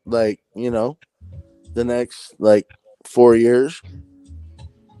spent, like, you know, the next, like, 4 years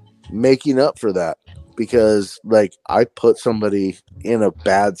making up for that because, like, I put somebody in a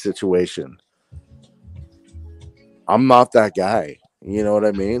bad situation. I'm not that guy. You know what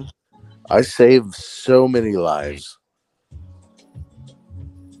I mean? I saved so many lives.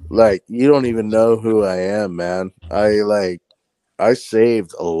 Like, you don't even know who I am, man. I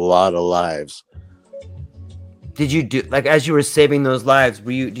saved a lot of lives. Did you do, like, as you were saving those lives,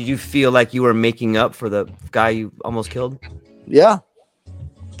 did you feel like you were making up for the guy you almost killed? Yeah.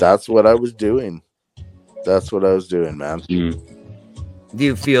 That's what I was doing. Man. Mm. Do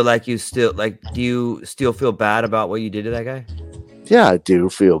you feel like do you still feel bad about what you did to that guy? Yeah, I do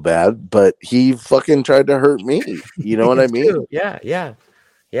feel bad, but he fucking tried to hurt me. You know what I mean? Yeah.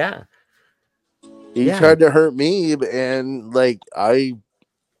 He tried to hurt me, and, like, I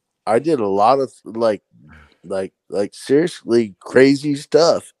did a lot of like seriously crazy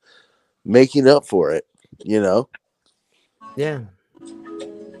stuff, making up for it. You know? Yeah.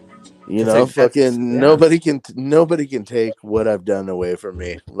 You know, fucking nobody can take what I've done away from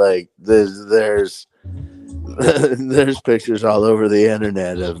me. Like, there's pictures all over the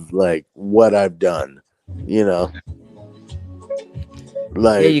internet of, like, what I've done. You know,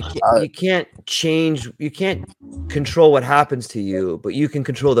 like, you can't control what happens to you, but you can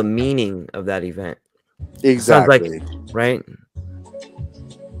control the meaning of that event. Exactly. Sounds like, right?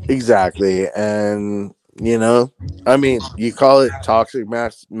 Exactly. And, you know, I mean, you call it toxic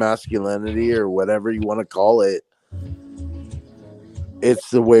masculinity or whatever you want to call it. It's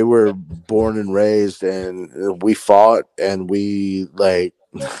the way we're born and raised, and we fought, and we, like,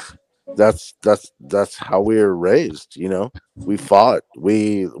 that's how we were raised. You know, we fought.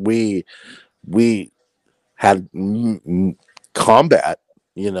 We had combat.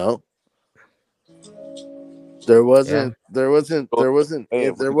 You know, there wasn't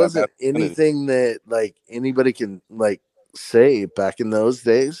anything that, like, anybody can, like, say back in those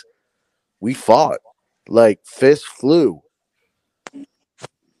days. We fought. Like fists flew,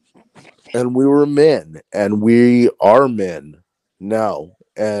 and we were men, and we are men now.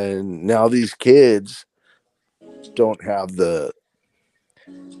 And now these kids don't have the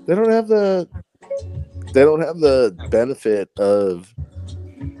they don't have the they don't have the benefit of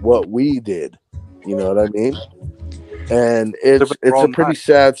what we did. You know what I mean? And Living it's their a own pretty life.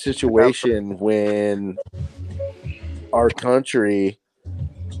 sad situation when our country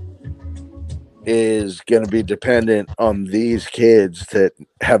is going to be dependent on these kids that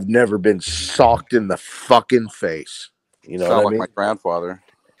have never been socked in the fucking face. You know what Sound I like mean? my grandfather.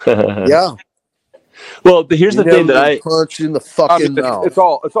 Yeah. Well, here's You the thing never that been I punched in the I mean, fucking mouth.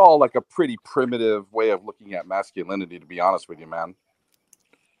 it's all like a pretty primitive way of looking at masculinity, to be honest with you, man.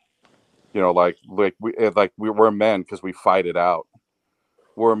 You know, we're men because we fight it out.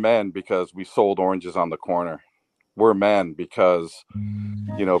 We're men because we sold oranges on the corner. We're men because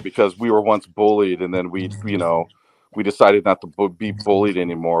because we were once bullied, and then we decided not to be bullied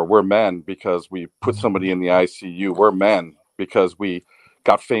anymore. We're men because we put somebody in the ICU. We're men because we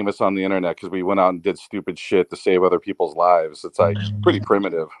got famous on the internet because we went out and did stupid shit to save other people's lives. It's like pretty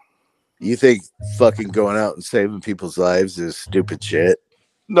primitive. You think fucking going out and saving people's lives is stupid shit?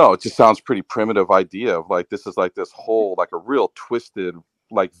 No, it just sounds pretty primitive idea of like this is like this whole like a real twisted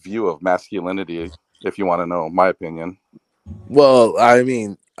like view of masculinity, if you want to know my opinion. Well, I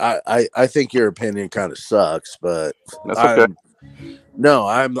mean, I think your opinion kind of sucks, but That's okay. I'm no,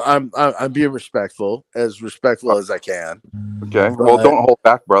 I'm being respectful as I can. Okay. Well, But don't hold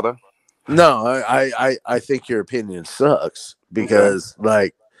back, brother. no, I think your opinion sucks Okay. because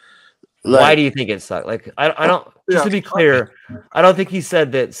Why like do you think it sucks? Like, I don't. Just Yeah. to be clear, I don't think he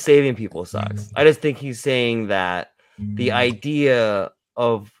said that saving people sucks. I just think he's saying that the idea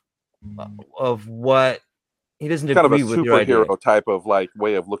of what he doesn't Kind of a agree with your idea. superhero type of like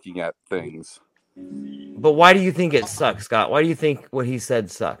way of looking at things. But why do you think it sucks, Scott? Why do you think what he said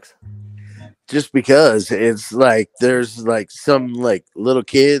sucks? just because it's like there's like some like little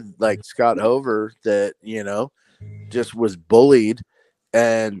kid like Scott Hover that just was bullied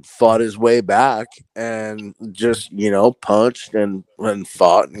and fought his way back and just punched and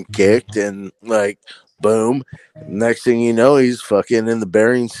fought and kicked and like boom, next thing you know he's fucking in the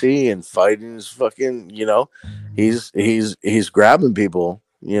Bering Sea and fighting his fucking he's grabbing people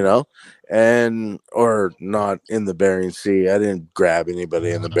and or not in the Bering Sea. I didn't grab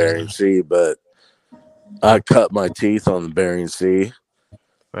anybody in the Bering Sea, but I cut my teeth on the Bering Sea.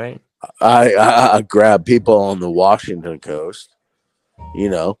 Right. I grab people on the Washington coast.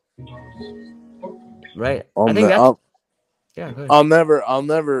 Right. I On think the that's yeah. Go ahead. I'll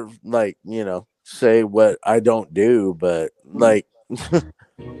never like say what I don't do, but like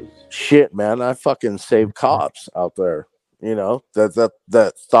shit, man, I fucking save cops out there.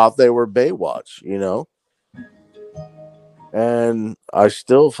 That thought they were Baywatch. And I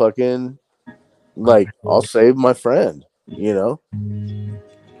still fucking like I'll save my friend.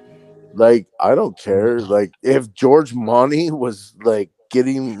 Like I don't care. Like if George Monty was like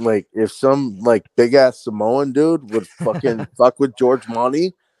getting like if some like big ass Samoan dude would fucking fuck with George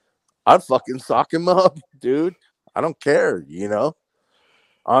Monty, I'd fucking sock him up, dude. I don't care.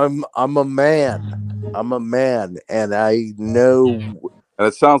 I'm a man. I'm a man, and I know. And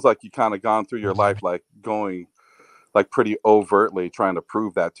it sounds like you kind of gone through your life like going like pretty overtly trying to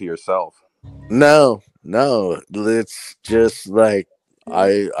prove that to yourself. No, it's just like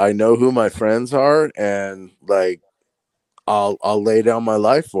I know who my friends are, and like I'll lay down my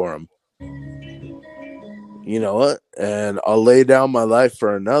life for them. You know what? And I'll lay down my life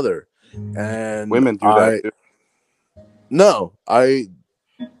for another. And Women do that too. No, I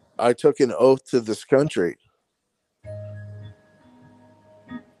took an oath to this country.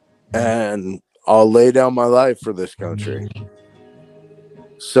 And I'll lay down my life for this country.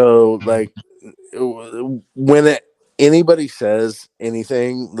 So like when anybody says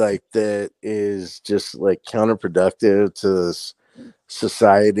anything like that is just like counterproductive to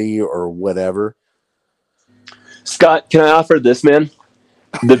society or whatever, Scott, can I offer this, man?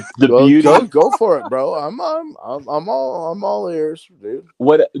 The beauty. Go for it, bro. I'm all ears, dude.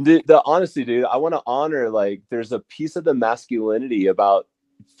 What the honesty, dude. I want to honor like there's a piece of the masculinity about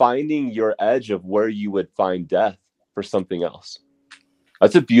finding your edge of where you would find death for something else.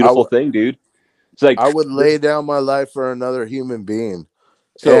 That's a beautiful thing, dude. It's like I would lay down my life for another human being.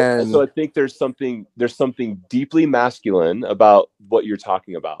 So I think there's something deeply masculine about what you're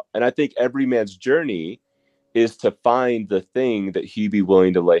talking about. And I think every man's journey is to find the thing that he'd be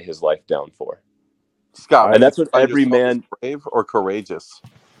willing to lay his life down for. Scott, and that's what every man brave or courageous.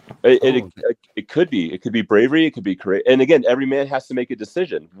 It could be bravery. It could be courage. And again, every man has to make a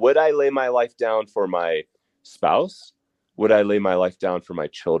decision. Would I lay my life down for my spouse? Would I lay my life down for my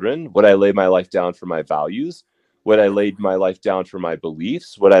children? Would I lay my life down for my values? Would I lay my life down for my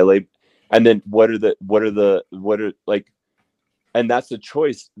beliefs? Would I lay, and then what are like, and that's a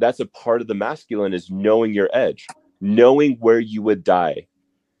choice. That's a part of the masculine, is knowing your edge, knowing where you would die.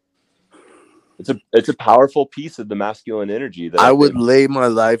 It's a powerful piece of the masculine energy that I would lay my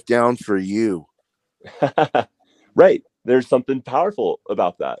life down for you. Right. There's something powerful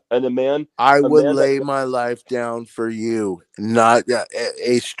about that. And I would lay my life down for you, not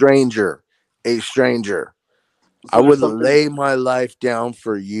a stranger. A stranger. So I would lay my life down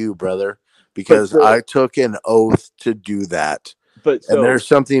for you, brother, because I took an oath to do that. And there's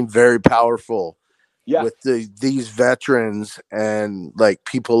something very powerful with these veterans and like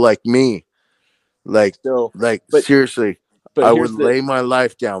people like me. Seriously, I would lay my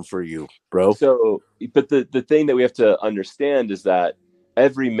life down for you, bro. So, but the thing that we have to understand is that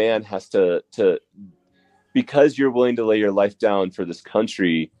every man has to, because you're willing to lay your life down for this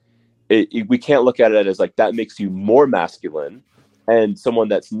country, we can't look at it as like that makes you more masculine, and someone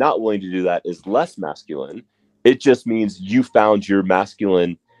that's not willing to do that is less masculine. It just means you found your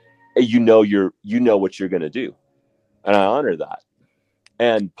masculine. You know what you're going to do, and I honor that.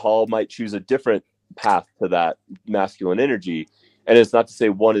 And Paul might choose a different path to that masculine energy. And it's not to say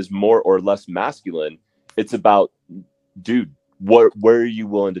one is more or less masculine. It's about, dude, where are you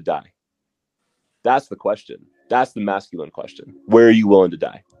willing to die? That's the question. That's the masculine question. Where are you willing to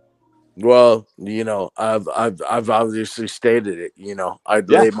die? Well, I've obviously stated it. I'd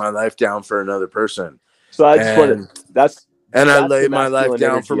lay my life down for another person. So I just want to. I lay my life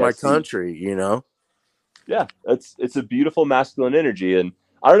down for my country. Yeah, it's a beautiful masculine energy, and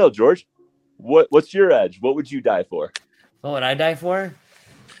I don't know, George. What's your edge? What would you die for? What would I die for?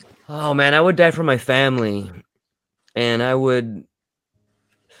 Oh man, I would die for my family. And I would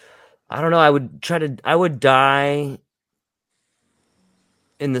die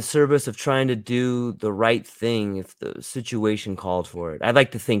in the service of trying to do the right thing if the situation called for it. I'd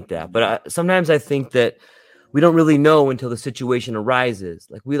like to think that, but sometimes I think that we don't really know until the situation arises.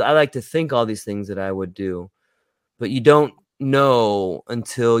 I like to think all these things that I would do, but you don't know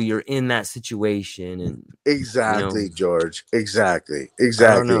until you're in that situation. And exactly, George. Exactly. I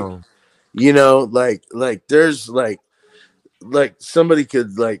don't know. There's somebody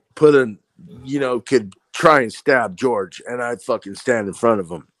could could try and stab George, and I'd fucking stand in front of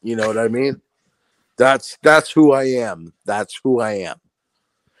him. You know what I mean? That's who I am. That's who I am.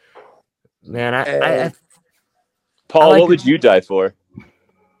 Man, Paul, what would you die for?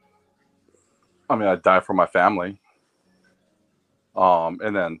 I mean, I'd die for my family.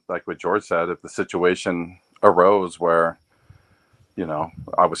 And then, like what George said, if the situation arose where,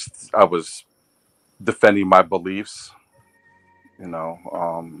 I was defending my beliefs, I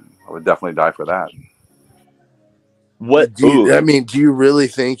would definitely die for that. Do you really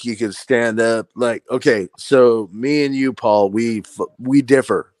think you could stand up? Okay, so me and you, Paul, we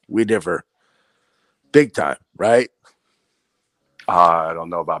differ. We differ big time, right? I don't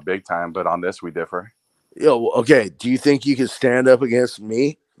know about big time, but on this we differ. Okay. Do you think you could stand up against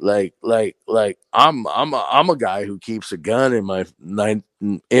me? I'm a guy who keeps a gun in my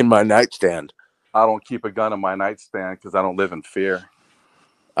nightstand. I don't keep a gun in my nightstand because I don't live in fear.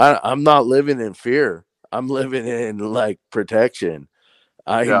 I'm not living in fear. I'm living in protection.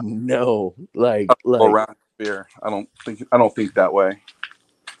 I know around fear. I don't think that way.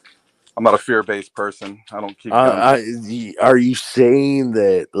 I'm not a fear-based person. I don't keep guns. Are you saying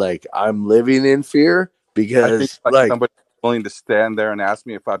that I'm living in fear? Because I think somebody willing to stand there and ask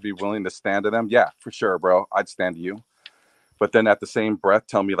me if I'd be willing to stand to them. Yeah, for sure, bro. I'd stand to you. But then at the same breath,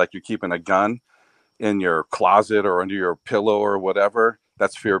 tell me you're keeping a gun in your closet or under your pillow or whatever.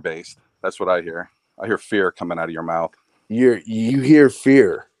 That's fear-based. That's what I hear. I hear fear coming out of your mouth. You hear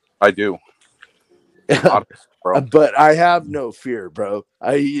fear. I do. But I have no fear, bro.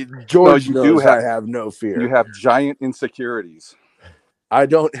 George knows I have no fear. You have giant insecurities. I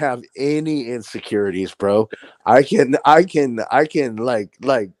don't have any insecurities, bro. I can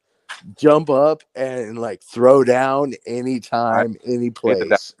jump up and throw down anytime, any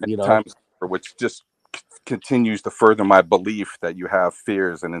place. Which just continues to further my belief that you have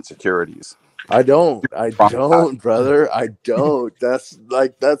fears and insecurities. I don't, brother. I don't. That's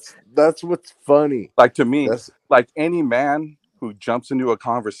what's funny. To me, any man who jumps into a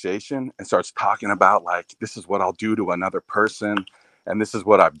conversation and starts talking about this is what I'll do to another person and this is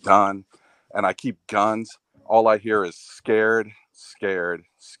what I've done and I keep guns, all I hear is scared.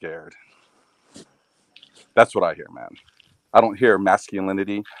 That's what I hear, man. I don't hear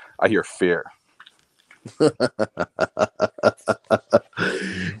masculinity. I hear fear.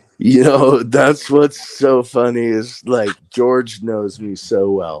 You know, that's what's so funny is like George knows me so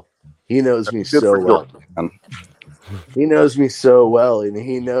well. He knows me Good so for well. George, man. He knows me so well, and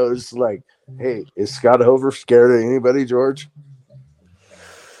he knows like, hey, is Scott Hover scared of anybody, George?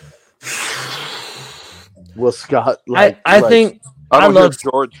 Will Scott I think I I don't hear love.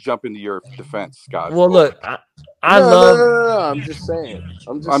 George jump into your defense, Scott. Well, Well, look, I no, love. no. I'm just saying.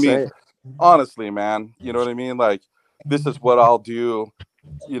 I mean, honestly, man, you know what I mean? Like, this is what I'll do.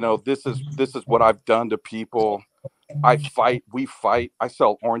 You know, this is what I've done to people. I fight. We fight. I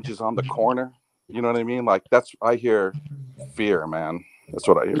sell oranges on the corner. You know what I mean? Like, I hear fear, man. That's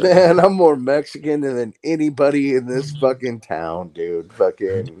what I hear. Man, I'm more Mexican than anybody in this fucking town, dude.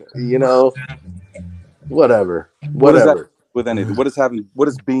 Fucking, you know, whatever. What does that have to do with anything? What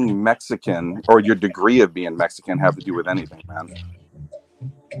does being Mexican or your degree of being Mexican have to do with anything, man?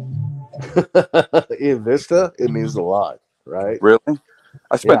 In Vista, it means a lot, right? Really?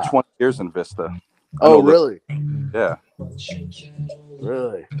 I spent Yeah. 20 years in Vista. Oh, really? Yeah.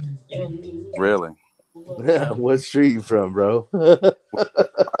 Really? Really? Yeah. What street you from, bro?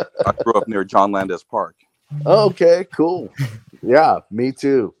 I grew up near John Landis Park. Oh, okay, cool. Yeah, me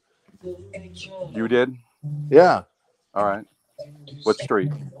too. You did? Yeah. All right. What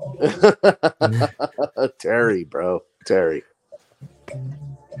street? Terry, bro. Terry.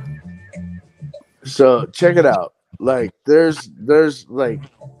 So check it out. Like there is like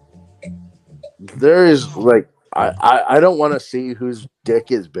I don't want to see whose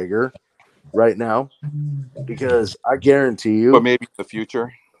dick is bigger right now because I guarantee you. But maybe in the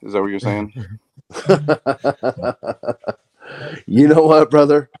future. Is that what you're saying? You know what,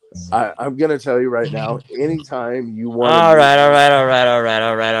 brother? I'm gonna tell you right now. Anytime you want. All right.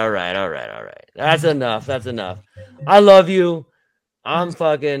 That's enough. I love you. I'm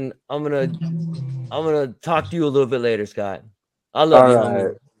gonna talk to you a little bit later, Scott. I love you,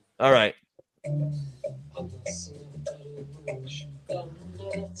 homie. All right.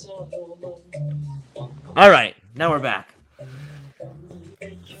 All right. Now we're back.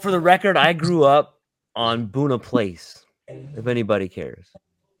 For the record, I grew up on Boona Place. If anybody cares.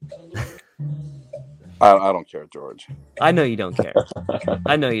 I don't care, George. I know you don't care.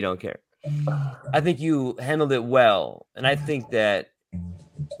 I think you handled it well, and I think that,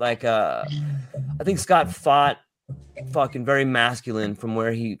 like, I think Scott fought fucking very masculine from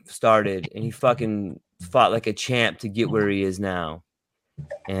where he started, and he fucking fought like a champ to get where he is now.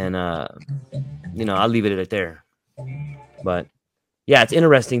 And you know, I'll leave it at there. But yeah, it's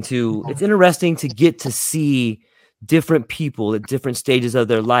interesting to get to see different people at different stages of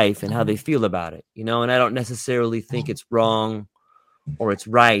their life and how they feel about it, you know. And I don't necessarily think it's wrong or it's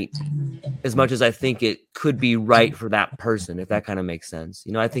right as much as I think it could be right for that person, if that kind of makes sense.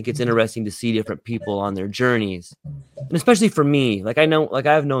 You know, I think it's interesting to see different people on their journeys, and especially for me, like I've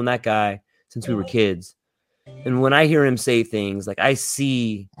known that guy since we were kids, and when I hear him say things, like I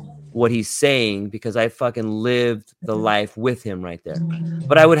see what he's saying because I fucking lived the life with him right there.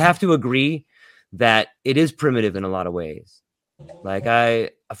 But I would have to agree that it is primitive in a lot of ways. Like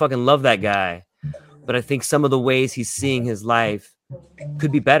I fucking love that guy, but I think some of the ways he's seeing his life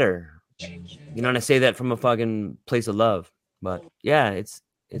could be better. You know, and I say that from a fucking place of love. But yeah, it's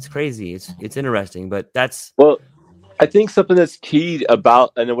crazy. It's interesting, but that's... Well, I think something that's key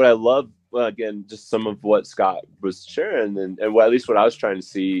about, and what I love, again, just some of what Scott was sharing, and at least what I was trying to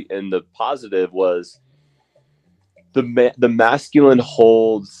see in the positive was the masculine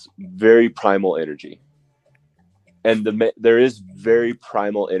holds very primal energy, and there is very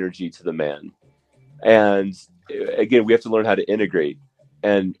primal energy to the man. And again, we have to learn how to integrate,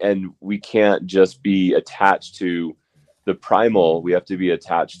 and we can't just be attached to the primal. We have to be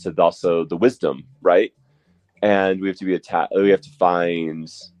attached to also the wisdom, right? And we have to be attached. We have to find.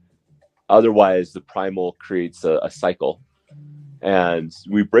 Otherwise, the primal creates a cycle, and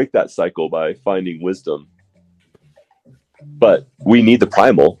we break that cycle by finding wisdom. But we need the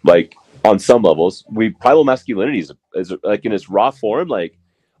primal, like on some levels. Primal masculinity is like in its raw form, like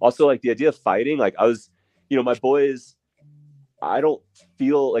also like the idea of fighting. Like I was, you know, my boys. I don't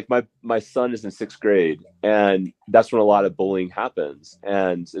feel like my son is in 6th grade, and that's when a lot of bullying happens,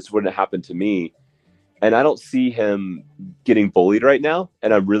 and it's when it happened to me. And I don't see him getting bullied right now,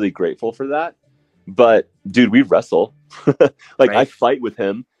 and I'm really grateful for that. But dude, we wrestle. Like right. I fight with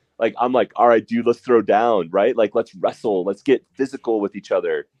him. Like I'm like, all right, dude, let's throw down, right? Like let's wrestle, let's get physical with each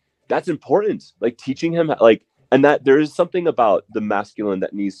other. That's important. Like teaching him, like, and that there is something about the masculine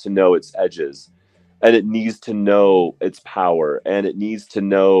that needs to know its edges, and it needs to know its power, and it needs to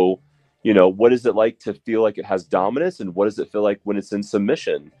know You know, what is it like to feel like it has dominance, and what does it feel like when it's in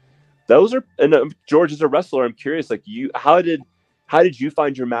submission? Those are, and George, as a wrestler, I'm curious, like how did you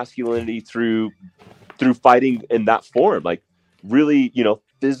find your masculinity through fighting in that form, like really, you know,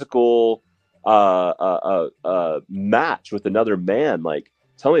 physical match with another man? Like,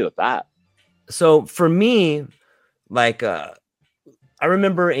 tell me about that. So for me, like, I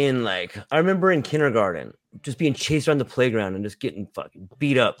remember in kindergarten just being chased around the playground and just getting fucking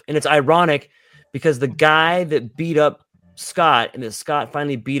beat up. And it's ironic because the guy that beat up Scott and that Scott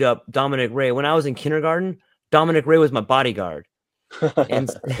finally beat up Dominic Ray, when I was in kindergarten, Dominic Ray was my bodyguard. And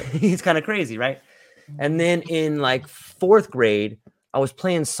he's kind of crazy, right? And then in like 4th grade, I was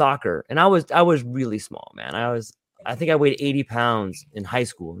playing soccer, and I was really small, man. I think I weighed 80 pounds in high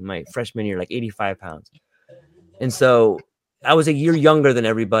school in my freshman year, like 85 pounds. And so I was a year younger than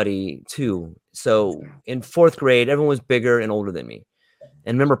everybody too. So in 4th grade, everyone was bigger and older than me.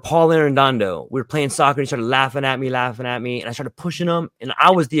 And remember Paul Arredondo, we were playing soccer, and he started laughing at me. And I started pushing him, and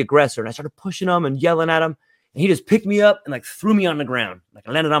I was the aggressor. And I started pushing him and yelling at him. And he just picked me up and like threw me on the ground. Like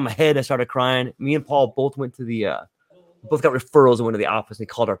I landed on my head. I started crying. Me and Paul both went to both got referrals and went to the office. And they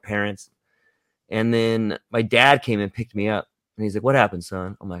called our parents. And then my dad came and picked me up. And he's like, "What happened,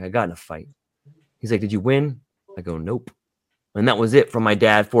 son?" I'm like, "I got in a fight." He's like, "Did you win?" I go, "Nope." And that was it from my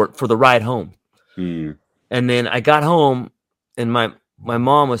dad for the ride home. And then I got home, and my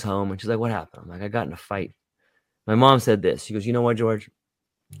mom was home, and she's like, "What happened?" I'm like, "I got in a fight." My mom said this. She goes, "You know what, George?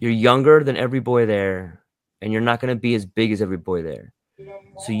 You're younger than every boy there, and you're not going to be as big as every boy there.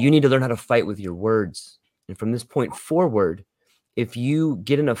 So you need to learn how to fight with your words. And from this point forward, if you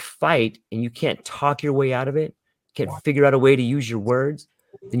get in a fight and you can't talk your way out of it, can't figure out a way to use your words,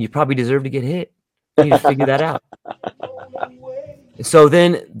 then you probably deserve to get hit. You need to figure that out." So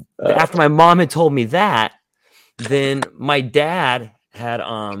then after my mom had told me that, then my dad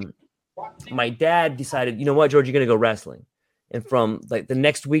decided, "You know what, George, you're going to go wrestling." And from like the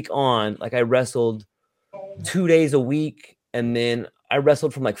next week on, like I wrestled 2 days a week. And then I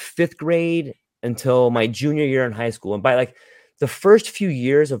wrestled from like 5th grade until my junior year in high school. And by like the first few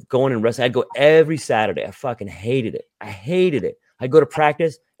years of going and wrestling, I'd go every Saturday. I fucking hated it. I'd go to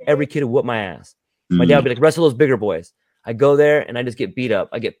practice. Every kid would whoop my ass. My dad would be like, "Wrestle those bigger boys." I go there and I just get beat up.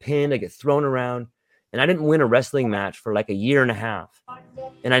 I get pinned. I get thrown around. And I didn't win a wrestling match for like a year and a half.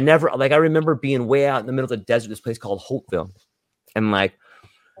 And I remember being way out in the middle of the desert, this place called Holtville. And like,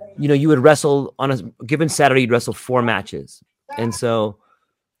 you know, you would wrestle on a given Saturday, you'd wrestle 4 matches. And so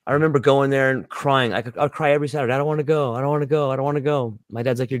I remember going there and crying. I'd cry every Saturday. "I don't want to go. I don't want to go. I don't want to go." My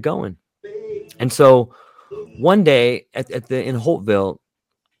dad's like, "You're going." And so one day in Holtville,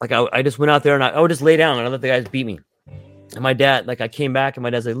 like I just went out there and I would just lay down and I let the guys beat me. And my dad, like I came back and my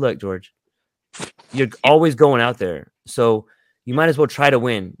dad's like, "Look, George, you're always going out there. So you might as well try to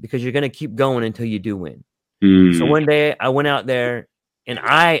win because you're going to keep going until you do win." So one day I went out there and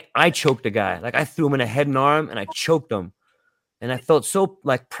I choked a guy. Like I threw him in a head and arm and I choked him. And I felt so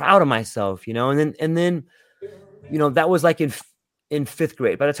like proud of myself, you know. And then, you know, that was like in 5th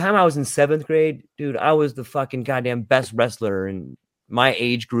grade. By the time I was in 7th grade, dude, I was the fucking goddamn best wrestler in my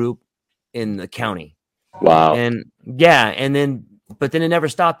age group in the county. Wow. And yeah, but then it never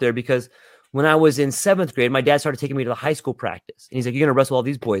stopped there because when I was in 7th grade, my dad started taking me to the high school practice. And he's like, "You're gonna wrestle all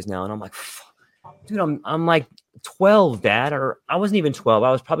these boys now." And I'm like, "Dude, I'm like 12, Dad." Or I wasn't even 12.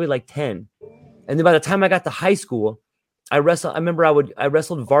 I was probably like 10. And then by the time I got to high school, I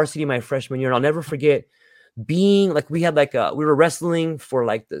wrestled varsity my freshman year. And I'll never forget being like, we were wrestling for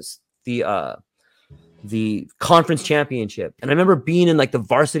like the conference championship. And I remember being in like the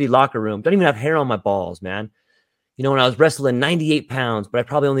varsity locker room. Don't even have hair on my balls, man. You know, when I was wrestling 98 pounds, but I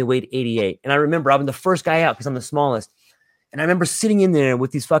probably only weighed 88. And I remember I'm the first guy out because I'm the smallest. And I remember sitting in there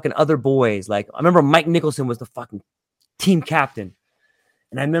with these fucking other boys. Like I remember Mike Nicholson was the fucking team captain.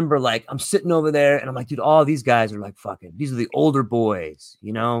 And I remember like I'm sitting over there and I'm like, dude, all these guys are like fucking, these are the older boys,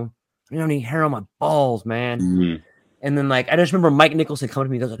 you know? I don't need hair on my balls, man. And then like I just remember Mike Nicholson coming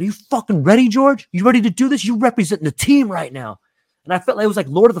to me and goes, "Are you fucking ready, George? You ready to do this? You representing the team right now." And I felt like it was like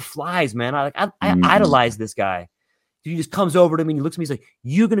Lord of the Flies, man. I idolized this guy. He just comes over to me and he looks at me. He's like,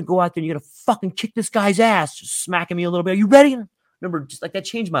 "You're gonna go out there and you're gonna fucking kick this guy's ass," just smacking me a little bit. "Are you ready?" And I remember just like that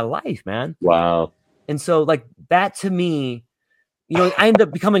changed my life, man. Wow. And so like that to me, you know, I ended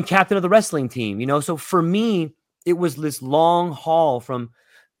up becoming captain of the wrestling team, you know? So for me, it was this long haul from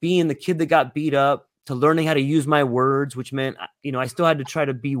being the kid that got beat up to learning how to use my words, which meant, you know, I still had to try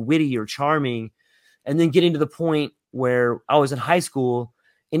to be witty or charming, and then getting to the point where I was in high school.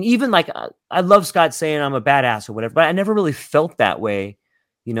 And even like, I love Scott saying I'm a badass or whatever, but I never really felt that way,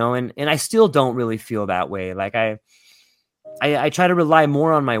 you know? And I still don't really feel that way. Like I try to rely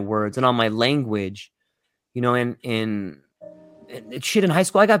more on my words and on my language, you know, and shit in high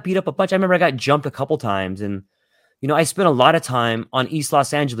school, I got beat up a bunch. I remember I got jumped a couple times, and you know, I spent a lot of time on East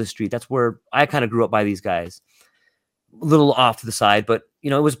Los Angeles Street. That's where I kind of grew up by these guys, a little off to the side, but you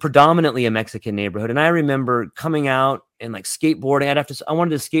know, it was predominantly a Mexican neighborhood. And I remember coming out and like skateboarding. I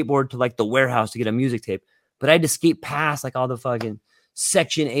wanted to skateboard to like the warehouse to get a music tape, but I had to skate past like all the fucking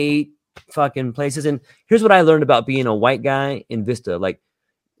Section 8 fucking places. And here's what I learned about being a white guy in Vista. Like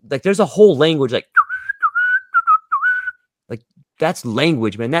there's a whole language, like that's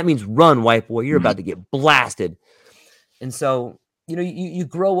language, man. That means run, white boy. You're about to get blasted. And so, you know, you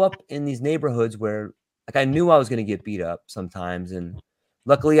grow up in these neighborhoods where like I knew I was going to get beat up sometimes. And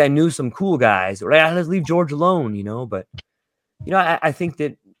luckily I knew some cool guys, or I had to leave George alone, you know, but you know, I think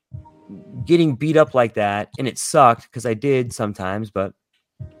that getting beat up like that, and it sucked because I did sometimes, but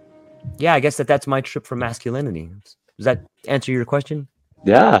yeah, I guess that's my trip for masculinity. Does that answer your question?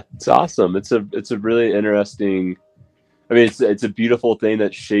 Yeah, it's awesome. It's a really interesting, I mean, it's a beautiful thing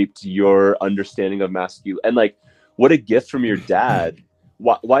that shaped your understanding of masculine, and like, what a gift from your dad.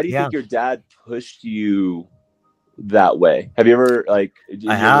 Why do you think your dad pushed you that way? Have you ever like? Did you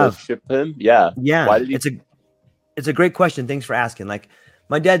ever ship him? Yeah. Why did he? It's a great question. Thanks for asking. Like,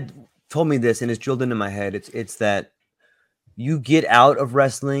 my dad told me this, and it's drilled into my head. It's that you get out of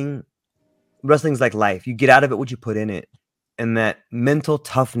wrestling. Wrestling's like life. You get out of it what you put in it, and that mental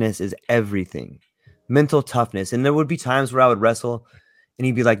toughness is everything. Mental toughness. And there would be times where I would wrestle and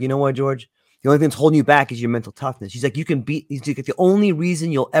he'd be like, you know what, George, the only thing that's holding you back is your mental toughness. He's like, he's like, the only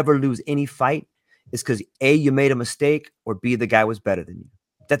reason you'll ever lose any fight is because A, you made a mistake, or B, the guy was better than you.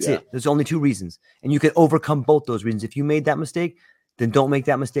 That's it. There's only two reasons. And you can overcome both those reasons. If you made that mistake, then don't make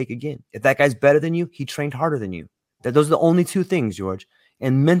that mistake again. If that guy's better than you, he trained harder than you. Those are the only two things, George.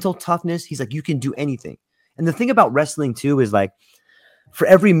 And mental toughness, he's like, you can do anything. And the thing about wrestling too is like, for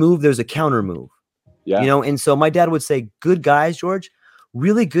every move, there's a counter move. Yeah. You know, and so my dad would say, good guys, George,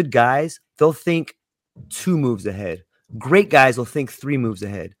 really good guys, they'll think 2 moves ahead. Great guys will think 3 moves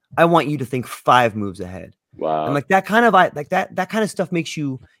ahead. I want you to think 5 moves ahead. Wow. And like that kind of that kind of stuff makes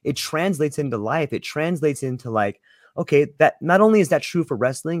you, it translates into life. It translates into like, okay, that not only is that true for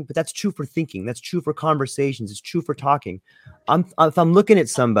wrestling, but that's true for thinking. That's true for conversations. It's true for talking. If I'm looking at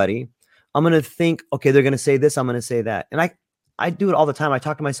somebody, I'm going to think, okay, they're going to say this, I'm going to say that. And I do it all the time. I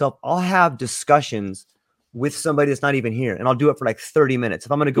talk to myself. I'll have discussions with somebody that's not even here, and I'll do it for like 30 minutes.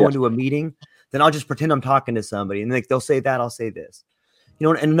 If I'm going to go into a meeting, then I'll just pretend I'm talking to somebody, and like they'll say that, I'll say this. You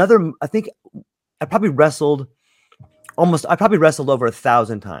know, and another, I think I probably wrestled over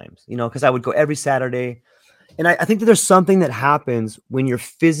 1,000 times, you know, because I would go every Saturday. And I think that there's something that happens when you're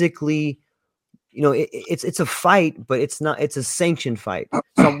physically, you know, it's a fight, but it's a sanctioned fight.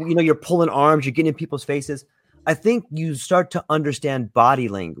 So, you know, you're pulling arms, you're getting in people's faces. I think you start to understand body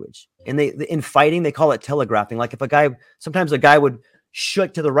language, and in fighting, they call it telegraphing. Like sometimes a guy would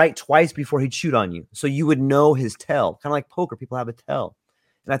shoot to the right twice before he'd shoot on you. So you would know his tell, kind of like poker. People have a tell.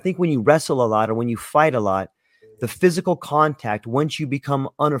 And I think when you wrestle a lot, or when you fight a lot, the physical contact, once you become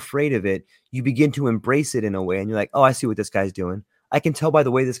unafraid of it, you begin to embrace it in a way. And you're like, oh, I see what this guy's doing. I can tell by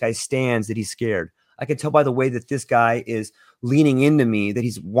the way this guy stands that he's scared. I can tell by the way that this guy is leaning into me that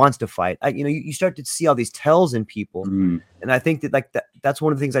he wants to fight. You start to see all these tells in people. And I think that that's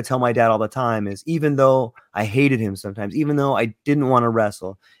one of the things I tell my dad all the time is, even though I hated him sometimes, even though I didn't want to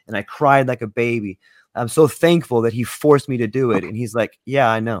wrestle and I cried like a baby, I'm so thankful that he forced me to do it. And he's like, yeah,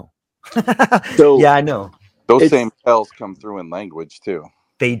 I know. Yeah, I know. Those same tells come through in language too.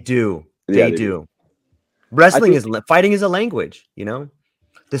 They do. They do. Wrestling fighting is a language, you know?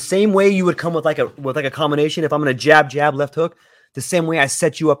 The same way you would come with like a combination. If I'm going to jab, left hook, the same way I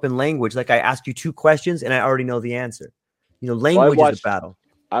set you up in language. Like I ask you 2 questions and I already know the answer. You know, language is a battle.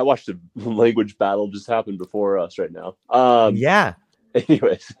 I watched a language battle just happen before us right now. Yeah.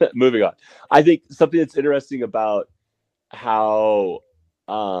 Anyways, moving on. I think something that's interesting about how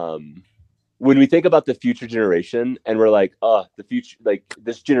when we think about the future generation and we're like, the future, like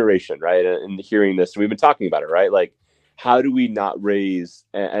this generation, right? And hearing this, we've been talking about it, right? Like, how do we not raise,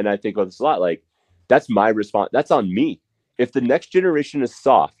 and I think about this a lot, like, that's my response. That's on me. If the next generation is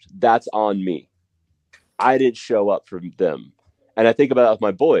soft, that's on me. I didn't show up for them. And I think about it with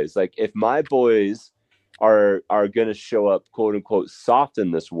my boys. Like, if my boys are going to show up, quote unquote, soft in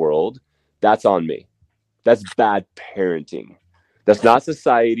this world, that's on me. That's bad parenting. That's not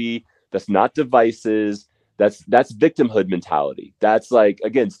society. That's not devices. That's victimhood mentality. That's like,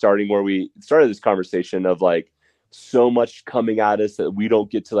 again, starting where we started this conversation of like so much coming at us that we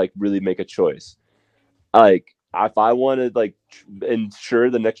don't get to like really make a choice. Like, if I want to like ensure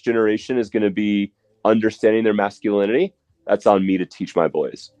the next generation is going to be understanding their masculinity, that's on me to teach my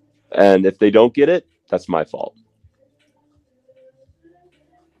boys. And if they don't get it, that's my fault.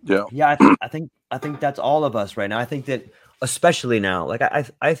 Yeah. Yeah, I think that's all of us right now. I think that especially now, like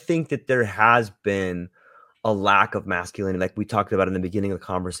I think that there has been a lack of masculinity, like we talked about in the beginning of the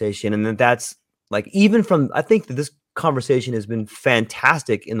conversation, and that's like even from I think that this conversation has been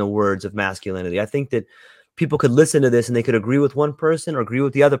fantastic in the words of masculinity. I think that people could listen to this and they could agree with one person or agree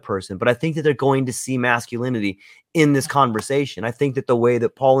with the other person, but I think that they're going to see masculinity in this conversation. I think that the way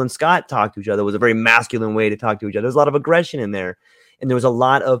that Paul and Scott talked to each other was a very masculine way to talk to each other. There's a lot of aggression in there, and there was a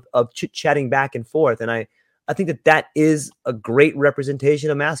lot of chit-chatting back and forth, and I think that that is a great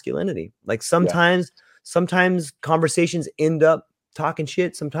representation of masculinity. Like sometimes conversations end up talking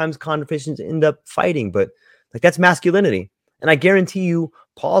shit, sometimes conversations end up fighting, but like that's masculinity. And I guarantee you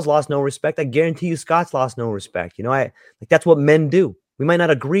Paul's lost no respect. I guarantee you Scott's lost no respect. You know, like that's what men do. We might not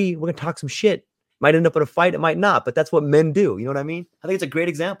agree. We're gonna talk some shit. Might end up in a fight. It might not, but that's what men do. You know what I mean? I think it's a great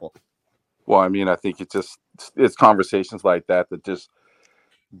example. Well, I mean, I think it's conversations like that just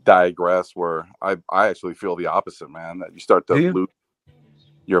digress where I actually feel the opposite, man, that you start to lose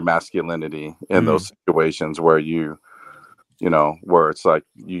your masculinity in those situations where you know, where it's like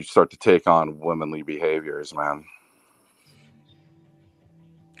you start to take on womanly behaviors, man.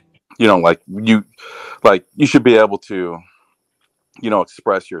 You know, like you should be able to, you know,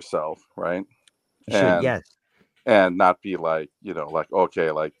 express yourself, right? Yes. And not be like, you know, like, okay,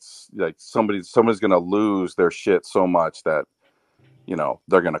 like somebody's gonna lose their shit so much that, you know,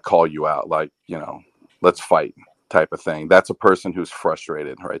 they're gonna call you out, like, you know, let's fight type of thing. That's a person who's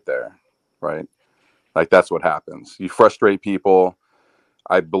frustrated right there, right? Like that's what happens. You frustrate people.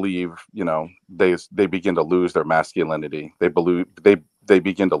 I believe, you know, they begin to lose their masculinity. They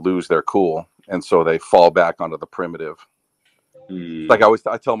begin to lose their cool, and so they fall back onto the primitive. Like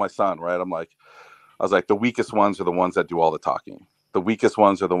I tell my son, right? I was like, the weakest ones are the ones that do all the talking. The weakest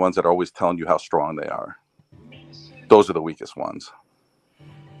ones are the ones that are always telling you how strong they are. Those are the weakest ones.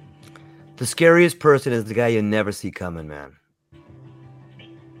 The scariest person is the guy you never see coming, man.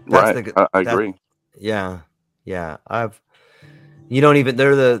 Right. I agree. Yeah. You don't even,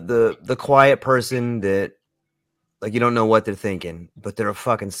 they're the quiet person that, like, you don't know what they're thinking, but they're a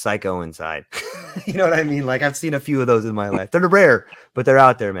fucking psycho inside. You know what I mean? Like, I've seen a few of those in my life. They're rare, but they're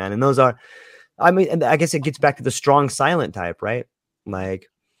out there, man. And those are, I mean, and I guess it gets back to the strong silent type, right? Like,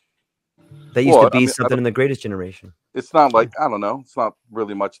 that used to be something in the Greatest Generation. It's not like, I don't know, it's not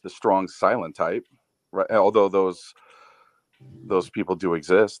really much the strong silent type, right? Although those people do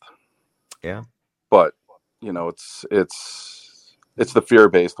exist. Yeah. But, you know, it's the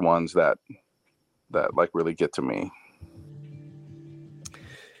fear-based ones that like really get to me.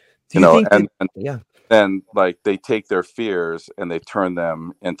 You know, and like they take their fears and they turn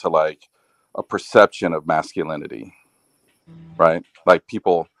them into like a perception of masculinity, right? Like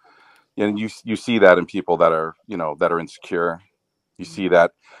people, and you see that in people that are, you know, that are insecure. You see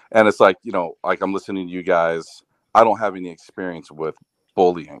that, and it's like, you know, like I'm listening to you guys. I don't have any experience with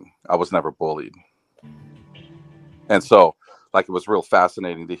bullying. I was never bullied, and so like it was real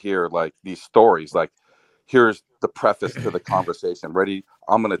fascinating to hear like these stories. Like, here's the preface to the conversation. Ready?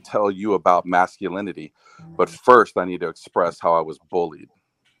 I'm going to tell you about masculinity, but first I need to express how I was bullied,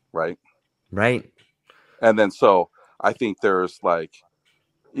 right? Right. And then so I think there's like,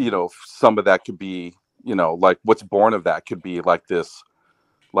 you know, some of that could be, you know, like what's born of that could be like this,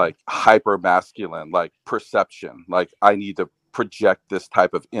 like hyper masculine, like perception. Like I need to project this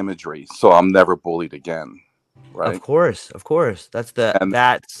type of imagery so I'm never bullied again, right? Of course. That's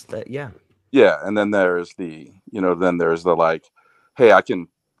yeah. Yeah, and then there's the, you know, then there's the like, hey,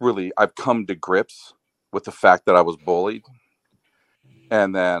 I've come to grips with the fact that I was bullied,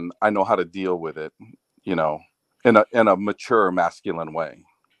 and then I know how to deal with it, you know, in a mature masculine way,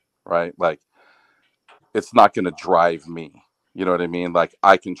 right? Like it's not going to drive me, you know what I mean? Like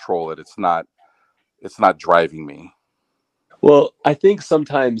I control it. It's not driving me. Well, I think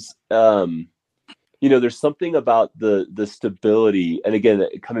sometimes you know, there's something about the stability, and again,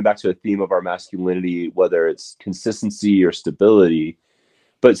 coming back to a theme of our masculinity, whether it's consistency or stability,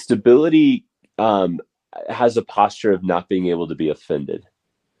 but stability has a posture of not being able to be offended.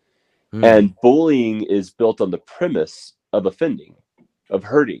 And bullying is built on the premise of offending, of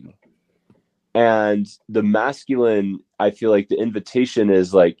hurting. And the masculine, I feel like the invitation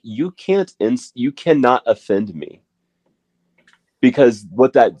is like, you cannot offend me. Because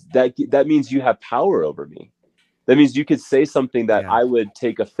what that means, you have power over me. That means you could say something that I would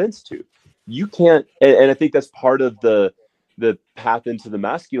take offense to. You can't, and I think that's part of the path into the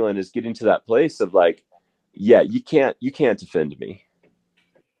masculine, is getting to that place of like, yeah, you can't offend me.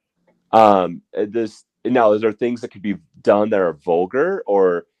 Now there are things that could be done that are vulgar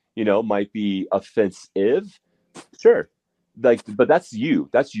or, might be offensive, sure. Like, but that's you.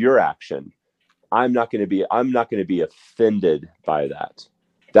 That's your action. I'm not going to be offended by that.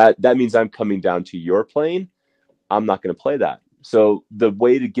 That means I'm coming down to your plane. I'm not going to play that. So the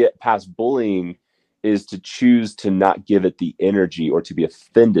way to get past bullying is to choose to not give it the energy or to be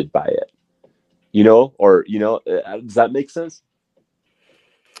offended by it. Does that make sense?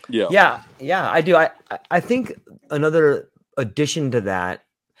 Yeah, I do. I think another addition to that,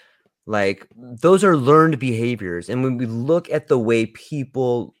 like, those are learned behaviors. And when we look at the way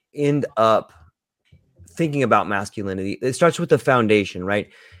people end up thinking about masculinity, it starts with the foundation, right?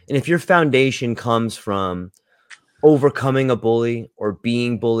 And if your foundation comes from overcoming a bully or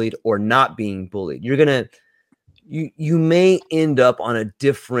being bullied or not being bullied, you may end up on a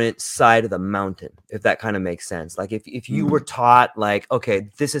different side of the mountain, if that kind of makes sense. Like if you were taught, like, okay,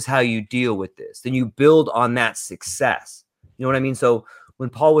 this is how you deal with this, then you build on that success. You know what I mean? So when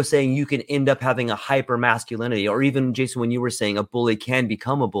Paul was saying you can end up having a hyper masculinity, or even Jason, when you were saying a bully can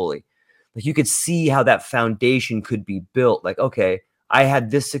become a bully, like, you could see how that foundation could be built. Like, okay, I had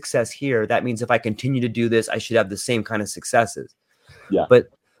this success here. That means if I continue to do this, I should have the same kind of successes. Yeah. But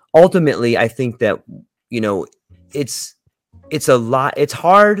ultimately, I think that, it's a lot. It's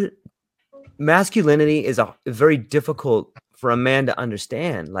hard. Masculinity is very difficult for a man to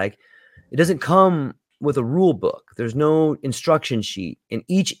understand. Like, it doesn't come with a rule book. There's no instruction sheet, and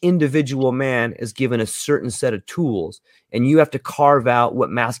each individual man is given a certain set of tools, and you have to carve out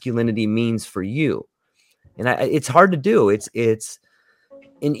what masculinity means for you. And it's hard to do.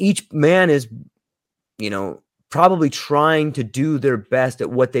 And each man is, probably trying to do their best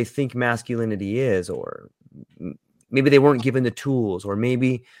at what they think masculinity is, or maybe they weren't given the tools, or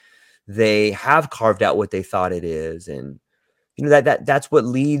maybe they have carved out what they thought it is. And, that's what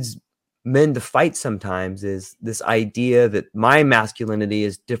leads men to fight sometimes, is this idea that my masculinity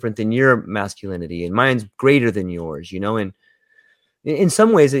is different than your masculinity and mine's greater than yours, and in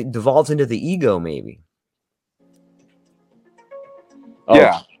some ways it devolves into the ego, maybe.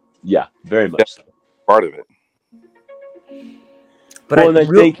 Oh, yeah, very much so. Part of it. But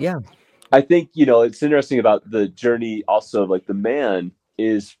I think, it's interesting about the journey also, like, the man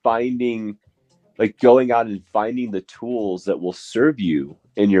is going out and finding the tools that will serve you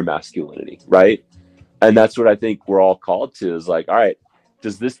in your masculinity, right? And that's what I think we're all called to, is like, all right,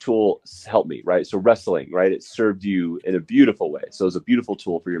 does this tool help me, right? So wrestling, right? It served you in a beautiful way. So it's a beautiful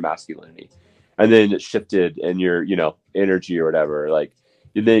tool for your masculinity. And then it shifted in your, energy or whatever. Like,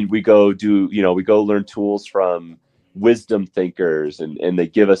 and then we go learn tools from wisdom thinkers, and they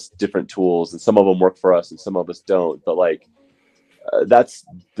give us different tools, and some of them work for us and some of us don't. But like, that's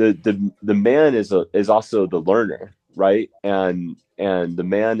the man is also the learner, right? And the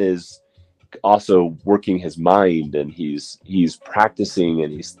man is also working his mind, and he's practicing,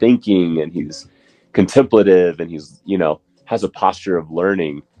 and he's thinking, and he's contemplative, and he's has a posture of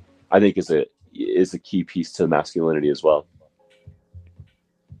learning. I think is a key piece to masculinity as well.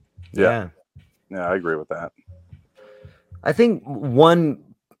 Yeah, I agree with that. I think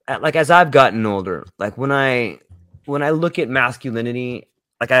like, as I've gotten older, like, when I look at masculinity,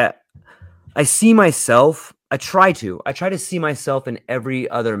 like, I see myself. I try to see myself in every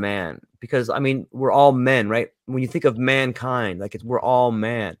other man, because I mean, we're all men, right? When you think of mankind, like, we're all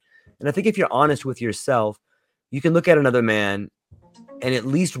man. And I think if you're honest with yourself, you can look at another man and at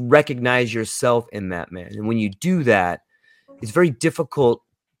least recognize yourself in that man. And when you do that, it's very difficult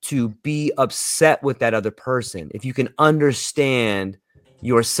to be upset with that other person if you can understand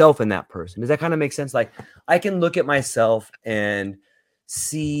yourself in that person. Does that kind of make sense? Like, I can look at myself and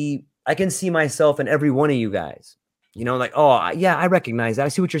I can see myself in every one of you guys, like, oh yeah, I recognize that. I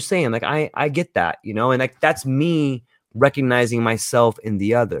see what you're saying. Like, I get that, and like, that's me recognizing myself in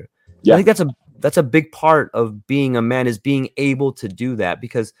the other. Yeah. I think that's a big part of being a man, is being able to do that,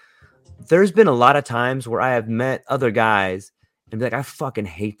 because there's been a lot of times where I have met other guys and be like, I fucking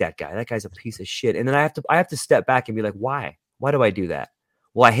hate that guy. That guy's a piece of shit. And then I have to step back and be like, why? Why do I do that?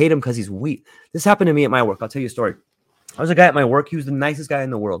 Well, I hate him because he's weak. This happened to me at my work. I'll tell you a story. I was a guy at my work. He was the nicest guy in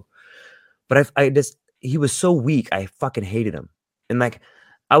the world. But he was so weak. I fucking hated him. And like,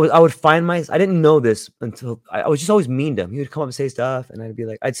 I didn't know this until I was just always mean to him. He would come up and say stuff,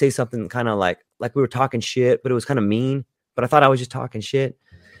 and I'd say something kind of like we were talking shit, but it was kind of mean, but I thought I was just talking shit.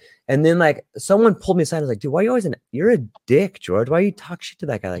 And then like, someone pulled me aside and was like, dude, why are you always you're a dick, George. Why you talk shit to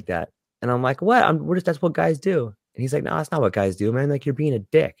that guy like that? And I'm like, what? That's what guys do. And he's like, no, that's not what guys do, man. Like, you're being a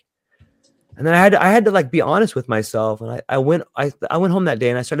dick. And then I had to like be honest with myself. And I went home that day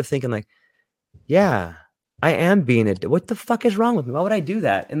and I started thinking like, yeah, I am being a, what the fuck is wrong with me? Why would I do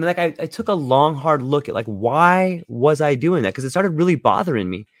that? And then like, I took a long, hard look at like, why was I doing that? Cause it started really bothering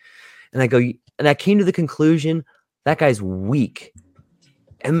me. And and I came to the conclusion that guy's weak.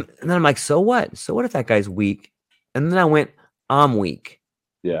 And then I'm like, so what? So what if that guy's weak? And then I went, I'm weak.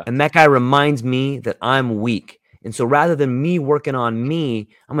 Yeah. And that guy reminds me that I'm weak. And so rather than me working on me,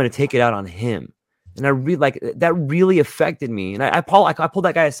 I'm going to take it out on him. And I really like that really affected me. And I pulled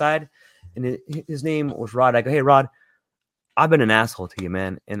that guy aside, and his name was Rod. I go, hey, Rod, I've been an asshole to you,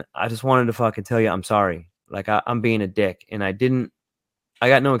 man. And I just wanted to fucking tell you, I'm sorry. Like I'm being a dick, and I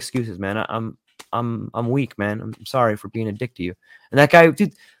got no excuses, man. I'm weak, man. I'm sorry for being a dick to you. And that guy,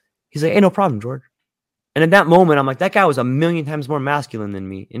 dude, he's like, hey, no problem, George. And at that moment, I'm like, that guy was a million times more masculine than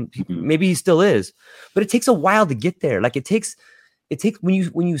me. And maybe he still is, but it takes a while to get there. Like it takes when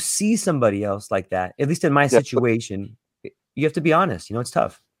you see somebody else like that, at least in my situation, you have to be honest. You know, it's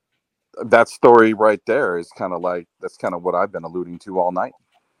tough. That story right there is kind of like, that's kind of what I've been alluding to all night.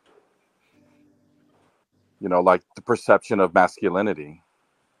 You know, like the perception of masculinity,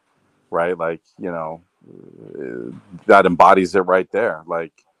 right? Like, you know, that embodies it right there.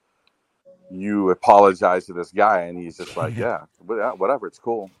 Like, you apologize to this guy and he's just like, yeah, whatever, it's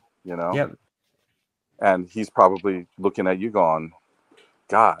cool, you know? Yep. And he's probably looking at you going,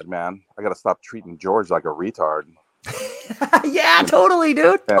 God, man, I got to stop treating George like a retard. Yeah, totally,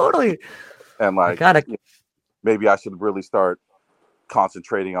 dude. Totally. And like, maybe I should really start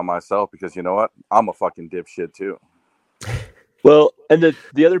concentrating on myself, because you know what? I'm a fucking dipshit too. Well, and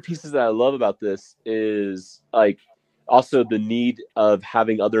the other pieces that I love about this is like also the need of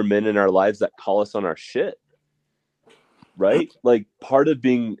having other men in our lives that call us on our shit. Right? Like part of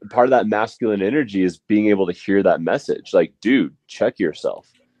that masculine energy is being able to hear that message. Like, dude, check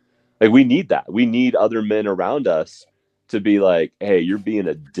yourself. Like we need that. We need other men around us to be like, hey, you're being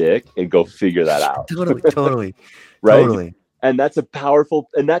a dick, and go figure that out. Totally. Right. Totally. And that's a powerful,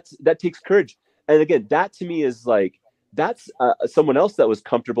 and that takes courage. And again, that to me is like, that's someone else that was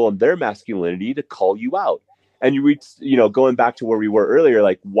comfortable in their masculinity to call you out. And going back to where we were earlier,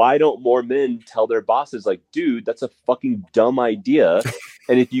 like, why don't more men tell their bosses, like, dude, that's a fucking dumb idea.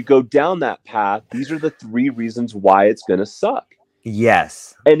 And if you go down that path, these are the 3 reasons why it's going to suck.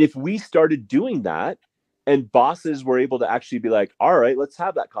 Yes. And if we started doing that, and bosses were able to actually be like, all right, let's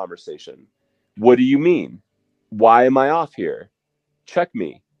have that conversation. What do you mean? Why am I off here? Check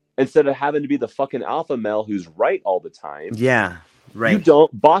me. Instead of having to be the fucking alpha male who's right all the time. Yeah. Right.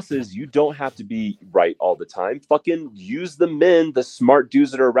 You don't have to be right all the time. Fucking use the men, the smart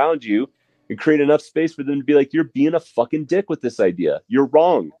dudes that are around you, and create enough space for them to be like, you're being a fucking dick with this idea. You're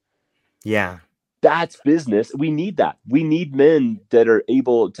wrong. Yeah. That's business. We need that. We need men that are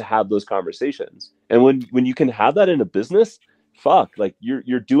able to have those conversations. And when you can have that in a business, like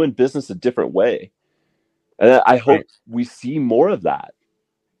you're doing business a different way. And I hope we see more of that.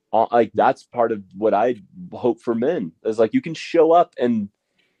 Like that's part of what I hope for men is like, you can show up and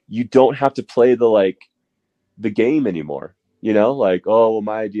you don't have to play the game anymore. You know, like, oh, well,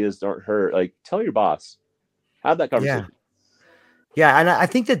 my ideas don't hurt. Like, tell your boss, have that conversation. Yeah. And I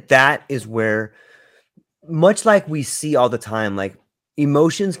think that is where, much like we see all the time, like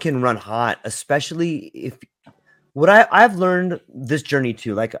emotions can run hot, especially if what I've learned this journey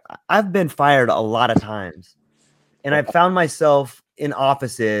too. Like I've been fired a lot of times, and I've found myself in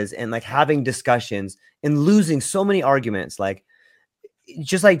offices and like having discussions and losing so many arguments, like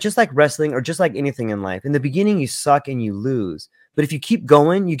just like wrestling or just like anything in life. In the beginning, you suck and you lose, but if you keep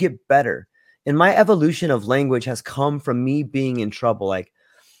going, you get better. And my evolution of language has come from me being in trouble. Like,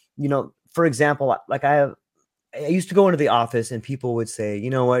 you know, for example, like I used to go into the office and people would say, you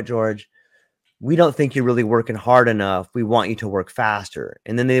know what, George, we don't think you're really working hard enough. We want you to work faster.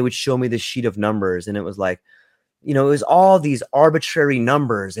 And then they would show me this sheet of numbers, and it was like, you know, it was all these arbitrary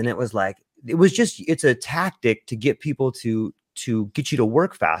numbers. And it was like, it's a tactic to get people to get you to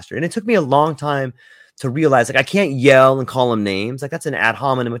work faster. And it took me a long time to realize, like, I can't yell and call them names. Like that's an ad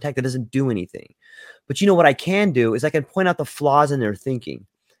hominem attack that doesn't do anything. But you know what I can do is I can point out the flaws in their thinking.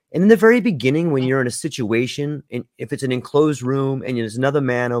 And in the very beginning, when you're in a situation, and if it's an enclosed room and there's another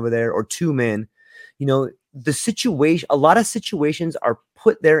man over there or 2 men, you know, a lot of situations are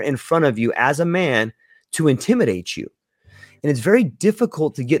put there in front of you as a man to intimidate you. And it's very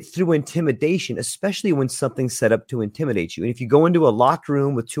difficult to get through intimidation, especially when something's set up to intimidate you. And if you go into a locked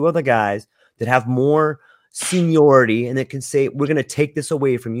room with 2 other guys that have more seniority and that can say, we're going to take this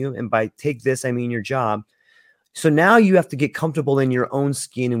away from you. And by take this, I mean your job. So now you have to get comfortable in your own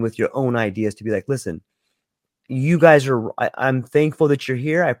skin and with your own ideas to be like, listen, you guys I'm thankful that you're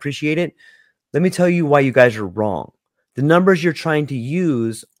here. I appreciate it. Let me tell you why you guys are wrong. The numbers you're trying to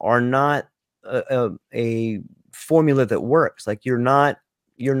use are not a formula that works. Like you're not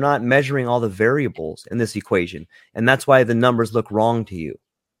measuring all the variables in this equation, and that's why the numbers look wrong to you.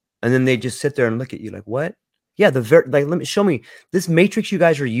 And then they just sit there and look at you like, what? Yeah, show me this matrix you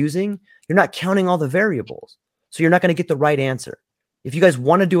guys are using. You're not counting all the variables, so you're not going to get the right answer. If you guys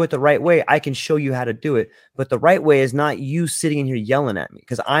want to do it the right way, I can show you how to do it. But the right way is not you sitting in here yelling at me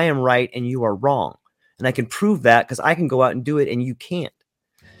because I am right and you are wrong. And I can prove that because I can go out and do it and you can't.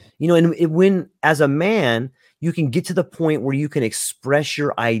 You know, and when as a man, you can get to the point where you can express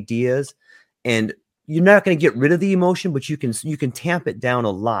your ideas and you're not going to get rid of the emotion, but you can tamp it down a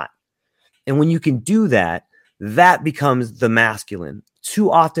lot. And when you can do that, that becomes the masculine.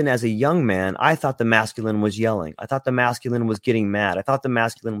 Too often as a young man, I thought the masculine was yelling. I thought the masculine was getting mad. I thought the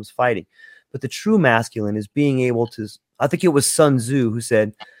masculine was fighting. But the true masculine is being able to, I think it was Sun Tzu who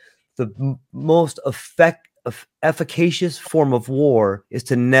said, the most efficacious form of war is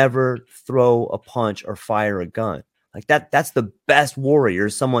to never throw a punch or fire a gun. Like that's the best warrior,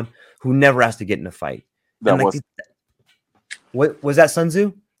 someone who never has to get in a fight. What was that, Sun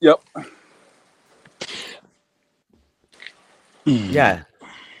Tzu? Yep. Yeah,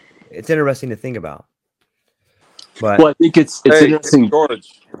 it's interesting to think about. But well, I think it's interesting.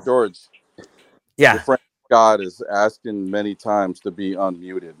 George. Yeah. Your friend God is asking many times to be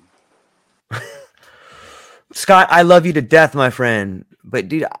unmuted. Scott, I love you to death, my friend. But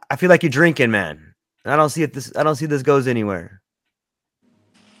dude, I feel like you're drinking, man. I don't see this goes anywhere.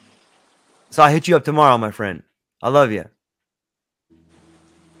 So I'll hit you up tomorrow, my friend. I love you.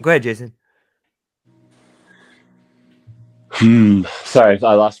 Go ahead, Jason. Sorry,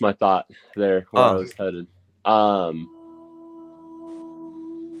 I lost my thought there where I was headed. Well,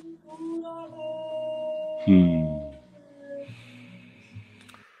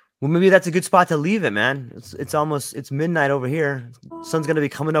 maybe that's a good spot to leave it, man. It's midnight over here. Sun's gonna be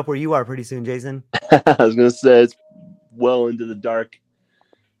coming up where you are pretty soon, Jason. I was gonna say it's well into the dark.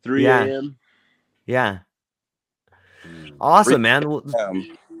 3 a.m. Yeah. Awesome, man.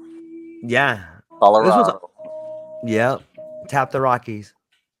 Yeah. Colorado. Tap the Rockies.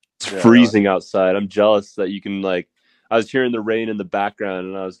 It's freezing outside. I'm jealous that you can I was hearing the rain in the background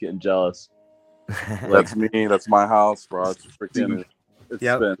and I was getting jealous. That's me. That's my house, bro. It's freaking. It's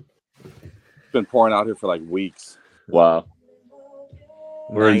been pouring out here for like weeks. Wow.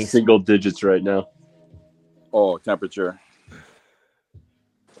 We're in single digits right now. Oh, temperature.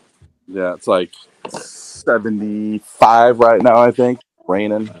 Yeah, it's like 75 right now, I think.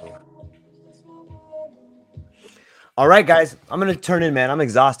 Raining. All right, guys. I'm going to turn in, man. I'm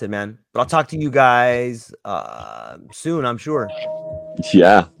exhausted, man. But I'll talk to you guys soon, I'm sure.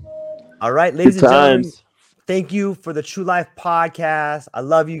 Yeah. All right, ladies and gentlemen. Thank you for the True Life Podcast. I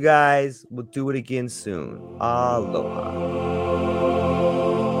love you guys. We'll do it again soon. Aloha.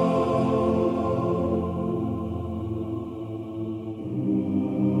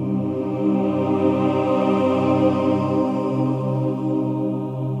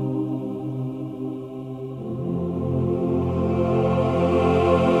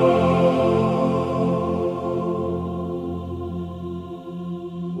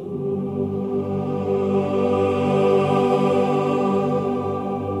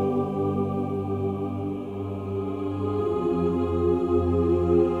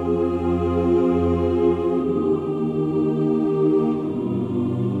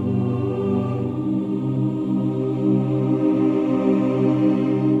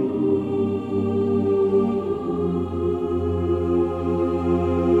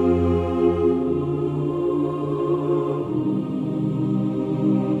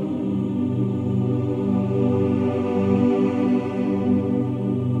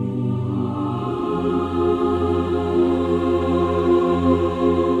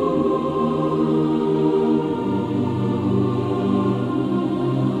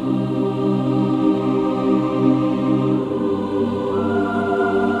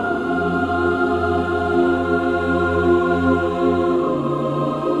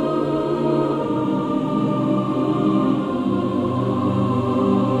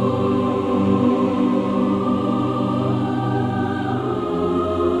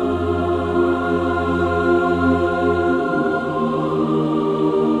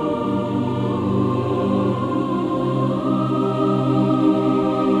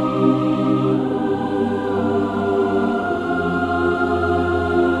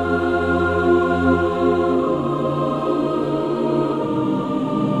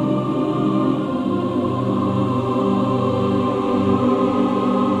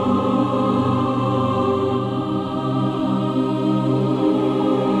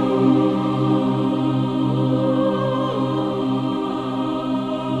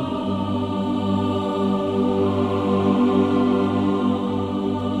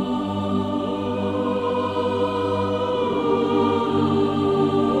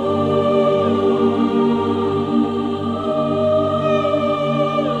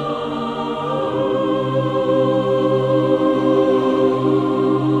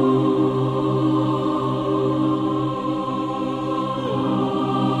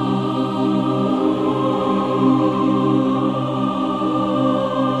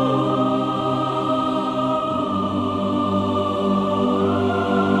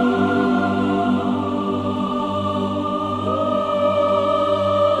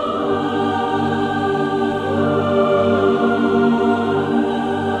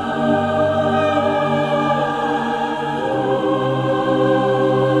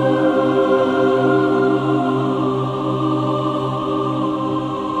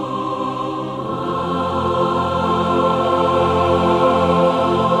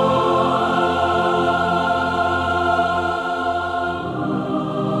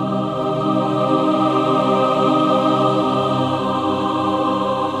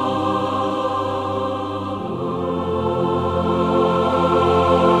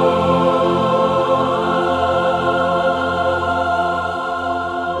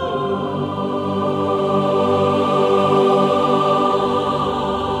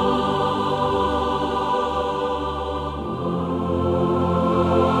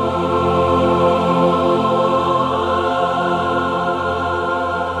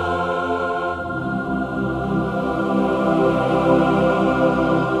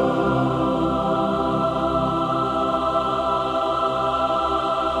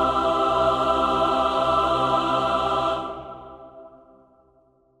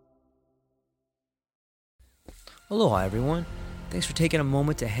 Aloha, everyone. Thanks for taking a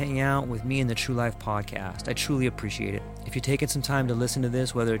moment to hang out with me in the True Life Podcast. I truly appreciate it. If you're taking some time to listen to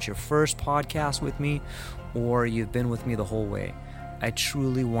this, whether it's your first podcast with me or you've been with me the whole way, I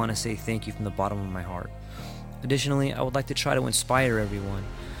truly want to say thank you from the bottom of my heart. Additionally, I would like to try to inspire everyone.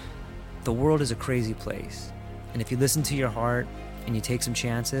 The world is a crazy place, and if you listen to your heart and you take some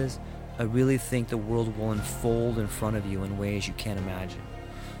chances, I really think the world will unfold in front of you in ways you can't imagine.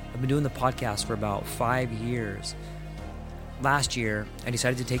 I've been doing the podcast for about 5 years. Last year, I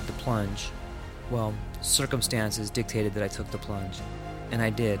decided to take the plunge. Well, circumstances dictated that I took the plunge, and I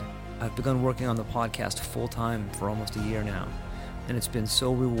did. I've begun working on the podcast full-time for almost a year now, and it's been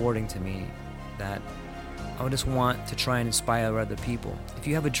so rewarding to me that I just want to try and inspire other people. If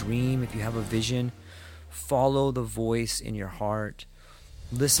you have a dream, if you have a vision, follow the voice in your heart,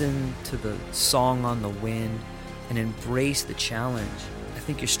 listen to the song on the wind, and embrace the challenge. I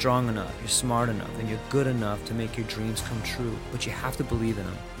think you're strong enough, you're smart enough, and you're good enough to make your dreams come true, but you have to believe in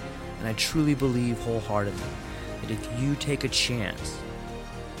them. And I truly believe wholeheartedly that if you take a chance,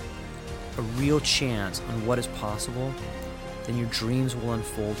 a real chance on what is possible, then your dreams will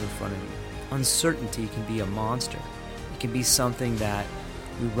unfold in front of you. Uncertainty can be a monster. It can be something that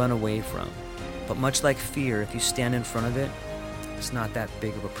we run away from. But much like fear, if you stand in front of it, it's not that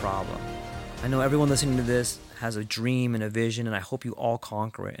big of a problem. I know everyone listening to this has a dream and a vision, and I hope you all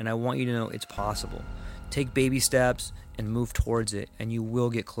conquer it. And I want you to know it's possible. Take baby steps and move towards it, and you will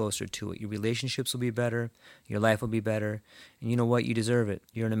get closer to it. Your relationships will be better. Your life will be better. And you know what? You deserve it.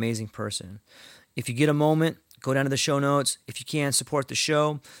 You're an amazing person. If you get a moment, go down to the show notes. If you can, support the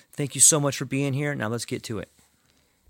show. Thank you so much for being here. Now let's get to it.